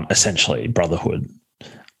 Essentially brotherhood,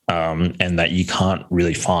 and that you can't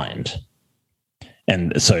really find.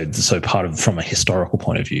 And so part of, from a historical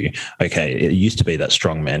point of view, okay, it used to be that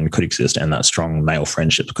strong men could exist and that strong male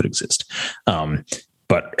friendships could exist.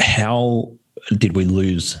 But how did we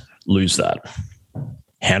lose that?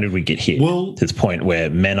 How did we get here to this point where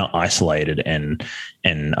men are isolated and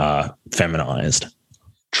feminized?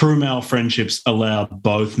 True male friendships allow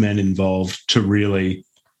both men involved to really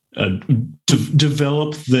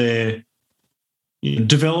develop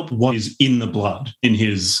what is in the blood, in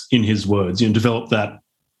his words, develop that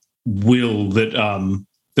will that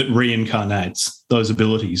reincarnates those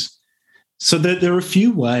abilities. So there are a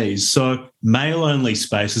few ways. So male-only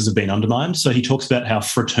spaces have been undermined. So he talks about how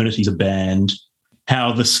fraternities are banned,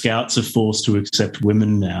 how the scouts are forced to accept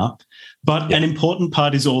women now. But an important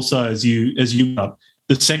part is also, as you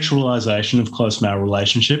the sexualization of close male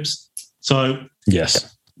relationships. So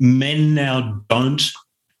yes, men now don't.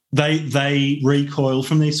 They recoil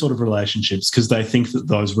from these sort of relationships because they think that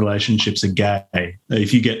those relationships are gay.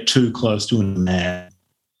 If you get too close to a man,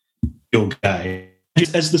 you're gay.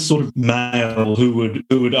 As the sort of male who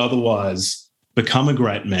would otherwise become a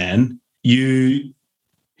great man, you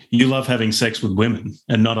love having sex with women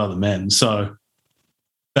and not other men. So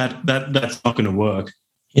that's not going to work.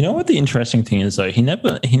 You know what the interesting thing is, though? He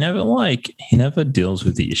never deals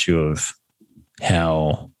with the issue of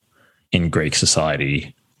how in Greek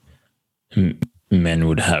society men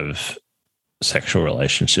would have sexual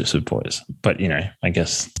relationships with boys. But, I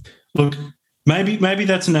guess... Look, maybe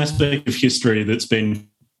that's an aspect of history that's been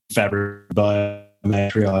fabricated by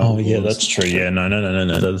matriarchal. Oh, yeah, that's true. Yeah, no.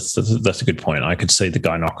 That's a good point. I could see the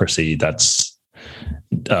gynocracy that's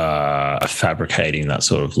fabricating that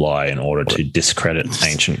sort of lie in order to discredit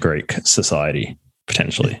ancient Greek society,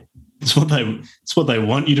 potentially. It's what they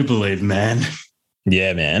want you to believe, man.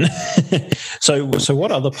 Yeah, man. So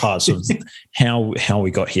what other parts of how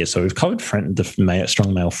we got here? So we've covered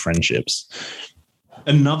strong male friendships.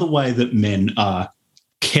 Another way that men are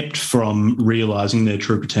kept from realizing their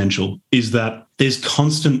true potential is that there's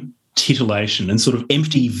constant titillation and sort of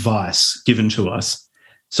empty vice given to us.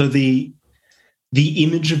 So the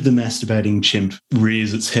image of the masturbating chimp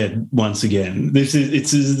rears its head once again. This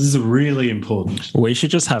is a really important. We should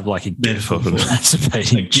just have like a gif of a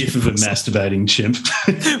masturbating gif of a masturbating chimp.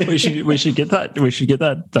 we should get that. We should get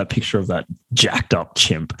that picture of that jacked up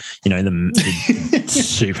chimp. The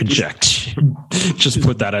super jacked chimp. Just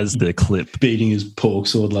put that as the clip. Beating his pork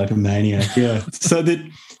sword like a maniac. Yeah. So that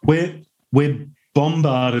we're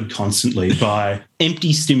bombarded constantly by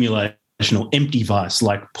empty stimulation or empty vice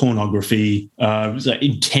like pornography,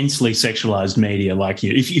 intensely sexualized media. Like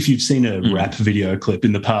if you've seen a rap video clip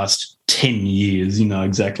in the past 10 years, you know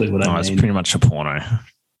exactly what I mean. It's pretty much a porno.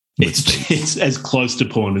 It's as close to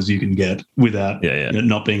porn as you can get without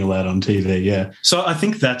not being allowed on TV. Yeah. So I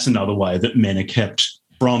think that's another way that men are kept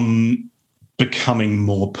from becoming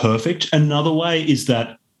more perfect. Another way is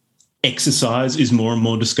that exercise is more and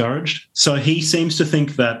more discouraged. So he seems to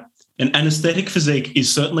think that an aesthetic physique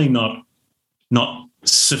is certainly not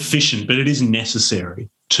sufficient, but it is necessary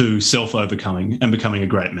to self-overcoming and becoming a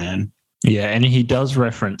great man. Yeah, and he does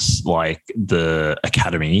reference like the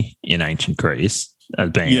academy in ancient Greece as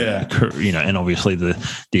being, and obviously the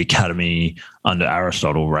academy under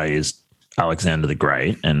Aristotle raised Alexander the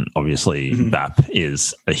Great, and obviously Bap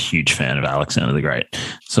is a huge fan of Alexander the Great.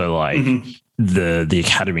 So like the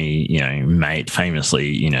academy, made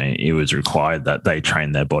famously, it was required that they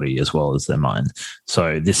train their body as well as their mind.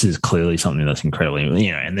 So this is clearly something that's incredibly,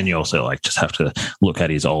 and then you also like just have to look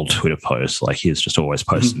at his old Twitter posts. Like he's just always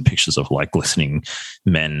posting pictures of like glistening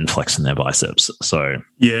men flexing their biceps. So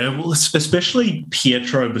yeah, well, especially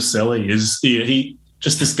Pietro Baselli is he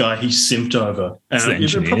just this guy he simped over. It's the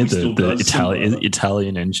engineer, the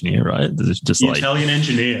Italian engineer, right? Just the Italian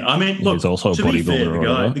engineer. I mean, look, he's also a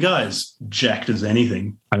bodybuilder. The guy's jacked as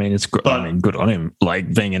anything. I mean, it's good. I mean, good on him.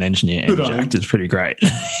 Like being an engineer and jacked is pretty great.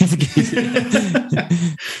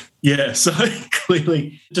 Yeah, so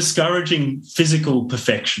clearly discouraging physical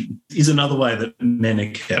perfection is another way that men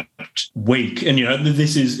are kept weak. And,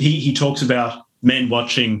 this is, he talks about men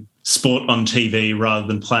watching sport on TV rather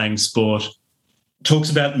than playing sport.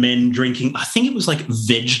 Talks about men drinking, I think it was like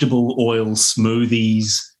vegetable oil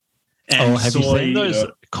smoothies. And have you seen those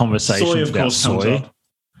conversations about soy?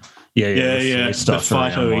 The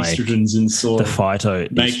phytoestrogens in soil. The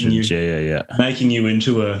phytoestrogens, making you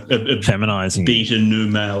into a feminizing, beta new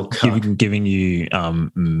male cuck. giving you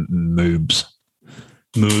moobs.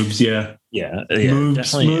 Moobs, yeah.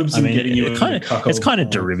 Moobs, I mean, getting you it's kind of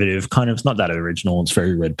derivative. It's not that original. It's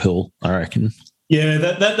very red pill, I reckon. Yeah,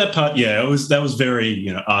 that part. Yeah, that was very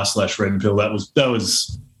r/red pill.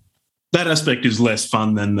 That aspect is less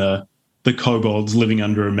fun than the kobolds living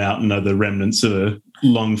under a mountain are the remnants of a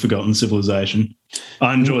long forgotten civilization.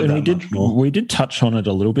 I enjoyed that much more. We did touch on it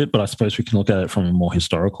a little bit, but I suppose we can look at it from a more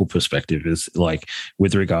historical perspective. Is like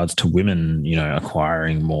with regards to women,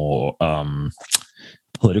 acquiring more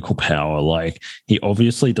political power. Like he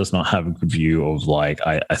obviously does not have a good view of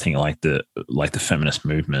I think the feminist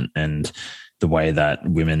movement and the way that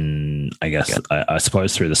women, I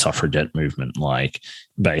suppose through the suffragette movement,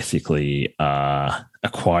 basically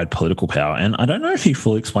acquired political power. And I don't know if he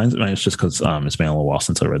fully explains it. Maybe it's just because it's been a little while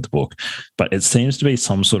since I read the book, but it seems to be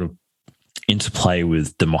some sort of interplay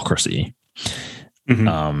with democracy.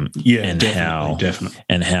 Mm-hmm. Definitely.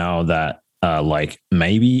 And how that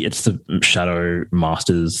maybe it's the shadow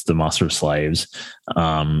masters, the master of slaves,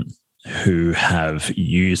 who have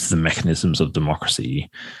used the mechanisms of democracy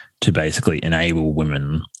to basically enable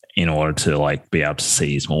women in order to be able to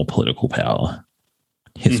seize more political power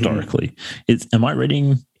historically. Am I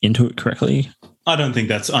reading into it correctly? I don't think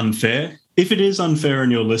that's unfair. If it is unfair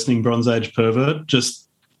and you're listening, Bronze Age pervert, just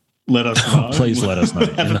let us know. Please let us know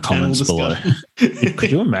in the comments below.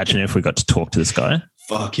 Could you imagine if we got to talk to this guy?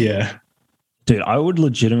 Fuck yeah. Dude, I would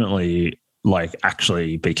legitimately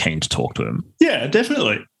actually be keen to talk to him. Yeah,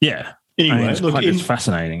 definitely. Yeah. Anyway, it's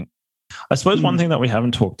fascinating. I suppose one thing that we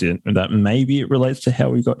haven't talked in that maybe it relates to how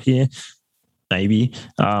we got here, maybe,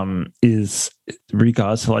 is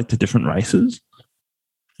regards to the different races.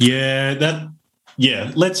 Yeah,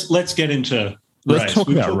 let's get into let's talk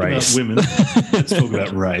about race. About women. Let's talk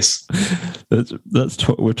about race.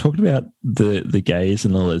 We're talking about the gays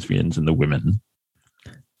and the lesbians and the women.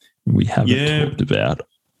 We haven't talked about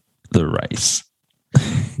the race.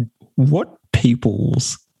 What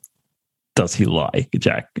peoples does he like,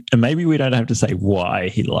 Jack? And maybe we don't have to say why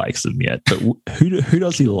he likes them yet, but who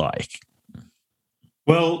does he like?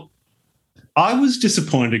 Well, I was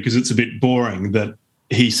disappointed because it's a bit boring that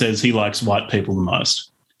he says he likes white people the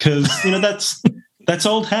most. Because, that's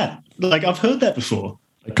old hat. I've heard that before.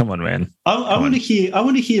 Come on, man. I want to hear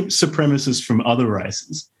supremacists from other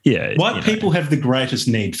races. Yeah. White people have the greatest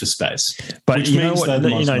need for space. But which means what?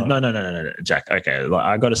 No, Jack. Okay,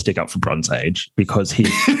 I got to stick up for Bronze Age because he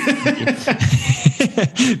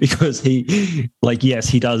yes,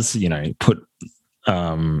 he does, put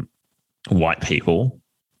white people,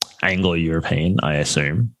 Anglo-European, I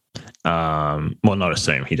assume. Well, not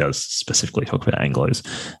assume, he does specifically talk about Anglos.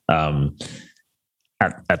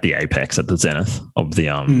 At the apex, at the zenith of the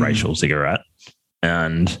racial ziggurat,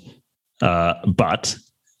 and but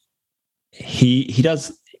he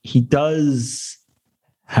does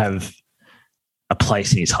have a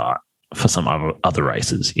place in his heart for some other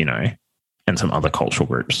races, and some other cultural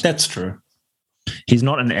groups. That's true. He's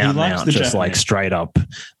not an out and out, just straight up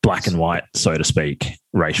black and white, so to speak,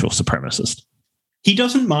 racial supremacist. He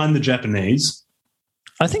doesn't mind the Japanese.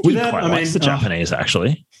 I think he quite likes the Japanese,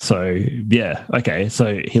 actually. So, yeah, okay.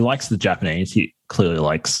 So he likes the Japanese. He clearly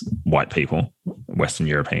likes white people, Western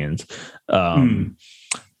Europeans.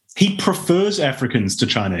 He prefers Africans to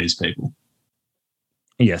Chinese people.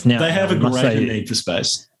 Yes. Now they have a greater need for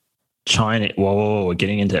space. China. Whoa, we're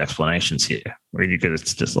getting into explanations here. Really good.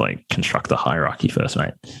 It's just construct the hierarchy first,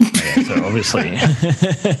 mate. Okay, so obviously,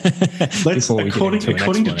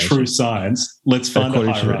 according to true science, let's find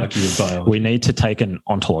a hierarchy of biology. We need to take an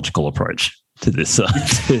ontological approach to this to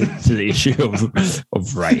the issue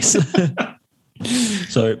of race.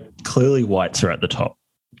 So clearly, whites are at the top.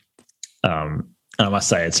 And I must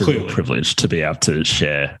say, it's a real privilege to be able to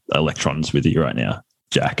share electrons with you right now,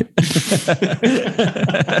 Jack.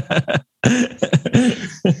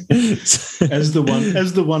 as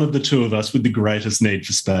the one of the two of us with the greatest need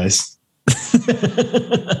for space.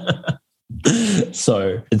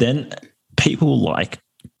 So then people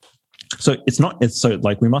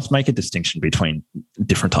we must make a distinction between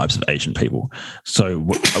different types of Asian people. So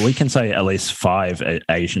we can say at least 5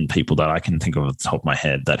 Asian people that I can think of at the top of my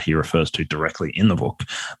head that he refers to directly in the book,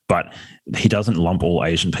 but he doesn't lump all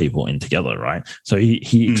Asian people in together, right? So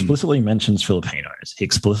he explicitly mentions Filipinos. He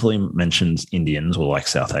explicitly mentions Indians or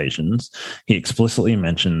South Asians. He explicitly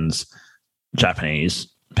mentions Japanese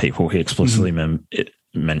people. He explicitly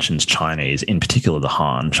mentions Chinese, in particular the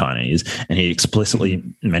Han Chinese, and he explicitly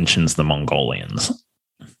mentions the Mongolians.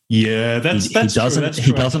 Yeah, that's he true. doesn't That's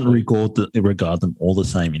he true. doesn't regard them all the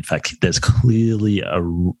same. In fact, there's clearly a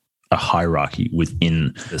hierarchy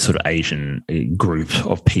within the sort of Asian group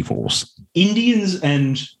of peoples. Indians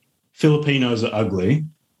and Filipinos are ugly.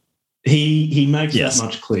 He makes Yes. that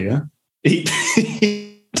much clear. He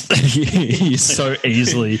so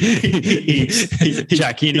easily,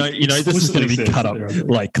 Jack. You know this is going to be cut up.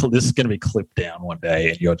 Like this is going to be clipped down one day,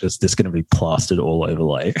 and this is going to be plastered all over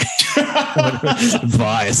like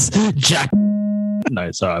Vice. Jack.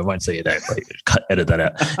 No, sorry, I won't say your name. Edit that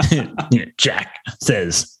out. Jack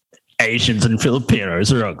says Asians and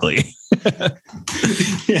Filipinos are ugly.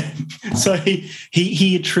 Yeah. So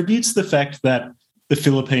he attributes the fact that the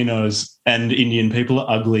Filipinos and Indian people are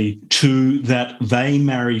ugly to that they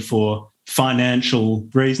marry for financial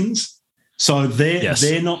reasons. So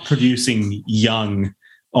they're not producing young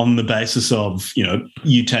on the basis of,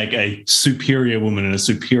 you take a superior woman and a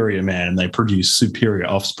superior man and they produce superior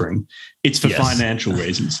offspring. It's for financial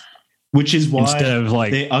reasons, which is why instead of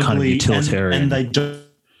like they're ugly kind of utilitarian, and they don't,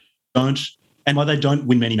 and why they don't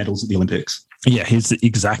win many medals at the Olympics. Yeah, here's the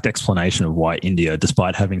exact explanation of why India,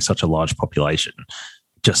 despite having such a large population,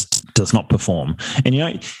 just does not perform. And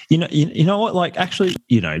you know what? Like, actually,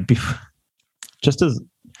 just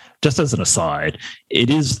as an aside,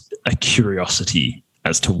 it is a curiosity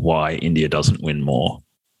as to why India doesn't win more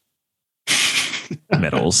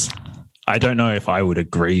medals. I don't know if I would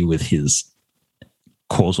agree with his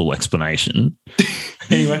causal explanation.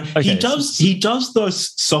 Anyway, okay, he does though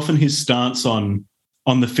soften his stance on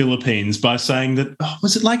the Philippines by saying that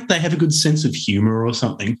was it like they have a good sense of humor or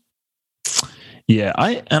something? Yeah,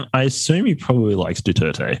 I assume he probably likes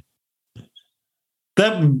Duterte.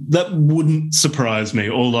 That wouldn't surprise me.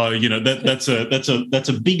 Although that's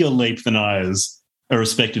a bigger leap than I, as a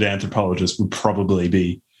respected anthropologist, would probably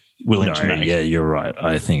be willing to make. Yeah, you're right.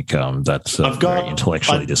 I think that's very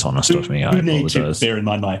intellectually dishonest of me. I apologize. Bear in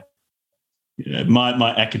mind my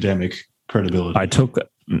academic credibility.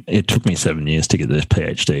 It took me 7 years to get this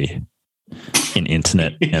PhD in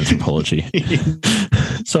internet anthropology.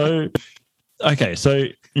 So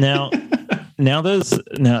now there's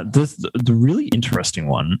the really interesting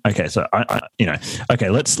one. Okay, so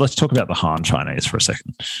let's talk about the Han Chinese for a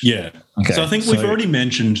second. Yeah. Okay. So I think we've already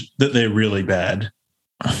mentioned that they're really bad.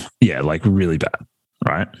 Yeah, like really bad,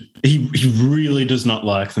 right? He really does not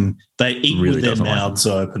like them. They eat Really with their doesn't like mouths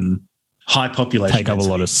open. High population. Take up a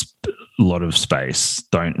lot of space.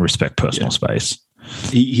 Don't respect personal space.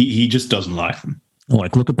 He just doesn't like them.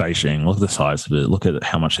 Like, look at Beijing. Look at the size of it. Look at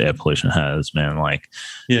how much air pollution it has, man. Like,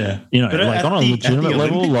 yeah, but like on a legitimate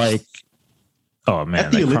level, like, oh man,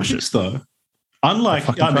 at the Olympics though. Unlike,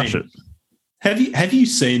 have you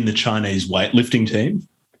seen the Chinese weightlifting team?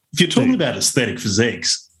 If you're talking about aesthetic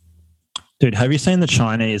physiques, dude, have you seen the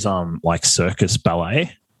Chinese like circus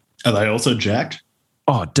ballet? Are they also jacked?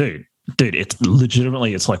 Oh, dude, it's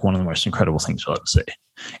legitimately, it's like one of the most incredible things you'll ever see.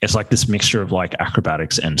 It's like this mixture of like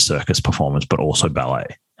acrobatics and circus performance, but also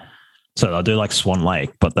ballet. So they'll do like Swan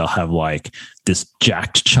Lake, but they'll have like this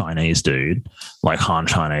jacked Chinese dude, like Han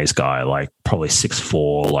Chinese guy, like probably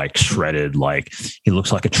 6'4", like shredded, like he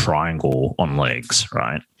looks like a triangle on legs,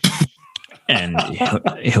 right? And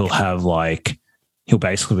he'll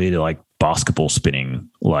basically be like basketball spinning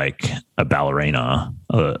like a ballerina,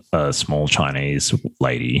 a small Chinese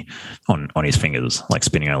lady on his fingers, like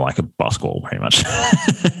spinning her like a basketball, pretty much.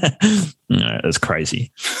 It's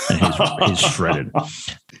crazy. And he's shredded.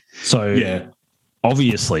 So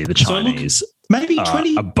obviously the Chinese maybe are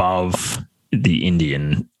above the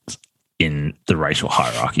Indian in the racial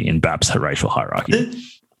hierarchy, in BAP's racial hierarchy.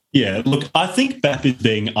 Yeah, look, I think BAP is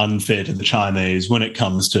being unfair to the Chinese when it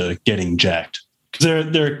comes to getting jacked.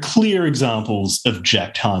 Because there are clear examples of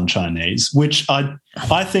jacked Han Chinese, which I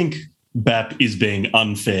think BAP is being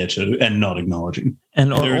unfair to and not acknowledging.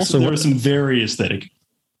 And there are some very aesthetic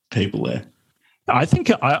people there. I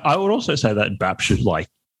think I would also say that BAP should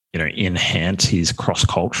enhance his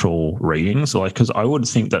cross-cultural readings, because I would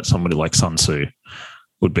think that somebody like Sun Tzu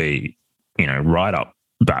would be, right up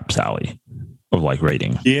BAP's alley of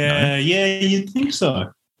reading. Yeah, you'd think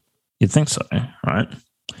so. You'd think so, right?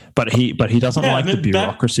 But he doesn't like the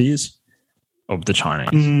bureaucracies of the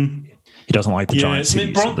Chinese. He doesn't like the giant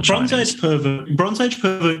cities of the Chinese. Bronze Age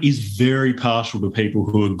Pervert is very partial to people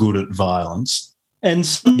who are good at violence. And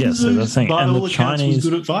Sun Tzu's, by all accounts, was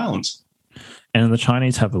good at violence. And the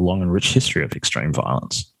Chinese have a long and rich history of extreme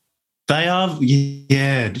violence. They are,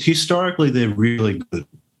 historically, they're really good.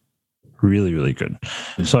 Really, really good.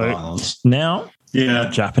 So violence. Now,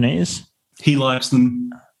 Japanese. He likes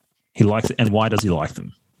them. He likes it. And why does he like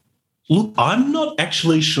them? Look, I'm not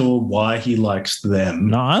actually sure why he likes them.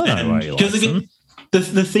 No, I don't know why he likes them.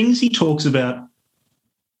 the things he talks about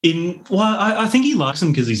I think he likes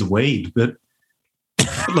them because he's a weeb, but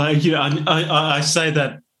like, you know, I say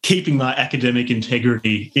that keeping my academic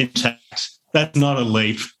integrity intact, that's not a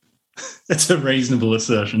leap. That's a reasonable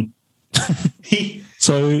assertion. He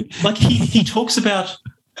talks about,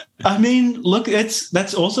 I mean, look,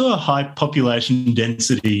 that's also a high population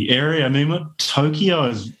density area. I mean, what Tokyo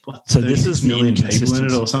is, so this is million people in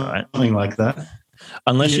it or something like that.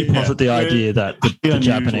 Unless you posit the idea that the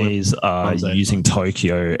Japanese are using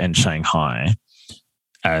Tokyo and Shanghai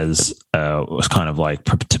as was kind of like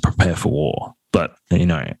to prepare for war, but you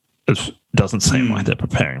know, it doesn't seem like they're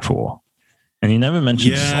preparing for war. And he never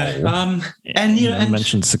mentioned Seoul. And he never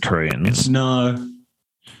mentions the Koreans. No.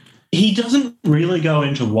 He doesn't really go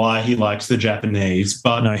into why he likes the Japanese,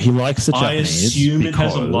 but no, he likes the Japanese. I assume it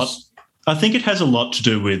has a lot. I think it has a lot to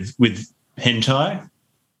do with hentai,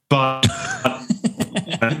 but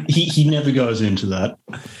he never goes into that.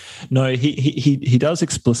 No, he does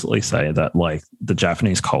explicitly say that like the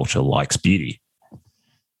Japanese culture likes beauty.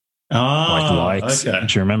 Okay.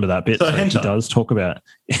 Do you remember that bit? So he does talk about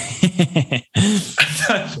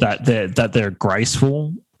that they're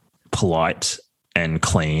graceful, polite, and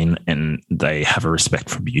clean, and they have a respect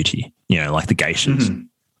for beauty. You know, like the geishas. Mm-hmm.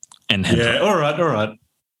 And hentai. Yeah, all right.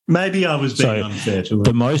 Maybe I was being unfair to it.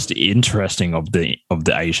 The most interesting of the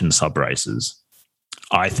Asian subraces,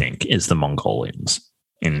 I think, is the Mongolians.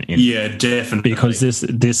 Yeah, definitely. Because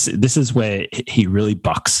this is where he really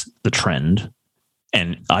bucks the trend.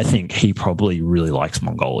 And I think he probably really likes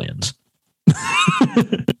Mongolians.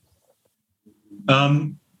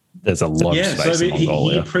 There's a lot of space in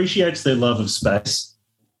Mongolia. He appreciates their love of space.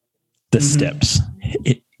 The steppes.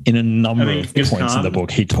 In a number of points in the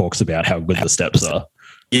book, he talks about how good the steppes are.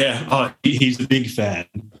 Yeah, he's a big fan.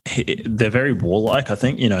 They're very warlike, I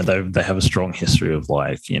think. You know, they have a strong history of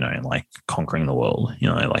like, you know, like conquering the world, you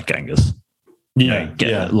know, like Genghis.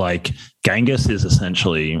 Like Genghis is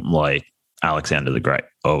essentially like Alexander the Great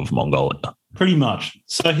of Mongolia. Pretty much.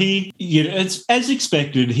 So it's as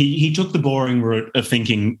expected, he took the boring route of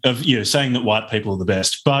thinking of, you know, saying that white people are the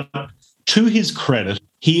best. But to his credit,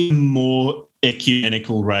 he's more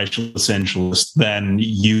ecumenical racial essentialist than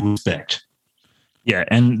you expect. Yeah,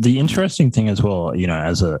 and the interesting thing as well, you know,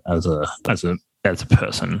 as a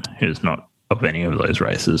person who's not of any of those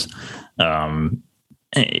races,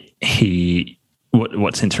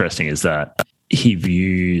 what's interesting is that he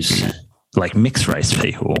views like mixed race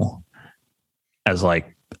people as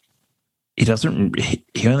like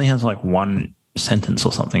he only has like one sentence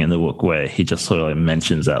or something in the book where he just sort of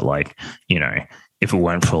mentions that, like, you know, if it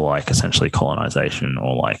weren't for like essentially colonization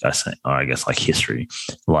or like I guess like history,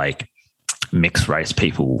 like mixed race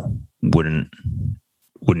people wouldn't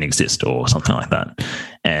exist or something like that.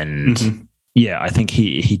 And I think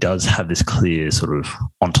he does have this clear sort of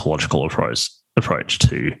ontological approach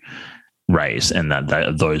to race, and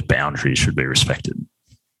that those boundaries should be respected,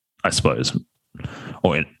 I suppose,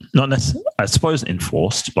 or not necessarily, I suppose,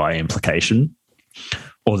 enforced by implication,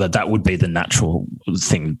 or that would be the natural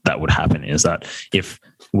thing that would happen, is that if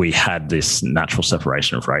we had this natural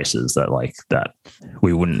separation of races, that like that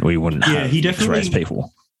we wouldn't have mixed race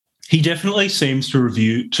people. He definitely seems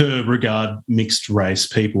to regard mixed race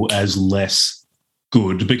people as less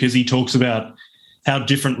good, because he talks about how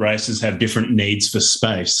different races have different needs for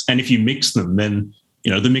space, and if you mix them, then,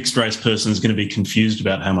 you know, the mixed race person is going to be confused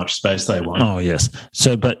about how much space they want. Oh yes.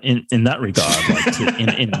 So, but in that regard, like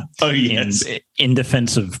in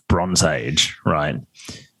defense of Bronze Age, right?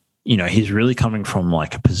 You know, he's really coming from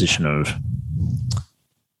like a position of,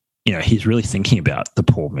 you know, he's really thinking about the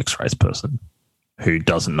poor mixed race person who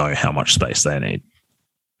doesn't know how much space they need.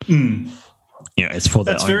 You know, it's for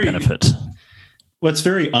their own benefit. Well, it's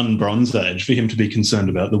very un-Bronze Age for him to be concerned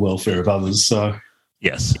about the welfare of others. So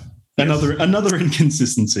yes. Another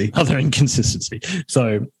inconsistency. Other inconsistency.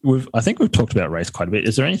 So I think we've talked about race quite a bit.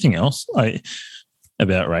 Is there anything else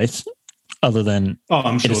about race other than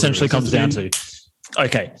I'm sure it essentially comes down to,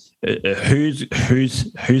 okay,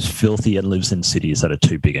 who's filthy and lives in cities that are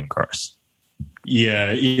too big and gross?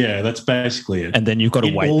 Yeah, that's basically it. And then you've got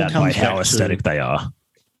to weight that by how aesthetic they are.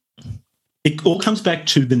 It all comes back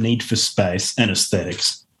to the need for space and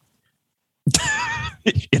aesthetics.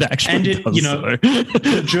 It actually does, you know,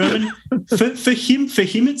 the German for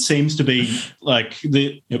him it seems to be like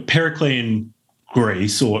the Periclean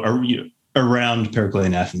Greece, or around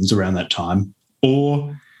Periclean Athens around that time,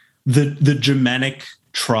 or the Germanic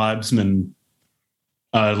tribesmen,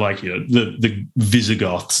 like, you know, the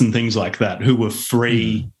Visigoths and things like that, who were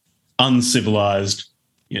free, uncivilized,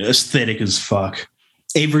 you know, aesthetic as fuck,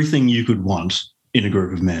 everything you could want in a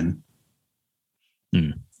group of men.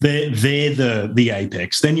 They're the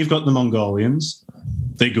apex. Then you've got the Mongolians.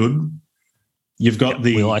 They're good. You've got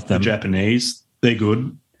the Japanese. They're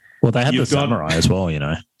good. Well, they have the samurai as well,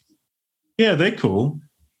 Yeah, they're cool.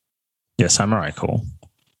 Yeah, samurai cool.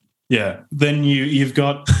 Yeah. Then you've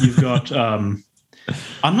got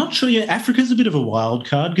I'm not sure. Yeah, Africa's a bit of a wild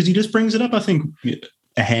card because he just brings it up, I think,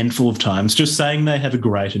 a handful of times, just saying they have a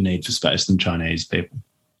greater need for space than Chinese people.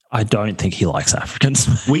 I don't think he likes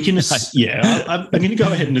Africans. We can, I'm going to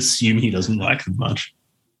go ahead and assume he doesn't like them much.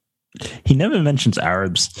 He never mentions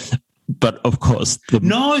Arabs, but of course, he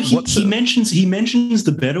mentions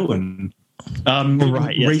the Bedouin,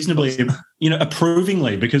 right? Yes, reasonably,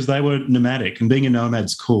 approvingly, because they were nomadic, and being a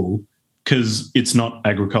nomad's cool because it's not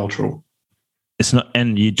agricultural. It's not,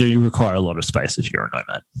 and you do require a lot of space if you're a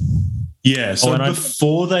nomad. Yeah, so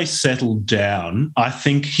before they settled down, I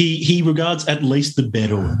think he regards at least the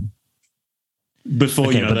Bedouin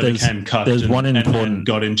before they became cut and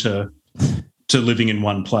got into living in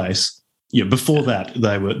one place. Yeah, before that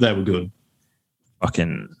they were good.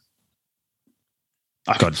 Fucking,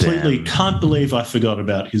 I completely can't believe I forgot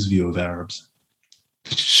about his view of Arabs.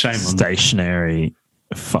 Shame on stationary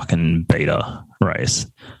fucking beta race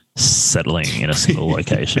settling in a single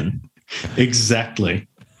location. Exactly.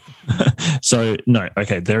 So, no,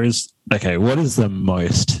 okay, what is the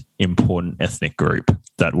most important ethnic group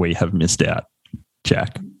that we have missed out,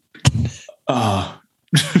 Jack? I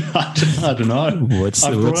don't know. I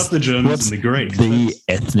brought up the Germans and the Greeks. The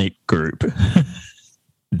ethnic group.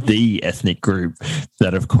 The ethnic group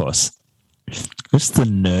that, of course, what's the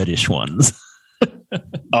nerdish ones?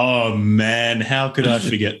 Oh, man, how could I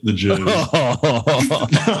forget the Jews?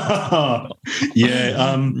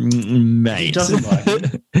 Yeah, mate. He doesn't like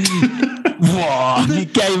it. Whoa, you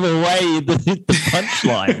gave away the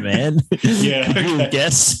punchline, man. Yeah, okay.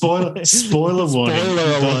 Guess. Spoiler warning. Spoiler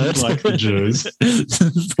alert. Doesn't like the Jews.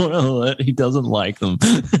 Spoiler alert, he doesn't like them.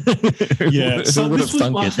 Yeah, so would have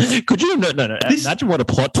thunk it. Could you? No. Imagine what a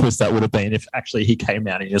plot twist that would have been if actually he came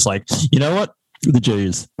out and he was like, you know what? The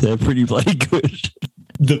Jews, they're pretty bloody good.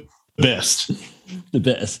 The best. The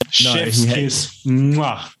best. Chef's kiss.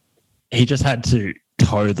 Mwah. He just had to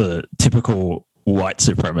toe the typical white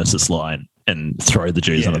supremacist line and throw the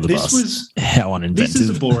Jews under the bus. How uninventive. This is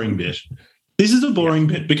a boring bit.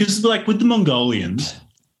 Bit because, like, with the Mongolians,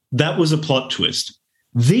 that was a plot twist.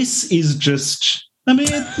 This is just,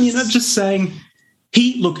 just saying,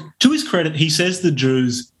 to his credit, he says the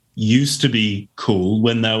Jews used to be cool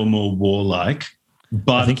when they were more warlike,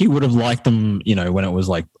 but I think he would have liked them, when it was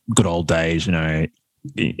like good old days,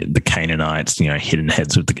 the Canaanites, hitting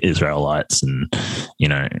heads with the Israelites and,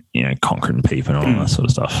 conquering people and all that sort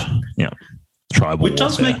of stuff. Yeah. Tribal Which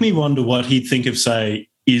does make me wonder what he'd think of, say,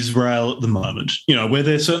 Israel at the moment, where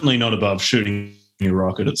they're certainly not above shooting a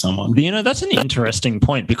rocket at someone. But, that's an interesting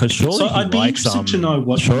point because surely I'd be interested to know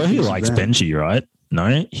what he likes Benji, right?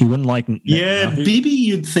 No, he wouldn't like. Yeah, Bibi,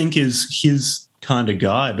 you'd think is his kind of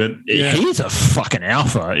guy, but he's a fucking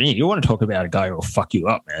alpha. You want to talk about a guy who will fuck you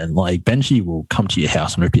up, man? Like Benji will come to your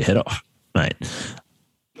house and rip your head off, mate.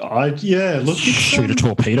 Shoot a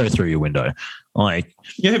torpedo through your window, like.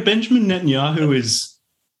 Yeah, Benjamin Netanyahu is.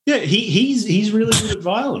 Yeah, he's really good at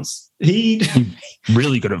violence. He's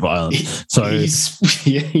really good at violence.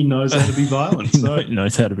 He knows how to be violent. So he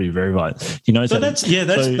knows how to be very violent. He knows. So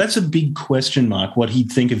that's a big question mark. What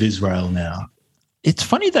he'd think of Israel now. It's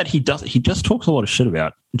funny that he just talks a lot of shit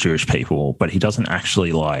about Jewish people, but he doesn't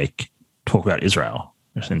actually talk about Israel.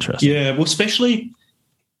 It's interesting. Yeah, well, especially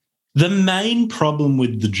the main problem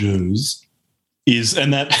with the Jews is,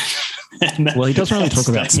 well, he doesn't really talk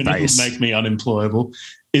about space. Make me unemployable.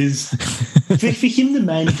 Is for him the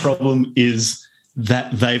main problem is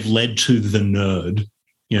that they've led to the nerd,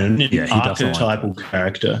 an archetypal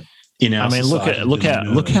character in our society. Look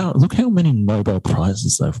how many Nobel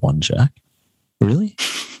Prizes they've won, Jack. Really?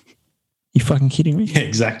 You fucking kidding me? Yeah,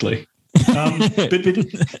 exactly. But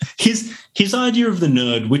his idea of the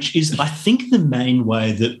nerd, which is I think the main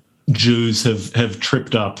way that Jews have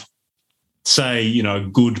tripped up, say,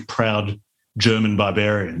 good, proud German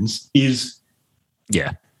barbarians, is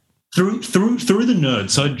through the nerd.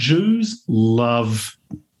 So Jews love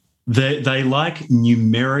they like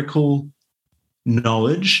numerical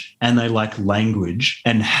knowledge and they like language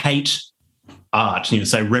and hate art,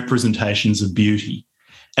 say representations of beauty.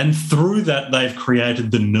 And through that they've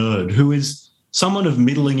created the nerd, who is someone of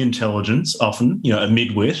middling intelligence, often, a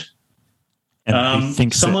midwit. And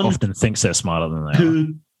often thinks they're smarter than they are.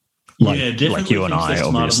 Definitely like you and I,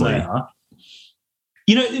 obviously.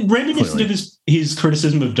 Reminiscent of his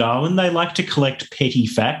criticism of Darwin, they like to collect petty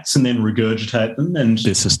facts and then regurgitate them. And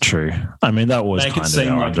this is true. I mean, that was kind of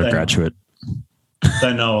our undergraduate.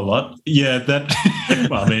 They know a lot. Yeah, that.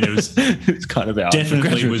 Well, I mean, it's kind of our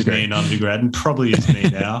definitely was me in undergrad, and probably is me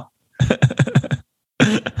now.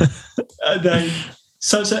 And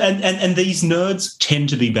these nerds tend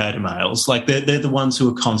to be beta males. Like they're the ones who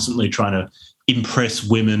are constantly trying to impress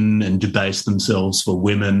women and debase themselves for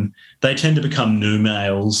women. They tend to become new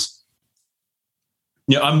males.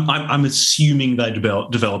 Yeah, I'm assuming they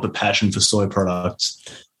develop a passion for soy products.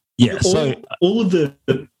 Yeah, so all of the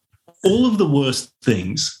worst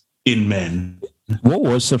things in men. What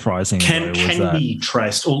was surprising can be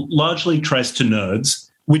traced or largely traced to nerds,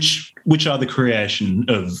 which are the creation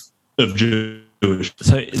of Jewish.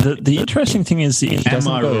 So the interesting thing is he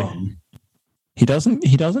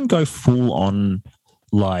doesn't go full on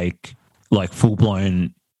like full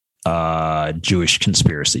blown Jewish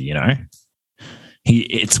conspiracy, you know.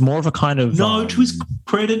 It's more of a kind of to his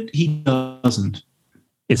credit, he doesn't.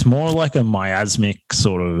 It's more like a miasmic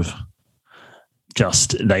sort of.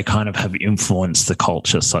 Just they kind of have influenced the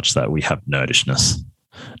culture such that we have nerdishness,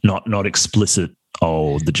 not explicit.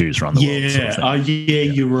 Oh, the Jews run the world. Sort of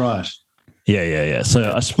you're right. Yeah.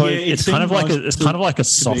 So I suppose it's kind of like a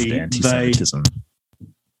soft anti-Semitism.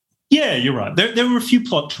 Yeah, you're right. There were a few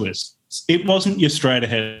plot twists. It wasn't your straight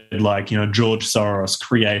ahead like George Soros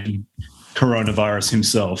created coronavirus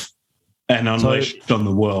himself and unleashed on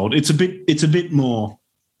the world. It's a bit more.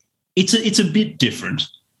 It's a bit different.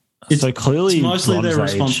 So clearly, it's mostly they're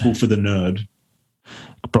responsible for the nerd.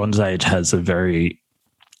 Bronze Age has a very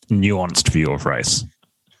nuanced view of race.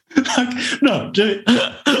 There's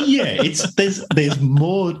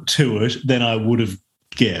more to it than I would have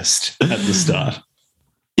guessed at the start.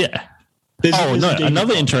 Yeah.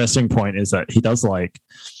 Another interesting point is that he does like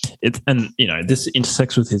it, and this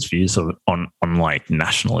intersects with his views on like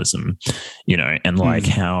nationalism, and like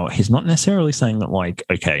how he's not necessarily saying that like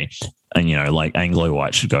okay, and like Anglo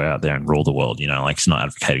white should go out there and rule the world, like he's not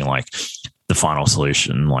advocating like the final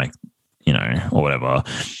solution, like or whatever.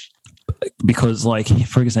 Because, like,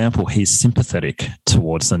 for example, he's sympathetic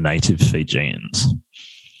towards the native Fijians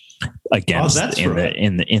against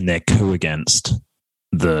in their coup against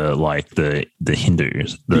the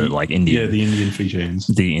Hindus, the Indian Fijians,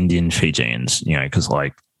 the Indian Fijians, because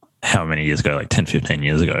like how many years ago, like 10, 15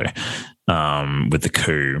 years ago, with the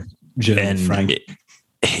coup,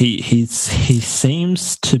 he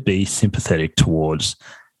seems to be sympathetic towards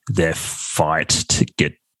their fight to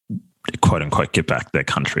get, quote unquote, get back their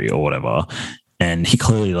country or whatever. And he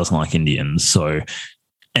clearly doesn't like Indians. So,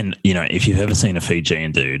 and if you've ever seen a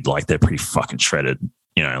Fijian dude, like they're pretty fucking shredded,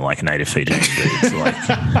 like native Fijian dudes,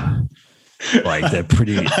 like they're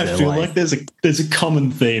pretty. I feel like there's a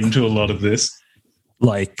common theme to a lot of this.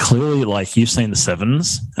 Like clearly, like you've seen the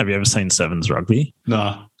Sevens. Have you ever seen Sevens rugby?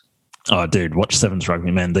 No. Oh, dude, watch Sevens rugby,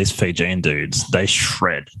 man. These Fijian dudes, they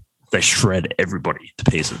shred. They shred everybody to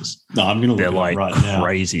pieces. No, I'm going to look like right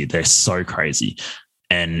crazy. Now. They're so crazy.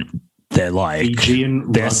 And they're like Fijian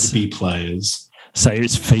rugby players. Say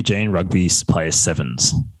it's Fijian rugby players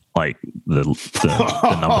sevens. Like the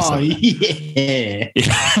number seven. Yeah.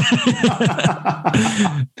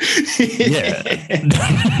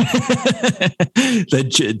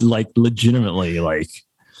 They're like legitimately like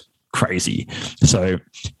crazy. So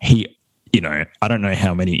he... I don't know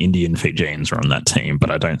how many Indian Fijians are on that team, but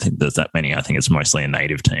I don't think there's that many. I think it's mostly a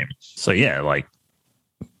native team. So yeah, like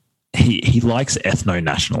he likes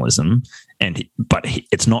ethno-nationalism, but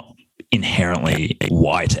it's not inherently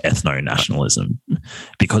white ethno-nationalism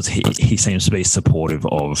because he seems to be supportive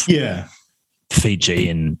of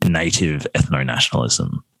Fijian native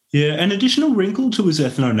ethno-nationalism. Yeah, an additional wrinkle to his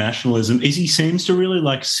ethno-nationalism is he seems to really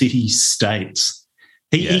like city-states.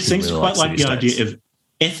 He seems to quite like the idea of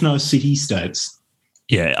ethno-city states.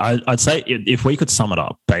 Yeah, I'd say if we could sum it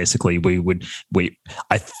up, basically,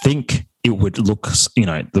 I think it would look,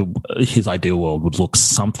 his ideal world would look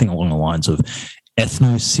something along the lines of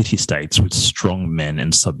ethno-city states with strong men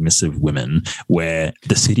and submissive women, where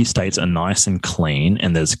the city states are nice and clean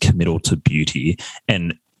and there's a committal to beauty,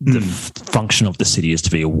 and the function of the city is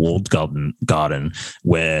to be a walled garden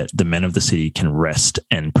where the men of the city can rest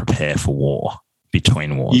and prepare for war.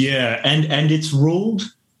 Between wars. Yeah, and it's ruled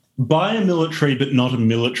by a military, but not a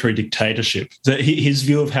military dictatorship. His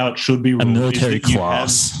view of how it should be ruled. A military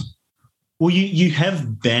class. You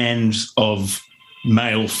have bands of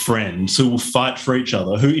male friends who will fight for each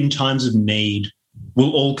other, who in times of need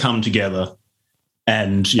will all come together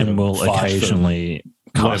and will occasionally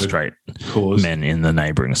castrate men in the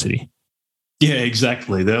neighbouring city. Yeah,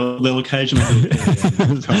 exactly. They'll occasionally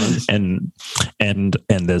and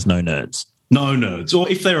there's no nerds. No nerds. Or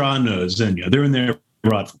if there are nerds, then they're in there,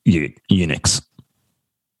 right? Eunuchs.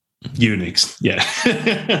 Eunuchs, yeah.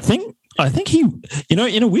 I think he, in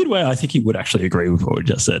a weird way, I think he would actually agree with what we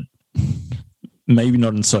just said. Maybe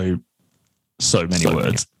not in so many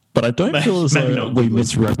words, but I don't feel as though we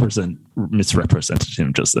misrepresented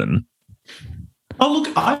him just then. Oh, look,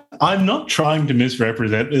 I'm not trying to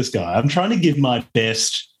misrepresent this guy. I'm trying to give my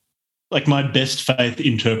best faith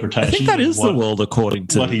interpretation. I think that is the world according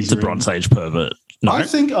to Bronze Age Pervert. No? I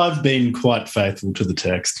think I've been quite faithful to the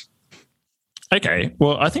text. Okay,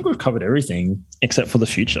 well, I think we've covered everything except for the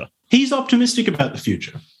future. He's optimistic about the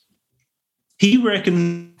future. He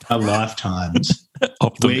reckons our lifetimes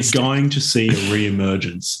we're going to see a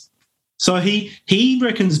reemergence. So he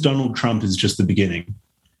reckons Donald Trump is just the beginning.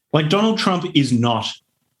 Like, Donald Trump is not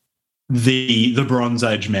the Bronze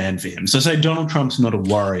Age man for him. So say Donald Trump's not a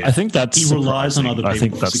warrior. I think that's he relies on other people. I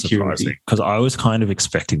think that's surprising because I was kind of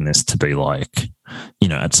expecting this to be like,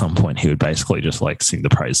 at some point he would basically just like sing the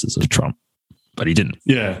praises of Trump, but he didn't.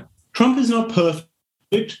 Yeah. Trump is not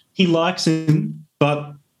perfect. He likes him,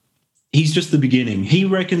 but he's just the beginning. He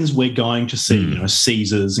reckons we're going to see,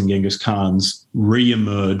 Caesars and Genghis Khans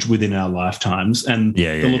re-emerge within our lifetimes, and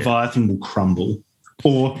the Leviathan will crumble.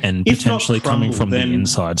 And potentially coming from the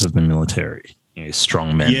insides of the military,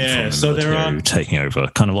 strong men from the military taking over,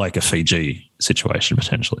 kind of like a Fiji situation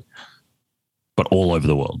potentially, but all over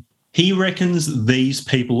the world. He reckons these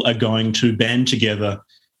people are going to band together,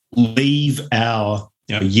 leave our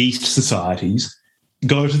yeast societies,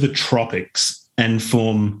 go to the tropics and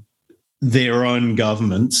form their own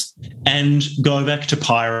governments and go back to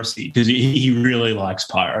piracy because he really likes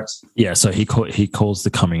pirates. Yeah, so he calls the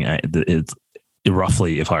coming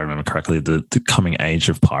roughly, if I remember correctly, the coming age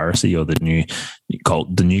of piracy, or the new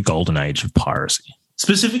golden age of piracy,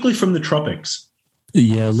 specifically from the tropics.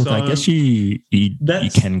 Yeah, look, I guess you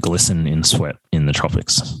can glisten in sweat in the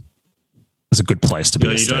tropics. It's a good place to be.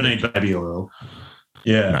 You don't need baby oil.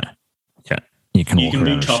 Yeah, no. Yeah, you can walk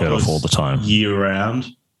around shirt off all the time, year round.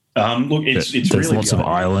 Look, it's there's really lots of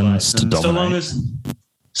islands to dominate.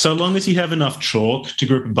 So long as you have enough chalk to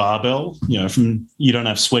grip a barbell, you don't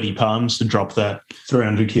have sweaty palms to drop that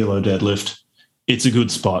 300 kilo deadlift, it's a good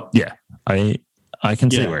spot. Yeah, I can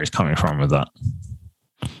see where he's coming from with that.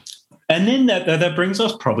 And then that brings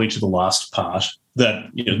us probably to the last part,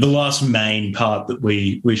 the last main part that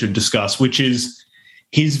we should discuss, which is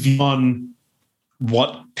his view on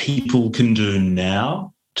what people can do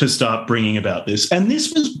now to start bringing about this. And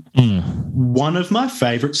this was one of my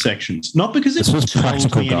favourite sections, not because this was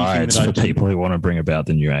practical guides for people who want to bring about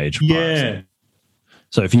the new age. Yeah.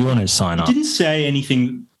 So if you want to sign up. It didn't say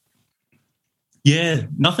anything. Yeah,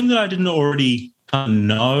 nothing that I didn't already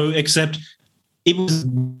know, except it was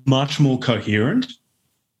much more coherent.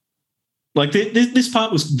 Like this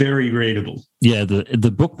part was very readable. Yeah,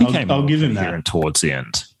 the book became I'll give him coherent towards the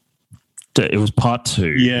end. It was part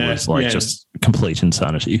 2. Yeah, it was just complete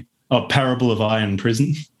insanity. Oh, Parable of Iron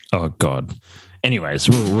Prison. Oh, God. Anyways,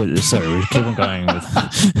 we keep on going with...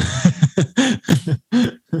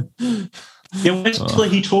 Yeah, basically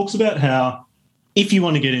he talks about how if you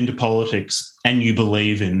want to get into politics and you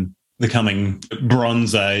believe in the coming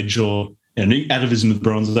Bronze Age or atavism of the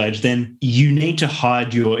Bronze Age, then you need to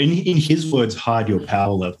hide in his words, hide your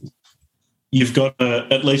power level. You've got to,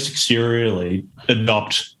 at least exteriorly,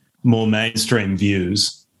 adopt more mainstream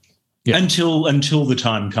views until the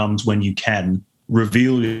time comes when you can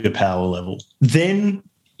reveal your power level. Then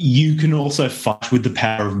you can also fight with the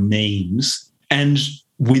power of memes and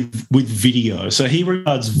with video. So he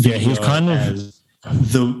regards video he's kind as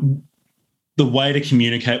the way to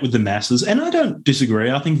communicate with the masses. And I don't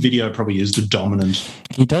disagree. I think video probably is the dominant.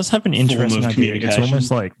 He does have an interesting idea.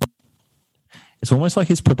 It's almost like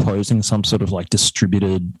he's proposing some sort of like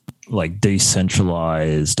distributed, like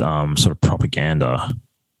decentralized sort of propaganda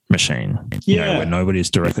machine. Where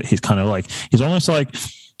nobody's directly. He's kind of like, he's almost like,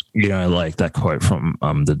 like that quote from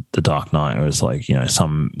the Dark Knight. It was like,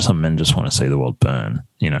 some men just want to see the world burn.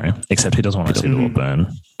 Except he doesn't want to see the world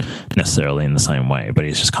burn necessarily in the same way. But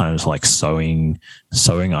he's just kind of like sowing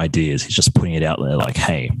ideas. He's just putting it out there, like,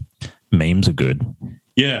 hey, memes are good.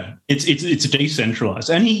 Yeah, it's decentralized.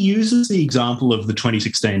 And he uses the example of the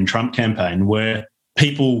 2016 Trump campaign where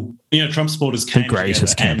people, Trump supporters came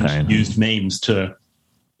greatest together campaign. And used memes to,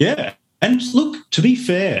 And look, to be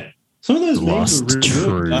fair, some of those memes were really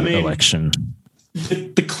good. I mean, election.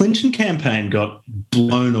 The Clinton campaign got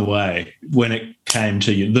blown away when it came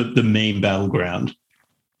to the meme battleground.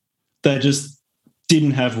 They just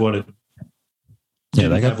didn't have what it. Yeah,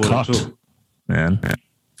 they got cut, man.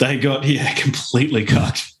 They got completely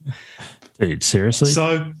cut. Dude, seriously?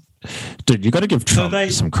 So, dude, you got to give Trump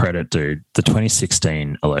some credit, dude. The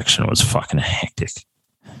 2016 election was fucking hectic.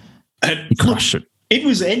 He crushed it. It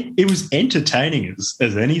was entertaining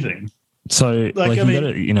as anything. So, Like, I you mean-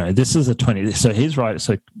 gotta, you know, this is a 20. So he's right.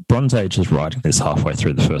 So Bronze Age is writing this halfway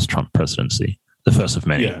through the first Trump presidency, the first of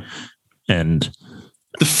many. Yeah. And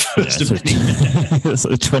The first so, of many. so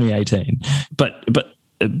 2018. But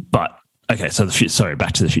okay. So sorry,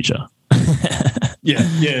 Back to the Future.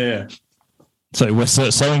 Yeah. So we're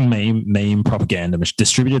sowing meme propaganda,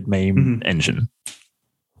 distributed meme engine.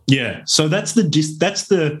 Yeah. So that's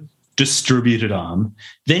the distributed arm.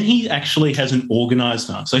 Then he actually has an organized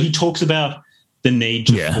arm. So he talks about the need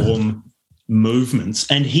to form movements,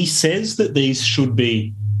 and he says that these should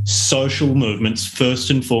be social movements first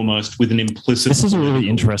and foremost with an implicit. This is a really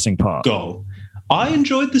interesting part. Goal. I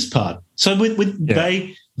enjoyed this part. So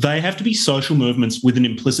they have to be social movements with an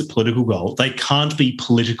implicit political goal. They can't be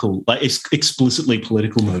political, like explicitly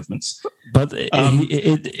political movements. But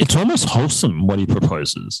it's almost wholesome what he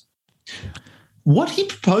proposes. What he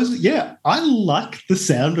proposes, I like the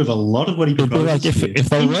sound of a lot of what he proposes. Like if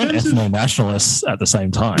they weren't ethno-nationalists at the same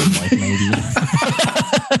time, like maybe.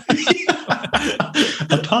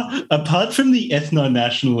 apart from the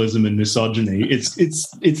ethno-nationalism and misogyny,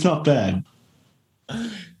 it's not bad.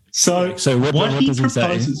 So what he does he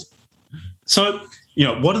proposes? say? So,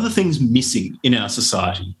 what are the things missing in our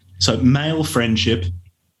society? So male friendship,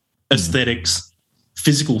 aesthetics,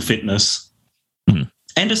 physical fitness,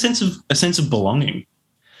 and a sense of belonging,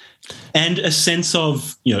 and a sense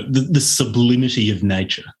of the sublimity of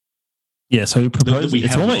nature. Yeah, so he proposes. He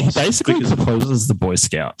basically proposes the Boy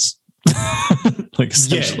Scouts. Like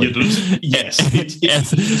essentially. Yes, he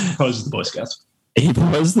proposes the Boy Scouts. He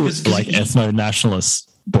proposes ethno-nationalist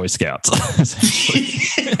Boy Scouts.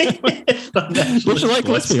 Which,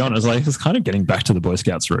 let's be honest, it's kind of getting back to the Boy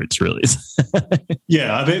Scouts roots, really.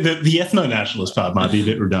 Yeah, I mean, the ethno-nationalist part might be a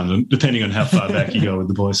bit redundant, depending on how far back you go with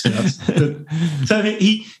the Boy Scouts. So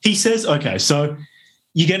he says, okay, so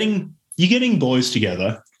you're getting boys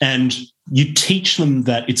together, and you teach them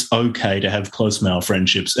that it's okay to have close male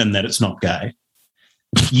friendships and that it's not gay.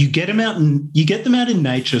 You get them out in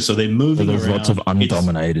nature, so they're moving There's around. lots of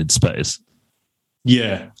undominated space.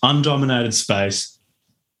 Yeah, undominated space.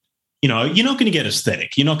 You're not going to get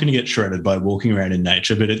aesthetic. You're not going to get shredded by walking around in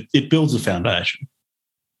nature, but it builds a foundation.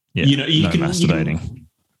 Yeah, masturbating.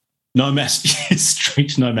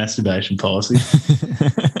 Strict no masturbation policy.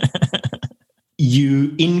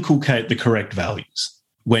 You inculcate the correct values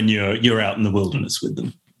when you're out in the wilderness with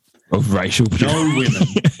them. Of racial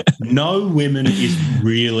no women is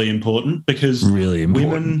really important, because we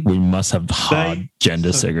must have hard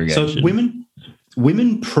gender segregation. So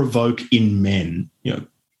women provoke in men,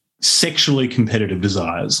 sexually competitive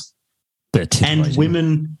desires, and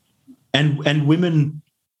women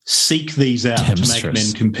seek these out to make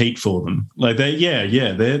men compete for them. Like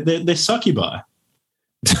they're succubi.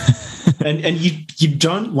 and you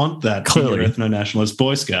don't want that clearly in your ethno-nationalist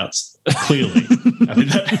Boy Scouts. Clearly, I mean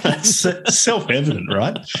that's self-evident,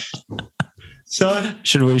 right? So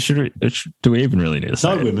do we even really need to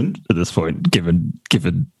say women at this point, given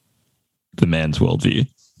the man's worldview?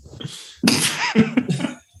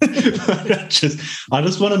 I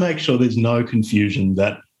just want to make sure there's no confusion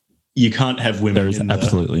that you can't have women. There is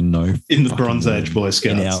absolutely no in the Bronze Age Boy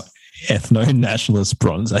Scouts. In our ethno-nationalist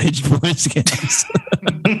Bronze Age Boy Scouts.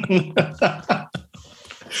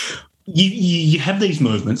 You have these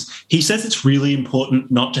movements. He says it's really important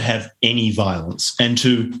not to have any violence and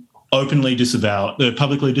to publicly disavow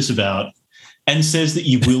it, and says that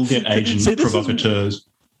you will get agent provocateurs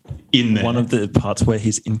in there. One of the parts where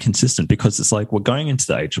he's inconsistent, because it's like we're going into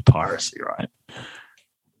the age of piracy, right?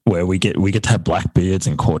 Where we get to have Blackbeards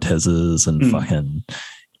and Cortezes and fucking,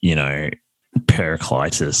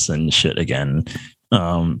 Periclitus and shit again.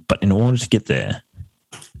 But in order to get there,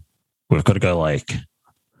 we've got to go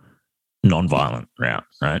non-violent route,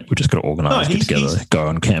 right? We've just got to organise, get together, go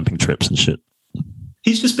on camping trips and shit.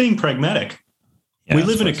 He's just being pragmatic. Yeah, we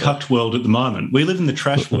live in a cucked world at the moment. We live in the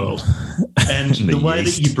trash world. And the way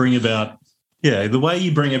that you bring about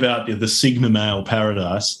the Sigma male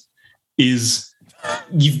paradise is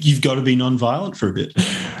you've got to be non-violent for a bit.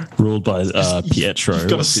 Ruled by Pietro. You've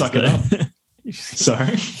got to suck it up.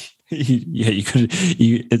 Sorry? You could.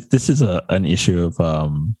 This is an issue of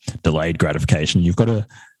delayed gratification. You've got to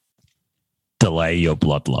delay your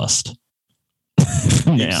bloodlust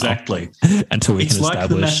exactly until we can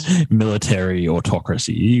establish military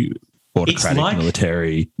autocracy, autocratic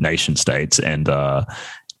military nation states, and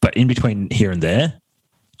but in between here and there,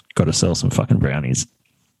 got to sell some fucking brownies.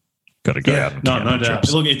 Got to go out. And no doubt.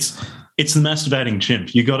 Trips. Look, it's the masturbating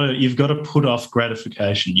chimp. You've got to put off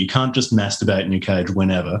gratification. You can't just masturbate in your cage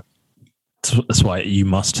whenever. That's why you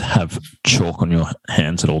must have chalk on your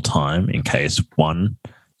hands at all time in case, one,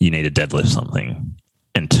 you need to deadlift something,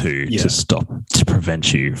 and two, to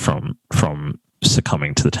prevent you from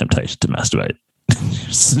succumbing to the temptation to masturbate.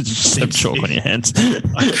 Just have chalk on your hands.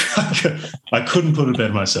 I couldn't put it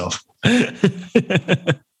better myself.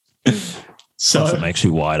 So it makes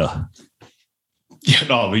you wider. Yeah,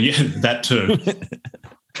 that too.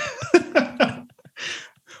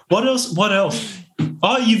 What else?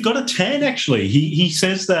 Oh, you've got a tan, actually. He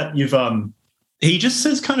says that you've he just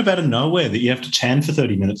says kind of out of nowhere that you have to tan for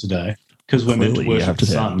 30 minutes a day because we're meant to worship the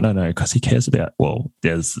sun. No, because he cares about,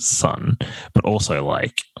 there's the sun, but also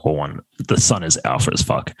the sun is alpha as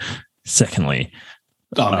fuck. Secondly,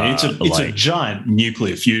 it's a giant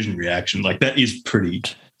nuclear fusion reaction. Like, that is pretty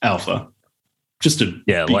alpha. Just a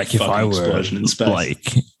big if I were explosion in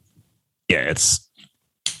space. It's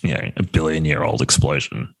a billion-year-old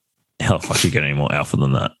explosion. How the fuck are you getting any more alpha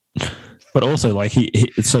than that? But also,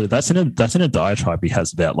 so that's in a diatribe he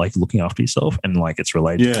has about looking after yourself and it's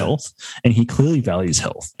related to health, and he clearly values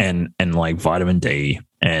health and vitamin D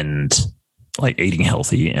and eating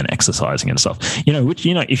healthy and exercising and stuff. Which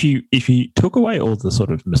if you took away all the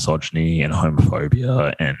sort of misogyny and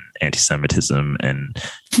homophobia and anti-Semitism and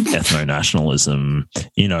ethno-nationalism,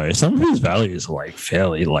 some of his values are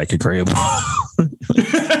fairly agreeable.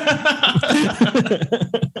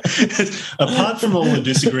 Apart from all the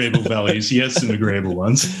disagreeable values, he has some agreeable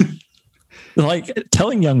ones.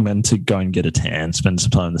 Telling young men to go and get a tan, spend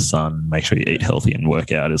some time in the sun, make sure you eat healthy and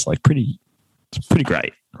work out is pretty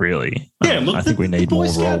great, really. Look, I think we need more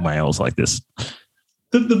role males like this.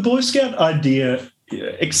 The Boy Scout idea,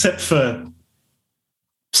 except for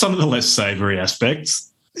some of the less savoury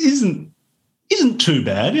aspects, isn't too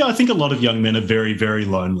bad. I think a lot of young men are very, very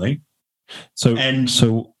lonely.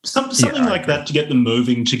 Something like that to get them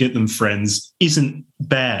moving, to get them friends, isn't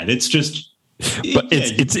bad. It's just, but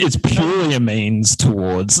it's purely a means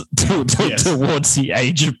towards the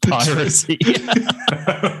age of piracy,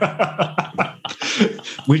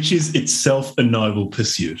 which is itself a noble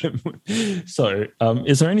pursuit. So,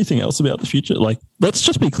 is there anything else about the future? Let's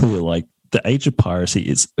just be clear. The age of piracy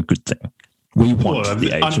is a good thing. We want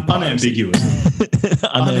the age of piracy.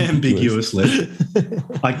 Unambiguously.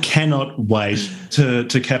 I cannot wait to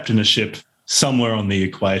captain a ship somewhere on the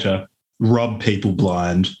equator, rob people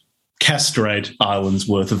blind, castrate islands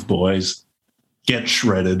worth of boys, get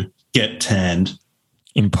shredded, get tanned.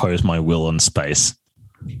 Impose my will on space.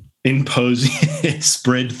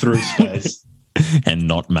 Spread through space. And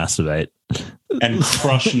not masturbate. And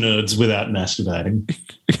crush nerds without masturbating.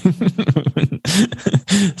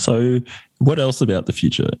 So, what else about the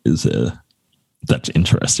future is there that's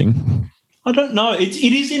interesting? I don't know. It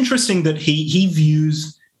is interesting that he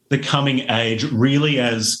views the coming age really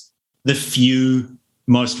as the few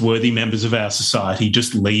most worthy members of our society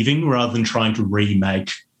just leaving rather than trying to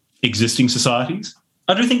remake existing societies.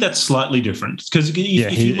 I do think that's slightly different because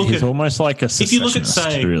he's almost like a secessionist, if you look at,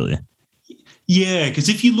 say, really. Yeah, because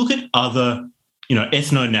if you look at other,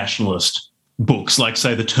 ethno-nationalist books, like,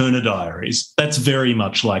 say, the Turner Diaries, that's very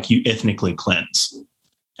much like you ethnically cleanse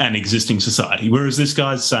an existing society, whereas this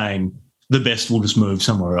guy's saying the best will just move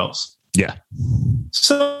somewhere else. Yeah.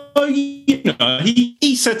 So,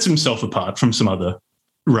 he sets himself apart from some other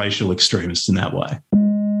racial extremists in that way.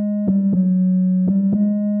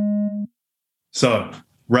 So,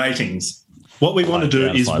 ratings. What we want to do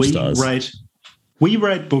is we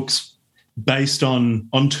rate books based on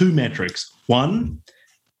two metrics. One,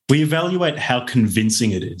 we evaluate how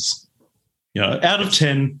convincing it is. Out of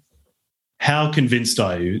 10, how convinced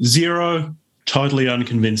are you? 0, totally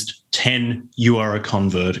unconvinced. 10, you are a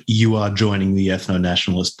convert. You are joining the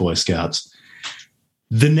ethno-nationalist Boy Scouts.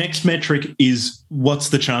 The next metric is what's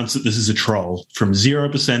the chance that this is a troll, from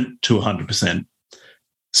 0% to 100%.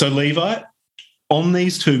 So, Levi, on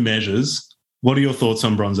these two measures, what are your thoughts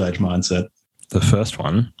on Bronze Age mindset? The first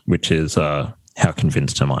one, which is how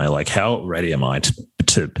convinced am I? How ready am I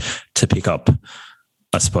to pick up,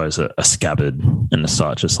 I suppose, a scabbard and to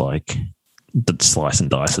start just slice and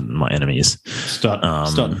dice at my enemies. Start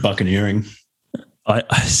buccaneering. I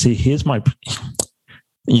see. Here's my.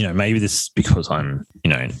 Maybe this is because I'm,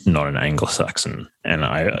 not an Anglo-Saxon, and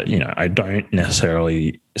I don't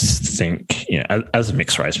necessarily think, as a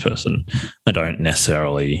mixed race person, I don't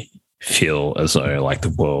necessarily feel as though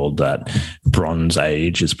the world that Bronze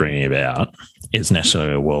Age is bringing about is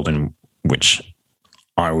necessarily a world in which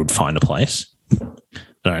I would find a place. I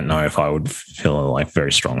don't know if I would feel a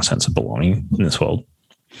very strong sense of belonging in this world.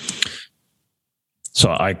 So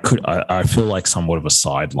I feel like somewhat of a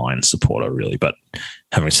sideline supporter, really. But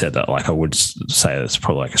having said that, I would say it's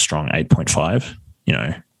probably a strong 8.5,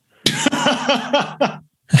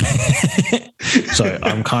 So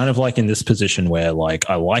I'm kind of like in this position where like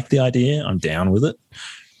I like the idea, I'm down with it,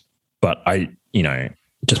 but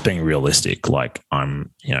just being realistic, like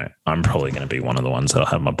I'm probably going to be one of the ones that'll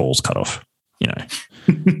have my balls cut off,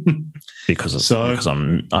 because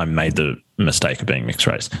I made the mistake of being mixed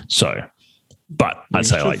race. So, but I'd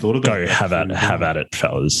say like go have at it,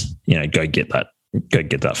 fellas. Go get that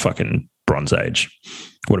fucking Bronze Age.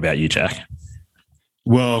 What about you, Jack?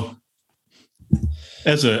 Well,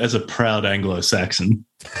 as a proud Anglo-Saxon,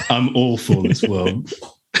 I'm all for this world.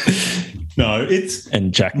 No,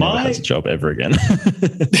 and Jack never has a job ever again.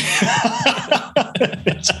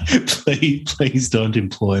 Please don't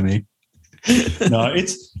employ me. No,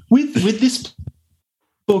 it's with this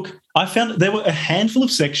book. I found there were a handful of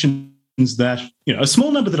sections that a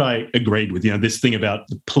small number that I agreed with. This thing about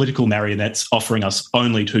the political marionettes offering us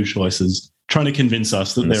only two choices, trying to convince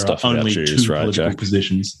us that there are only two political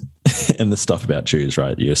positions, and the stuff about Jews,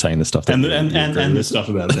 right? You're saying the stuff that and the stuff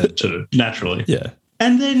about that too, naturally, yeah.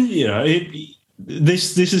 And then,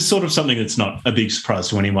 this is sort of something that's not a big surprise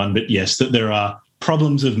to anyone, but yes, that there are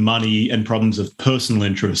problems of money and problems of personal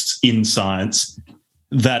interests in science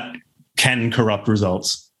that can corrupt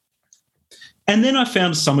results. And then I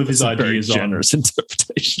found some of his ideas very generous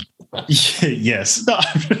interpretation. Yes. No,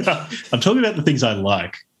 I'm talking about the things I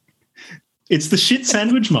like. It's the shit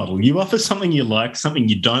sandwich model. You offer something you like, something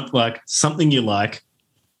you don't like, something you like,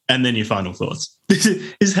 and then your final thoughts. This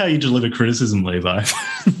is how you deliver criticism, Levi.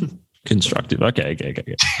 Constructive. Okay.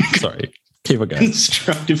 Sorry. Keep it going.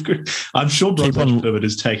 Constructive. I'm sure Pervert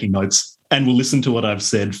is taking notes and will listen to what I've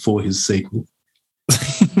said for his sequel.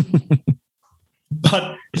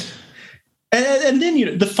 But and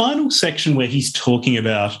then the final section where he's talking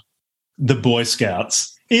about the Boy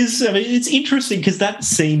Scouts it's interesting because that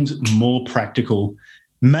seems more practical.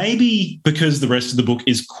 Maybe because the rest of the book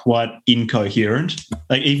is quite incoherent.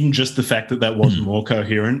 Like even just the fact that was more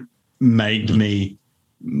coherent made me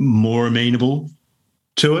more amenable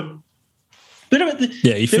to it. But there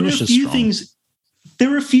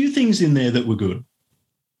were a few things in there that were good.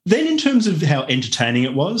 Then in terms of how entertaining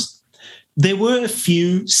it was, there were a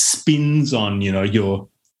few spins on, your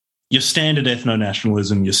standard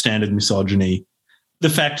ethno-nationalism, your standard misogyny, the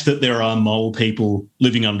fact that there are mole people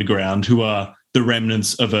living underground who are the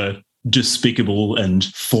remnants of a despicable and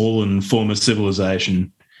fallen former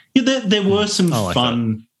civilization. There were some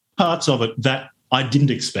fun parts of it that I didn't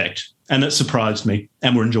expect and that surprised me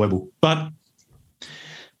and were enjoyable. But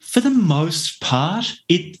for the most part,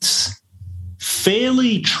 it's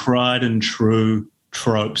fairly tried and true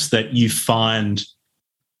tropes that you find,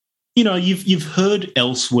 you've heard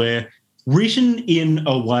elsewhere, written in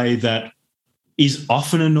a way that is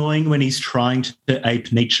often annoying when he's trying to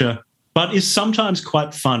ape Nietzsche, but is sometimes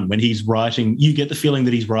quite fun when he's writing. You get the feeling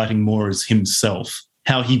that he's writing more as himself,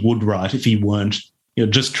 how he would write if he weren't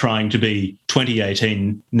just trying to be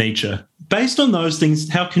 2018 Nietzsche. Based on those things,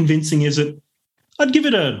 how convincing is it? I'd give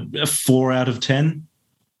it a 4 out of 10.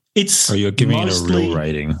 You're giving it a real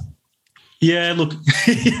rating. Yeah, look,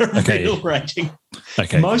 okay. Real rating.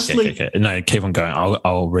 Okay, mostly. Okay. No, keep on going.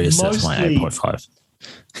 I'll reassess my 8.5.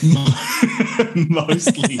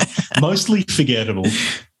 mostly forgettable,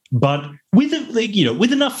 but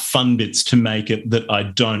with enough fun bits to make it that I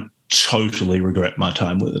don't totally regret my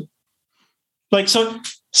time with it. Like, so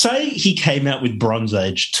say he came out with Bronze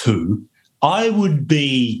Age 2, I would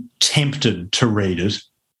be tempted to read it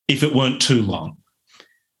if it weren't too long.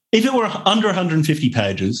 If it were under 150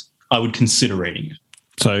 pages, I would consider reading it.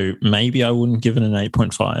 So maybe I wouldn't give it an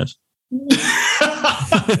 8.5.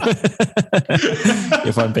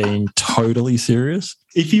 If I'm being totally serious.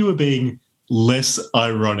 If you were being less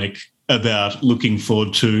ironic about looking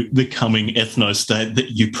forward to the coming ethno-state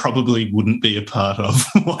that you probably wouldn't be a part of,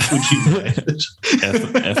 what would you rate it?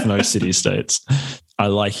 Ethno-city-states. I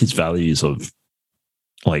like his values of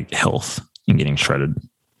like health and getting shredded.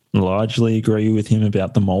 Largely agree with him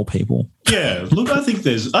about the mole people. Yeah, look, I think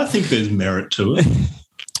there's merit to it.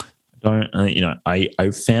 I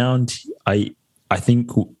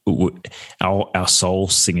think our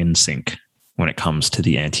souls sing in sync when it comes to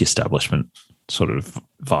the anti-establishment sort of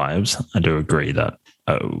vibes. I do agree that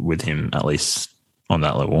with him, at least on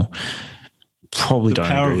that level. Probably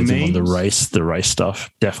don't agree with him on the race stuff.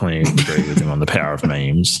 Definitely agree with him on the power of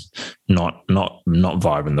memes. Not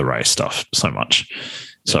vibing the race stuff so much.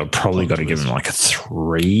 So probably got to give him like a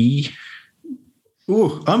 3.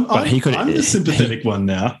 Ooh, I'm the sympathetic one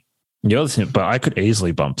now. But I could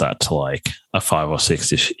easily bump that to like a 5 or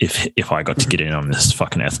 6 if I got to get in on this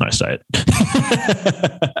fucking ethno state.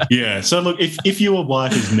 Yeah. So look, if you were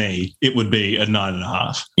white as me, it would be a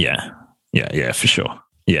 9.5. Yeah, for sure.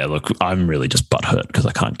 Yeah, look, I'm really just butthurt because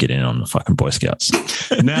I can't get in on the fucking Boy Scouts.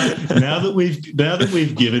 now that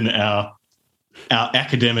we've given our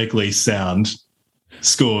academically sound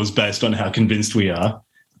scores based on how convinced we are,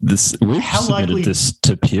 We've how submitted likely this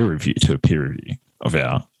to a peer review of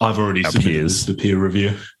our. I've already our submitted peers. this to peer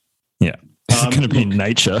review. Yeah, it's going to be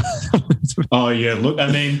Nature. Oh yeah, look,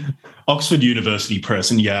 I mean, Oxford University Press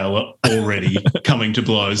and Yale are already coming to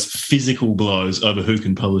blows, physical blows, over who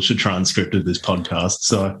can publish a transcript of this podcast.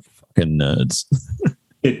 So Fucking nerds.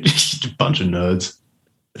 it's a bunch of nerds.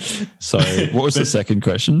 So, what was the second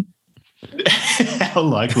question? How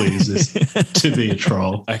likely is this to be a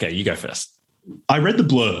troll? Okay, you go first. I read the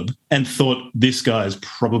blurb and thought this guy is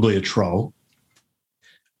probably a troll.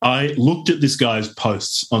 I looked at this guy's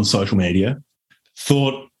posts on social media,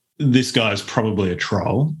 thought this guy's probably a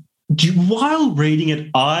troll. While reading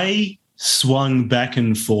it, I swung back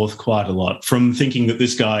and forth quite a lot from thinking that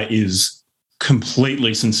this guy is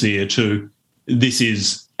completely sincere to this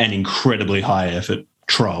is an incredibly high effort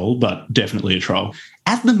troll, but definitely a troll.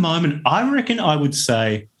 At the moment, I reckon I would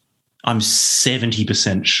say I'm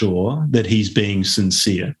 70% sure that he's being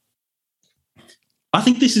sincere. I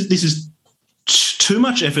think this is too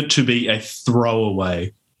much effort to be a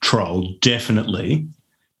throwaway troll, definitely,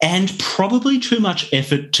 and probably too much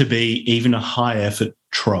effort to be even a high effort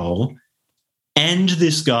troll. And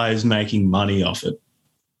this guy is making money off it.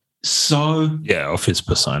 So Yeah, off his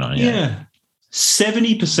persona. yeah,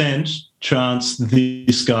 70% chance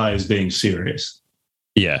this guy is being serious.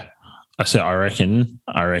 Yeah. So I reckon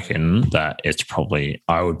that it's probably,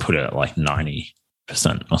 I would put it at like 90%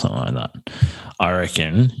 or something like that. I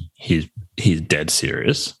reckon he's dead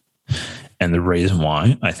serious. And the reason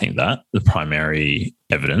why I think that, the primary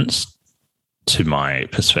evidence to my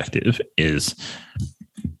perspective, is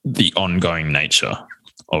the ongoing nature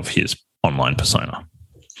of his online persona.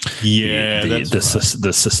 Yeah,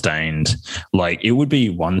 the sustained, like, it would be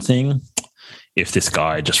one thing if this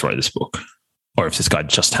guy just wrote this book, or if this guy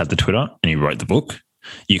just had the Twitter and he wrote the book.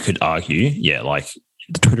 You could argue, yeah, like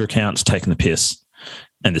the Twitter account's taking the piss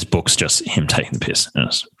and this book's just him taking the piss.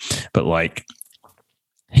 But like,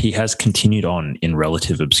 he has continued on in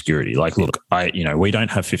relative obscurity. Like, look, we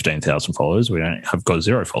don't have 15,000 followers. We don't have got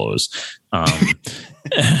 0 followers.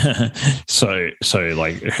 So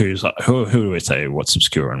like, who do we say what's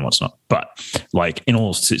obscure and what's not? But like, in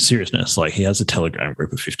all seriousness, like, he has a Telegram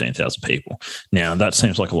group of 15,000 people. Now that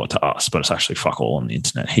seems like a lot to us, but it's actually fuck all on the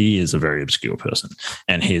internet. He is a very obscure person,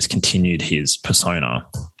 and he has continued his persona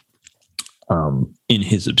in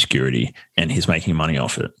his obscurity, and he's making money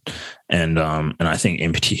off it. And I think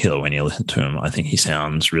in particular, when you listen to him, I think he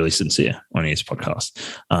sounds really sincere on his podcast.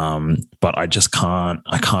 But I just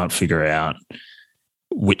can't figure out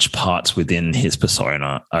which parts within his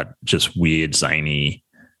persona are just weird, zany,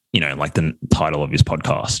 like the title of his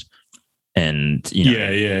podcast. And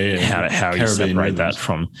how you separate that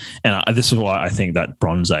from, and this is why I think that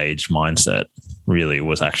Bronze Age mindset really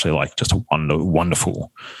was actually like just a wonderful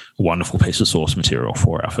piece of source material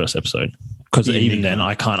for our first episode. Because even then,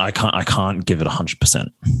 I can't give it 100%,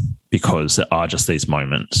 because there are just these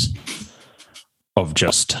moments of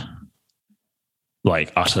just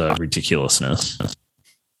like utter ridiculousness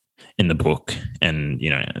in the book, and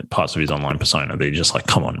parts of his online persona. They're just like,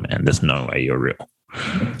 come on, man, there's no way you're real.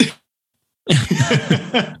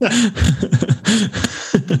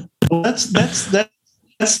 Well, that's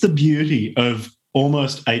the beauty of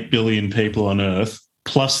almost 8 billion people on Earth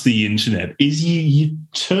plus the internet, is you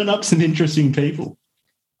turn up some interesting people,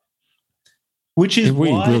 which is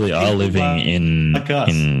we why really are living in like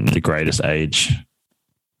the greatest age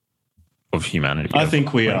of humanity. I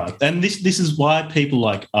think we are, and this is why people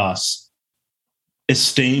like us,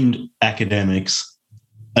 esteemed academics,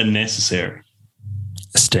 are necessary.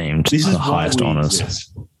 Esteemed, this is the highest honors.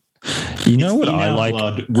 Exist. You know what I like?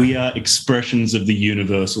 Blood, we are expressions of the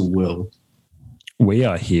universal will. We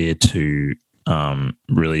are here to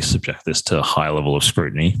really subject this to a high level of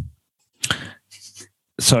scrutiny.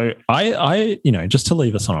 So I just to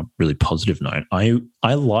leave us on a really positive note,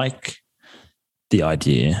 I like the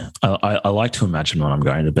idea. I like to imagine when I'm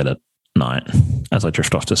going to bed at night, as I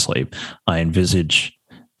drift off to sleep, I envisage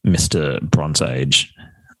Mr. Bronze Age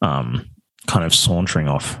kind of sauntering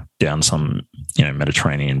off down some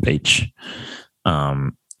Mediterranean beach,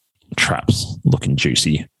 traps looking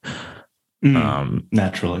juicy,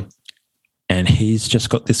 naturally, and he's just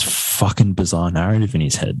got this fucking bizarre narrative in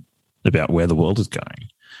his head about where the world is going,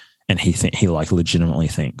 and he like legitimately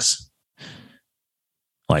thinks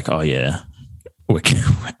like, oh yeah, we're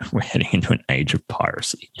heading into an age of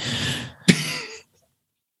piracy,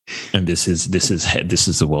 and this is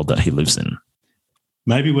the world that he lives in.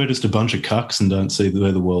 Maybe we're just a bunch of cucks and don't see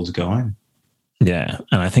where the world's going. Yeah.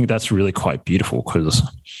 And I think that's really quite beautiful because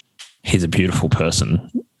he's a beautiful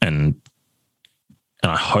person, and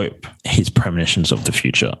I hope his premonitions of the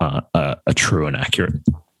future are true and accurate.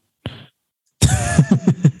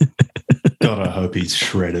 God, I hope he's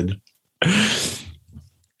shredded.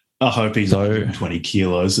 I hope he's 120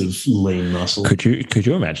 kilos of lean muscle. Could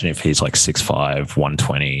you imagine if he's like 6'5",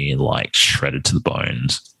 120, like shredded to the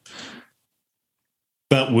bones?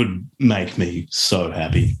 That would make me so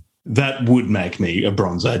happy. That would make me a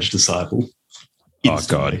Bronze Age disciple.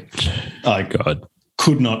 Instantly. Oh God.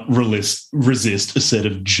 Could not resist a set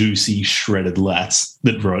of juicy shredded lats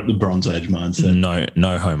that wrote the Bronze Age mindset.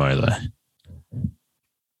 No homo though.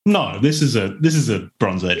 No, this is a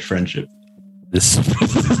Bronze Age friendship. This.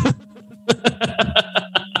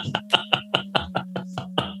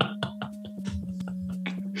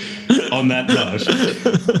 On that note,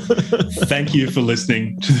 thank you for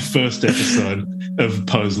listening to the first episode of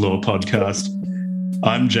Pose Law Podcast.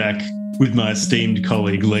 I'm Jack with my esteemed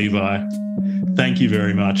colleague Levi. Thank you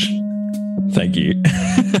very much. Thank you.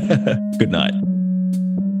 Good night.